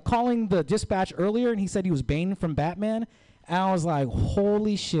calling the dispatch earlier, and he said he was Bane from Batman. And I was like,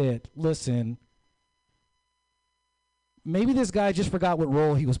 holy shit, listen. Maybe this guy just forgot what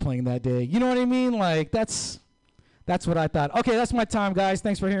role he was playing that day. You know what I mean? Like, that's what I thought. Okay, that's my time, guys.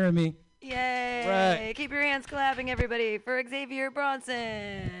 Thanks for hearing me. Yay! Right. Keep your hands clapping, everybody, for Xavier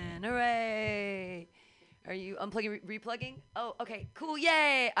Bronson. Hooray! Are you unplugging, replugging? Oh, okay, cool.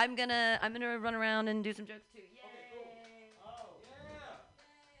 Yay! I'm gonna run around and do some jokes too. Yay!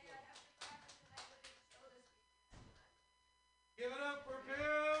 Give it up for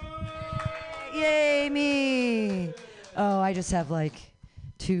Bill! Yay, me! Oh, I just have like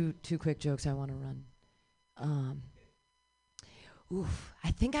two quick jokes I want to run.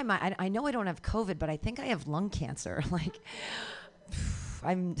 I think I might. I know I don't have COVID, but I think I have lung cancer. Like,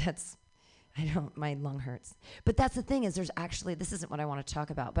 my lung hurts. But that's the thing is there's actually, this isn't what I want to talk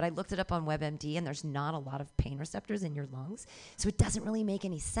about, but I looked it up on WebMD and there's not a lot of pain receptors in your lungs. So it doesn't really make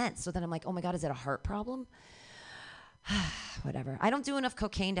any sense. So then I'm like, oh my God, is it a heart problem? Whatever. I don't do enough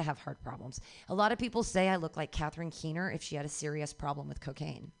cocaine to have heart problems. A lot of people say I look like Catherine Keener if she had a serious problem with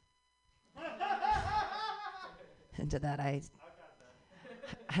cocaine. And to that, I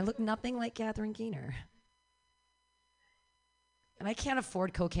look nothing like Catherine Keener. And I can't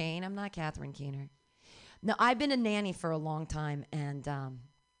afford cocaine. I'm not Catherine Keener. No, I've been a nanny for a long time, and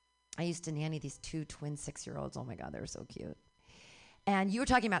I used to nanny these two twin 6-year-olds. Oh my God, they were so cute. And you were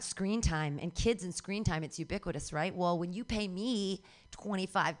talking about screen time, and kids and screen time, it's ubiquitous, right? Well, when you pay me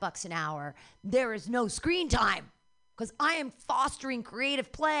 $25 an hour, there is no screen time because I am fostering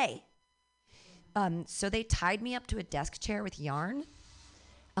creative play. So they tied me up to a desk chair with yarn,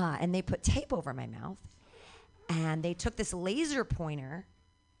 and they put tape over my mouth, and they took this laser pointer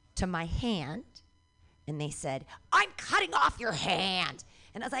to my hand, and they said, "I'm cutting off your hand."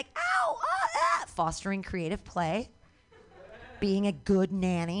 And I was like, "Ow, fostering creative play. Being a good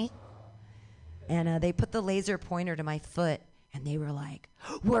nanny." And they put the laser pointer to my foot, and they were like,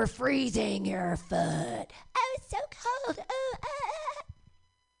 "We're freezing your foot." Oh, it's so cold. Oh,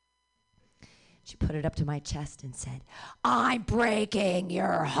 She put it up to my chest and said, "I'm breaking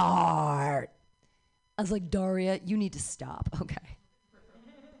your heart." I was like, "Daria, you need to stop, okay?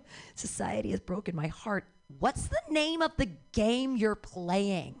 Society has broken my heart. What's the name of the game you're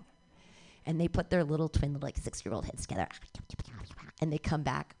playing?" And they put their little twin, like 6-year-old heads together. And they come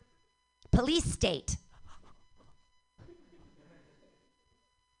back. "Police state.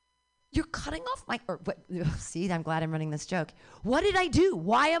 You're cutting off my..." See, I'm glad I'm running this joke. "What did I do?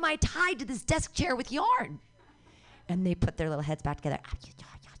 Why am I tied to this desk chair with yarn?" And they put their little heads back together.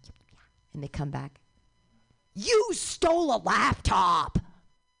 And they come back. "You stole a laptop.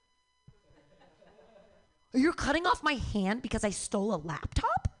 You're cutting off my hand because I stole a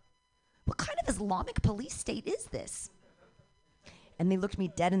laptop? What kind of Islamic police state is this?" And they looked me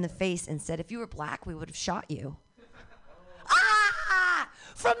dead in the face and said, "If you were black, we would have shot you."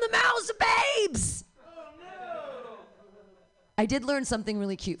 From the mouths of babes! I did learn something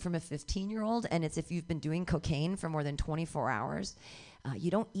really cute from a 15-year-old, and it's if you've been doing cocaine for more than 24 hours,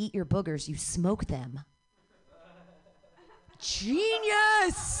 you don't eat your boogers, you smoke them.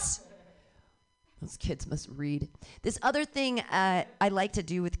 Genius! Those kids must read. This other thing I like to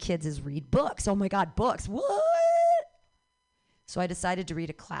do with kids is read books. Oh my God, books, what? So I decided to read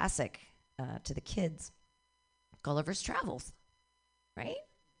a classic to the kids, Gulliver's Travels, right?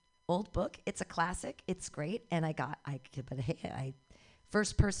 Old book, it's a classic, it's great, and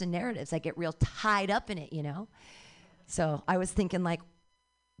first person narratives, I get real tied up in it, So I was thinking, like,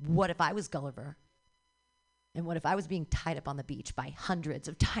 what if I was Gulliver? And what if I was being tied up on the beach by hundreds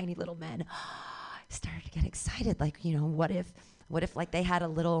of tiny little men? I started to get excited, like, what if like they had a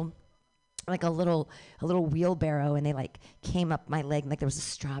little wheelbarrow and they like came up my leg and like there was a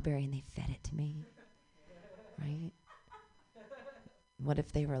strawberry and they fed it to me, right? What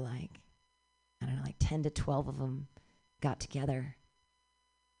if they were like, I don't know, like 10 to 12 of them got together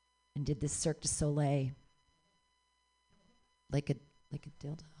and did this Cirque du Soleil like a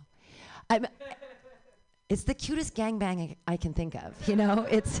dildo. It's the cutest gangbang I can think of,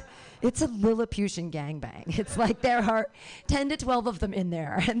 It's a Lilliputian gangbang. It's like there are 10 to 12 of them in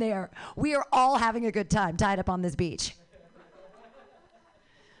there, and we are all having a good time tied up on this beach.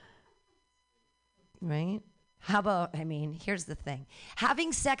 Right? How about, here's the thing.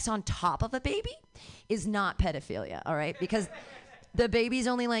 Having sex on top of a baby is not pedophilia, all right? Because the baby's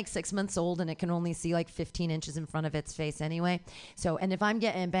only like 6 months old and it can only see like 15 inches in front of its face anyway. So, and if I'm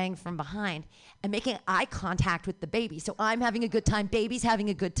getting banged from behind, I'm making eye contact with the baby. So I'm having a good time, baby's having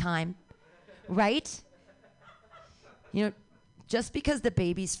a good time, right? Just because the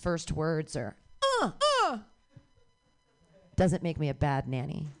baby's first words are, doesn't make me a bad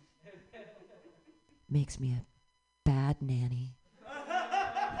nanny. Makes me a bad nanny.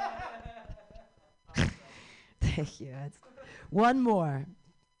 Thank you. One more.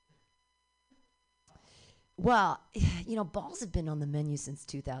 Well, balls have been on the menu since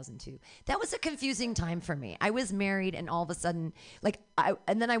 2002. That was a confusing time for me. I was married, and all of a sudden,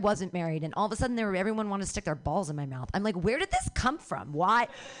 and then I wasn't married, and all of a sudden, everyone wanted to stick their balls in my mouth. I'm like, where did this come from? Why?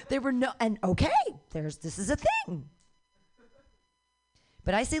 This is a thing.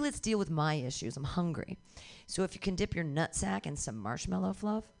 But I say let's deal with my issues. I'm hungry. So if you can dip your nutsack in some marshmallow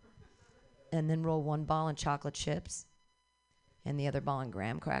fluff, and then roll one ball in chocolate chips, and the other ball in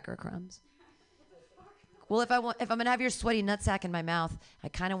graham cracker crumbs. Well, if I'm gonna have your sweaty nutsack in my mouth, I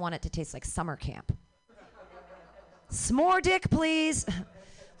kind of want it to taste like summer camp. S'more dick, please.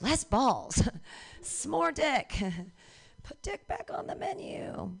 Less balls. S'more dick. Put dick back on the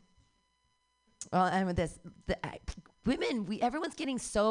menu. Well, and with this, everyone's getting so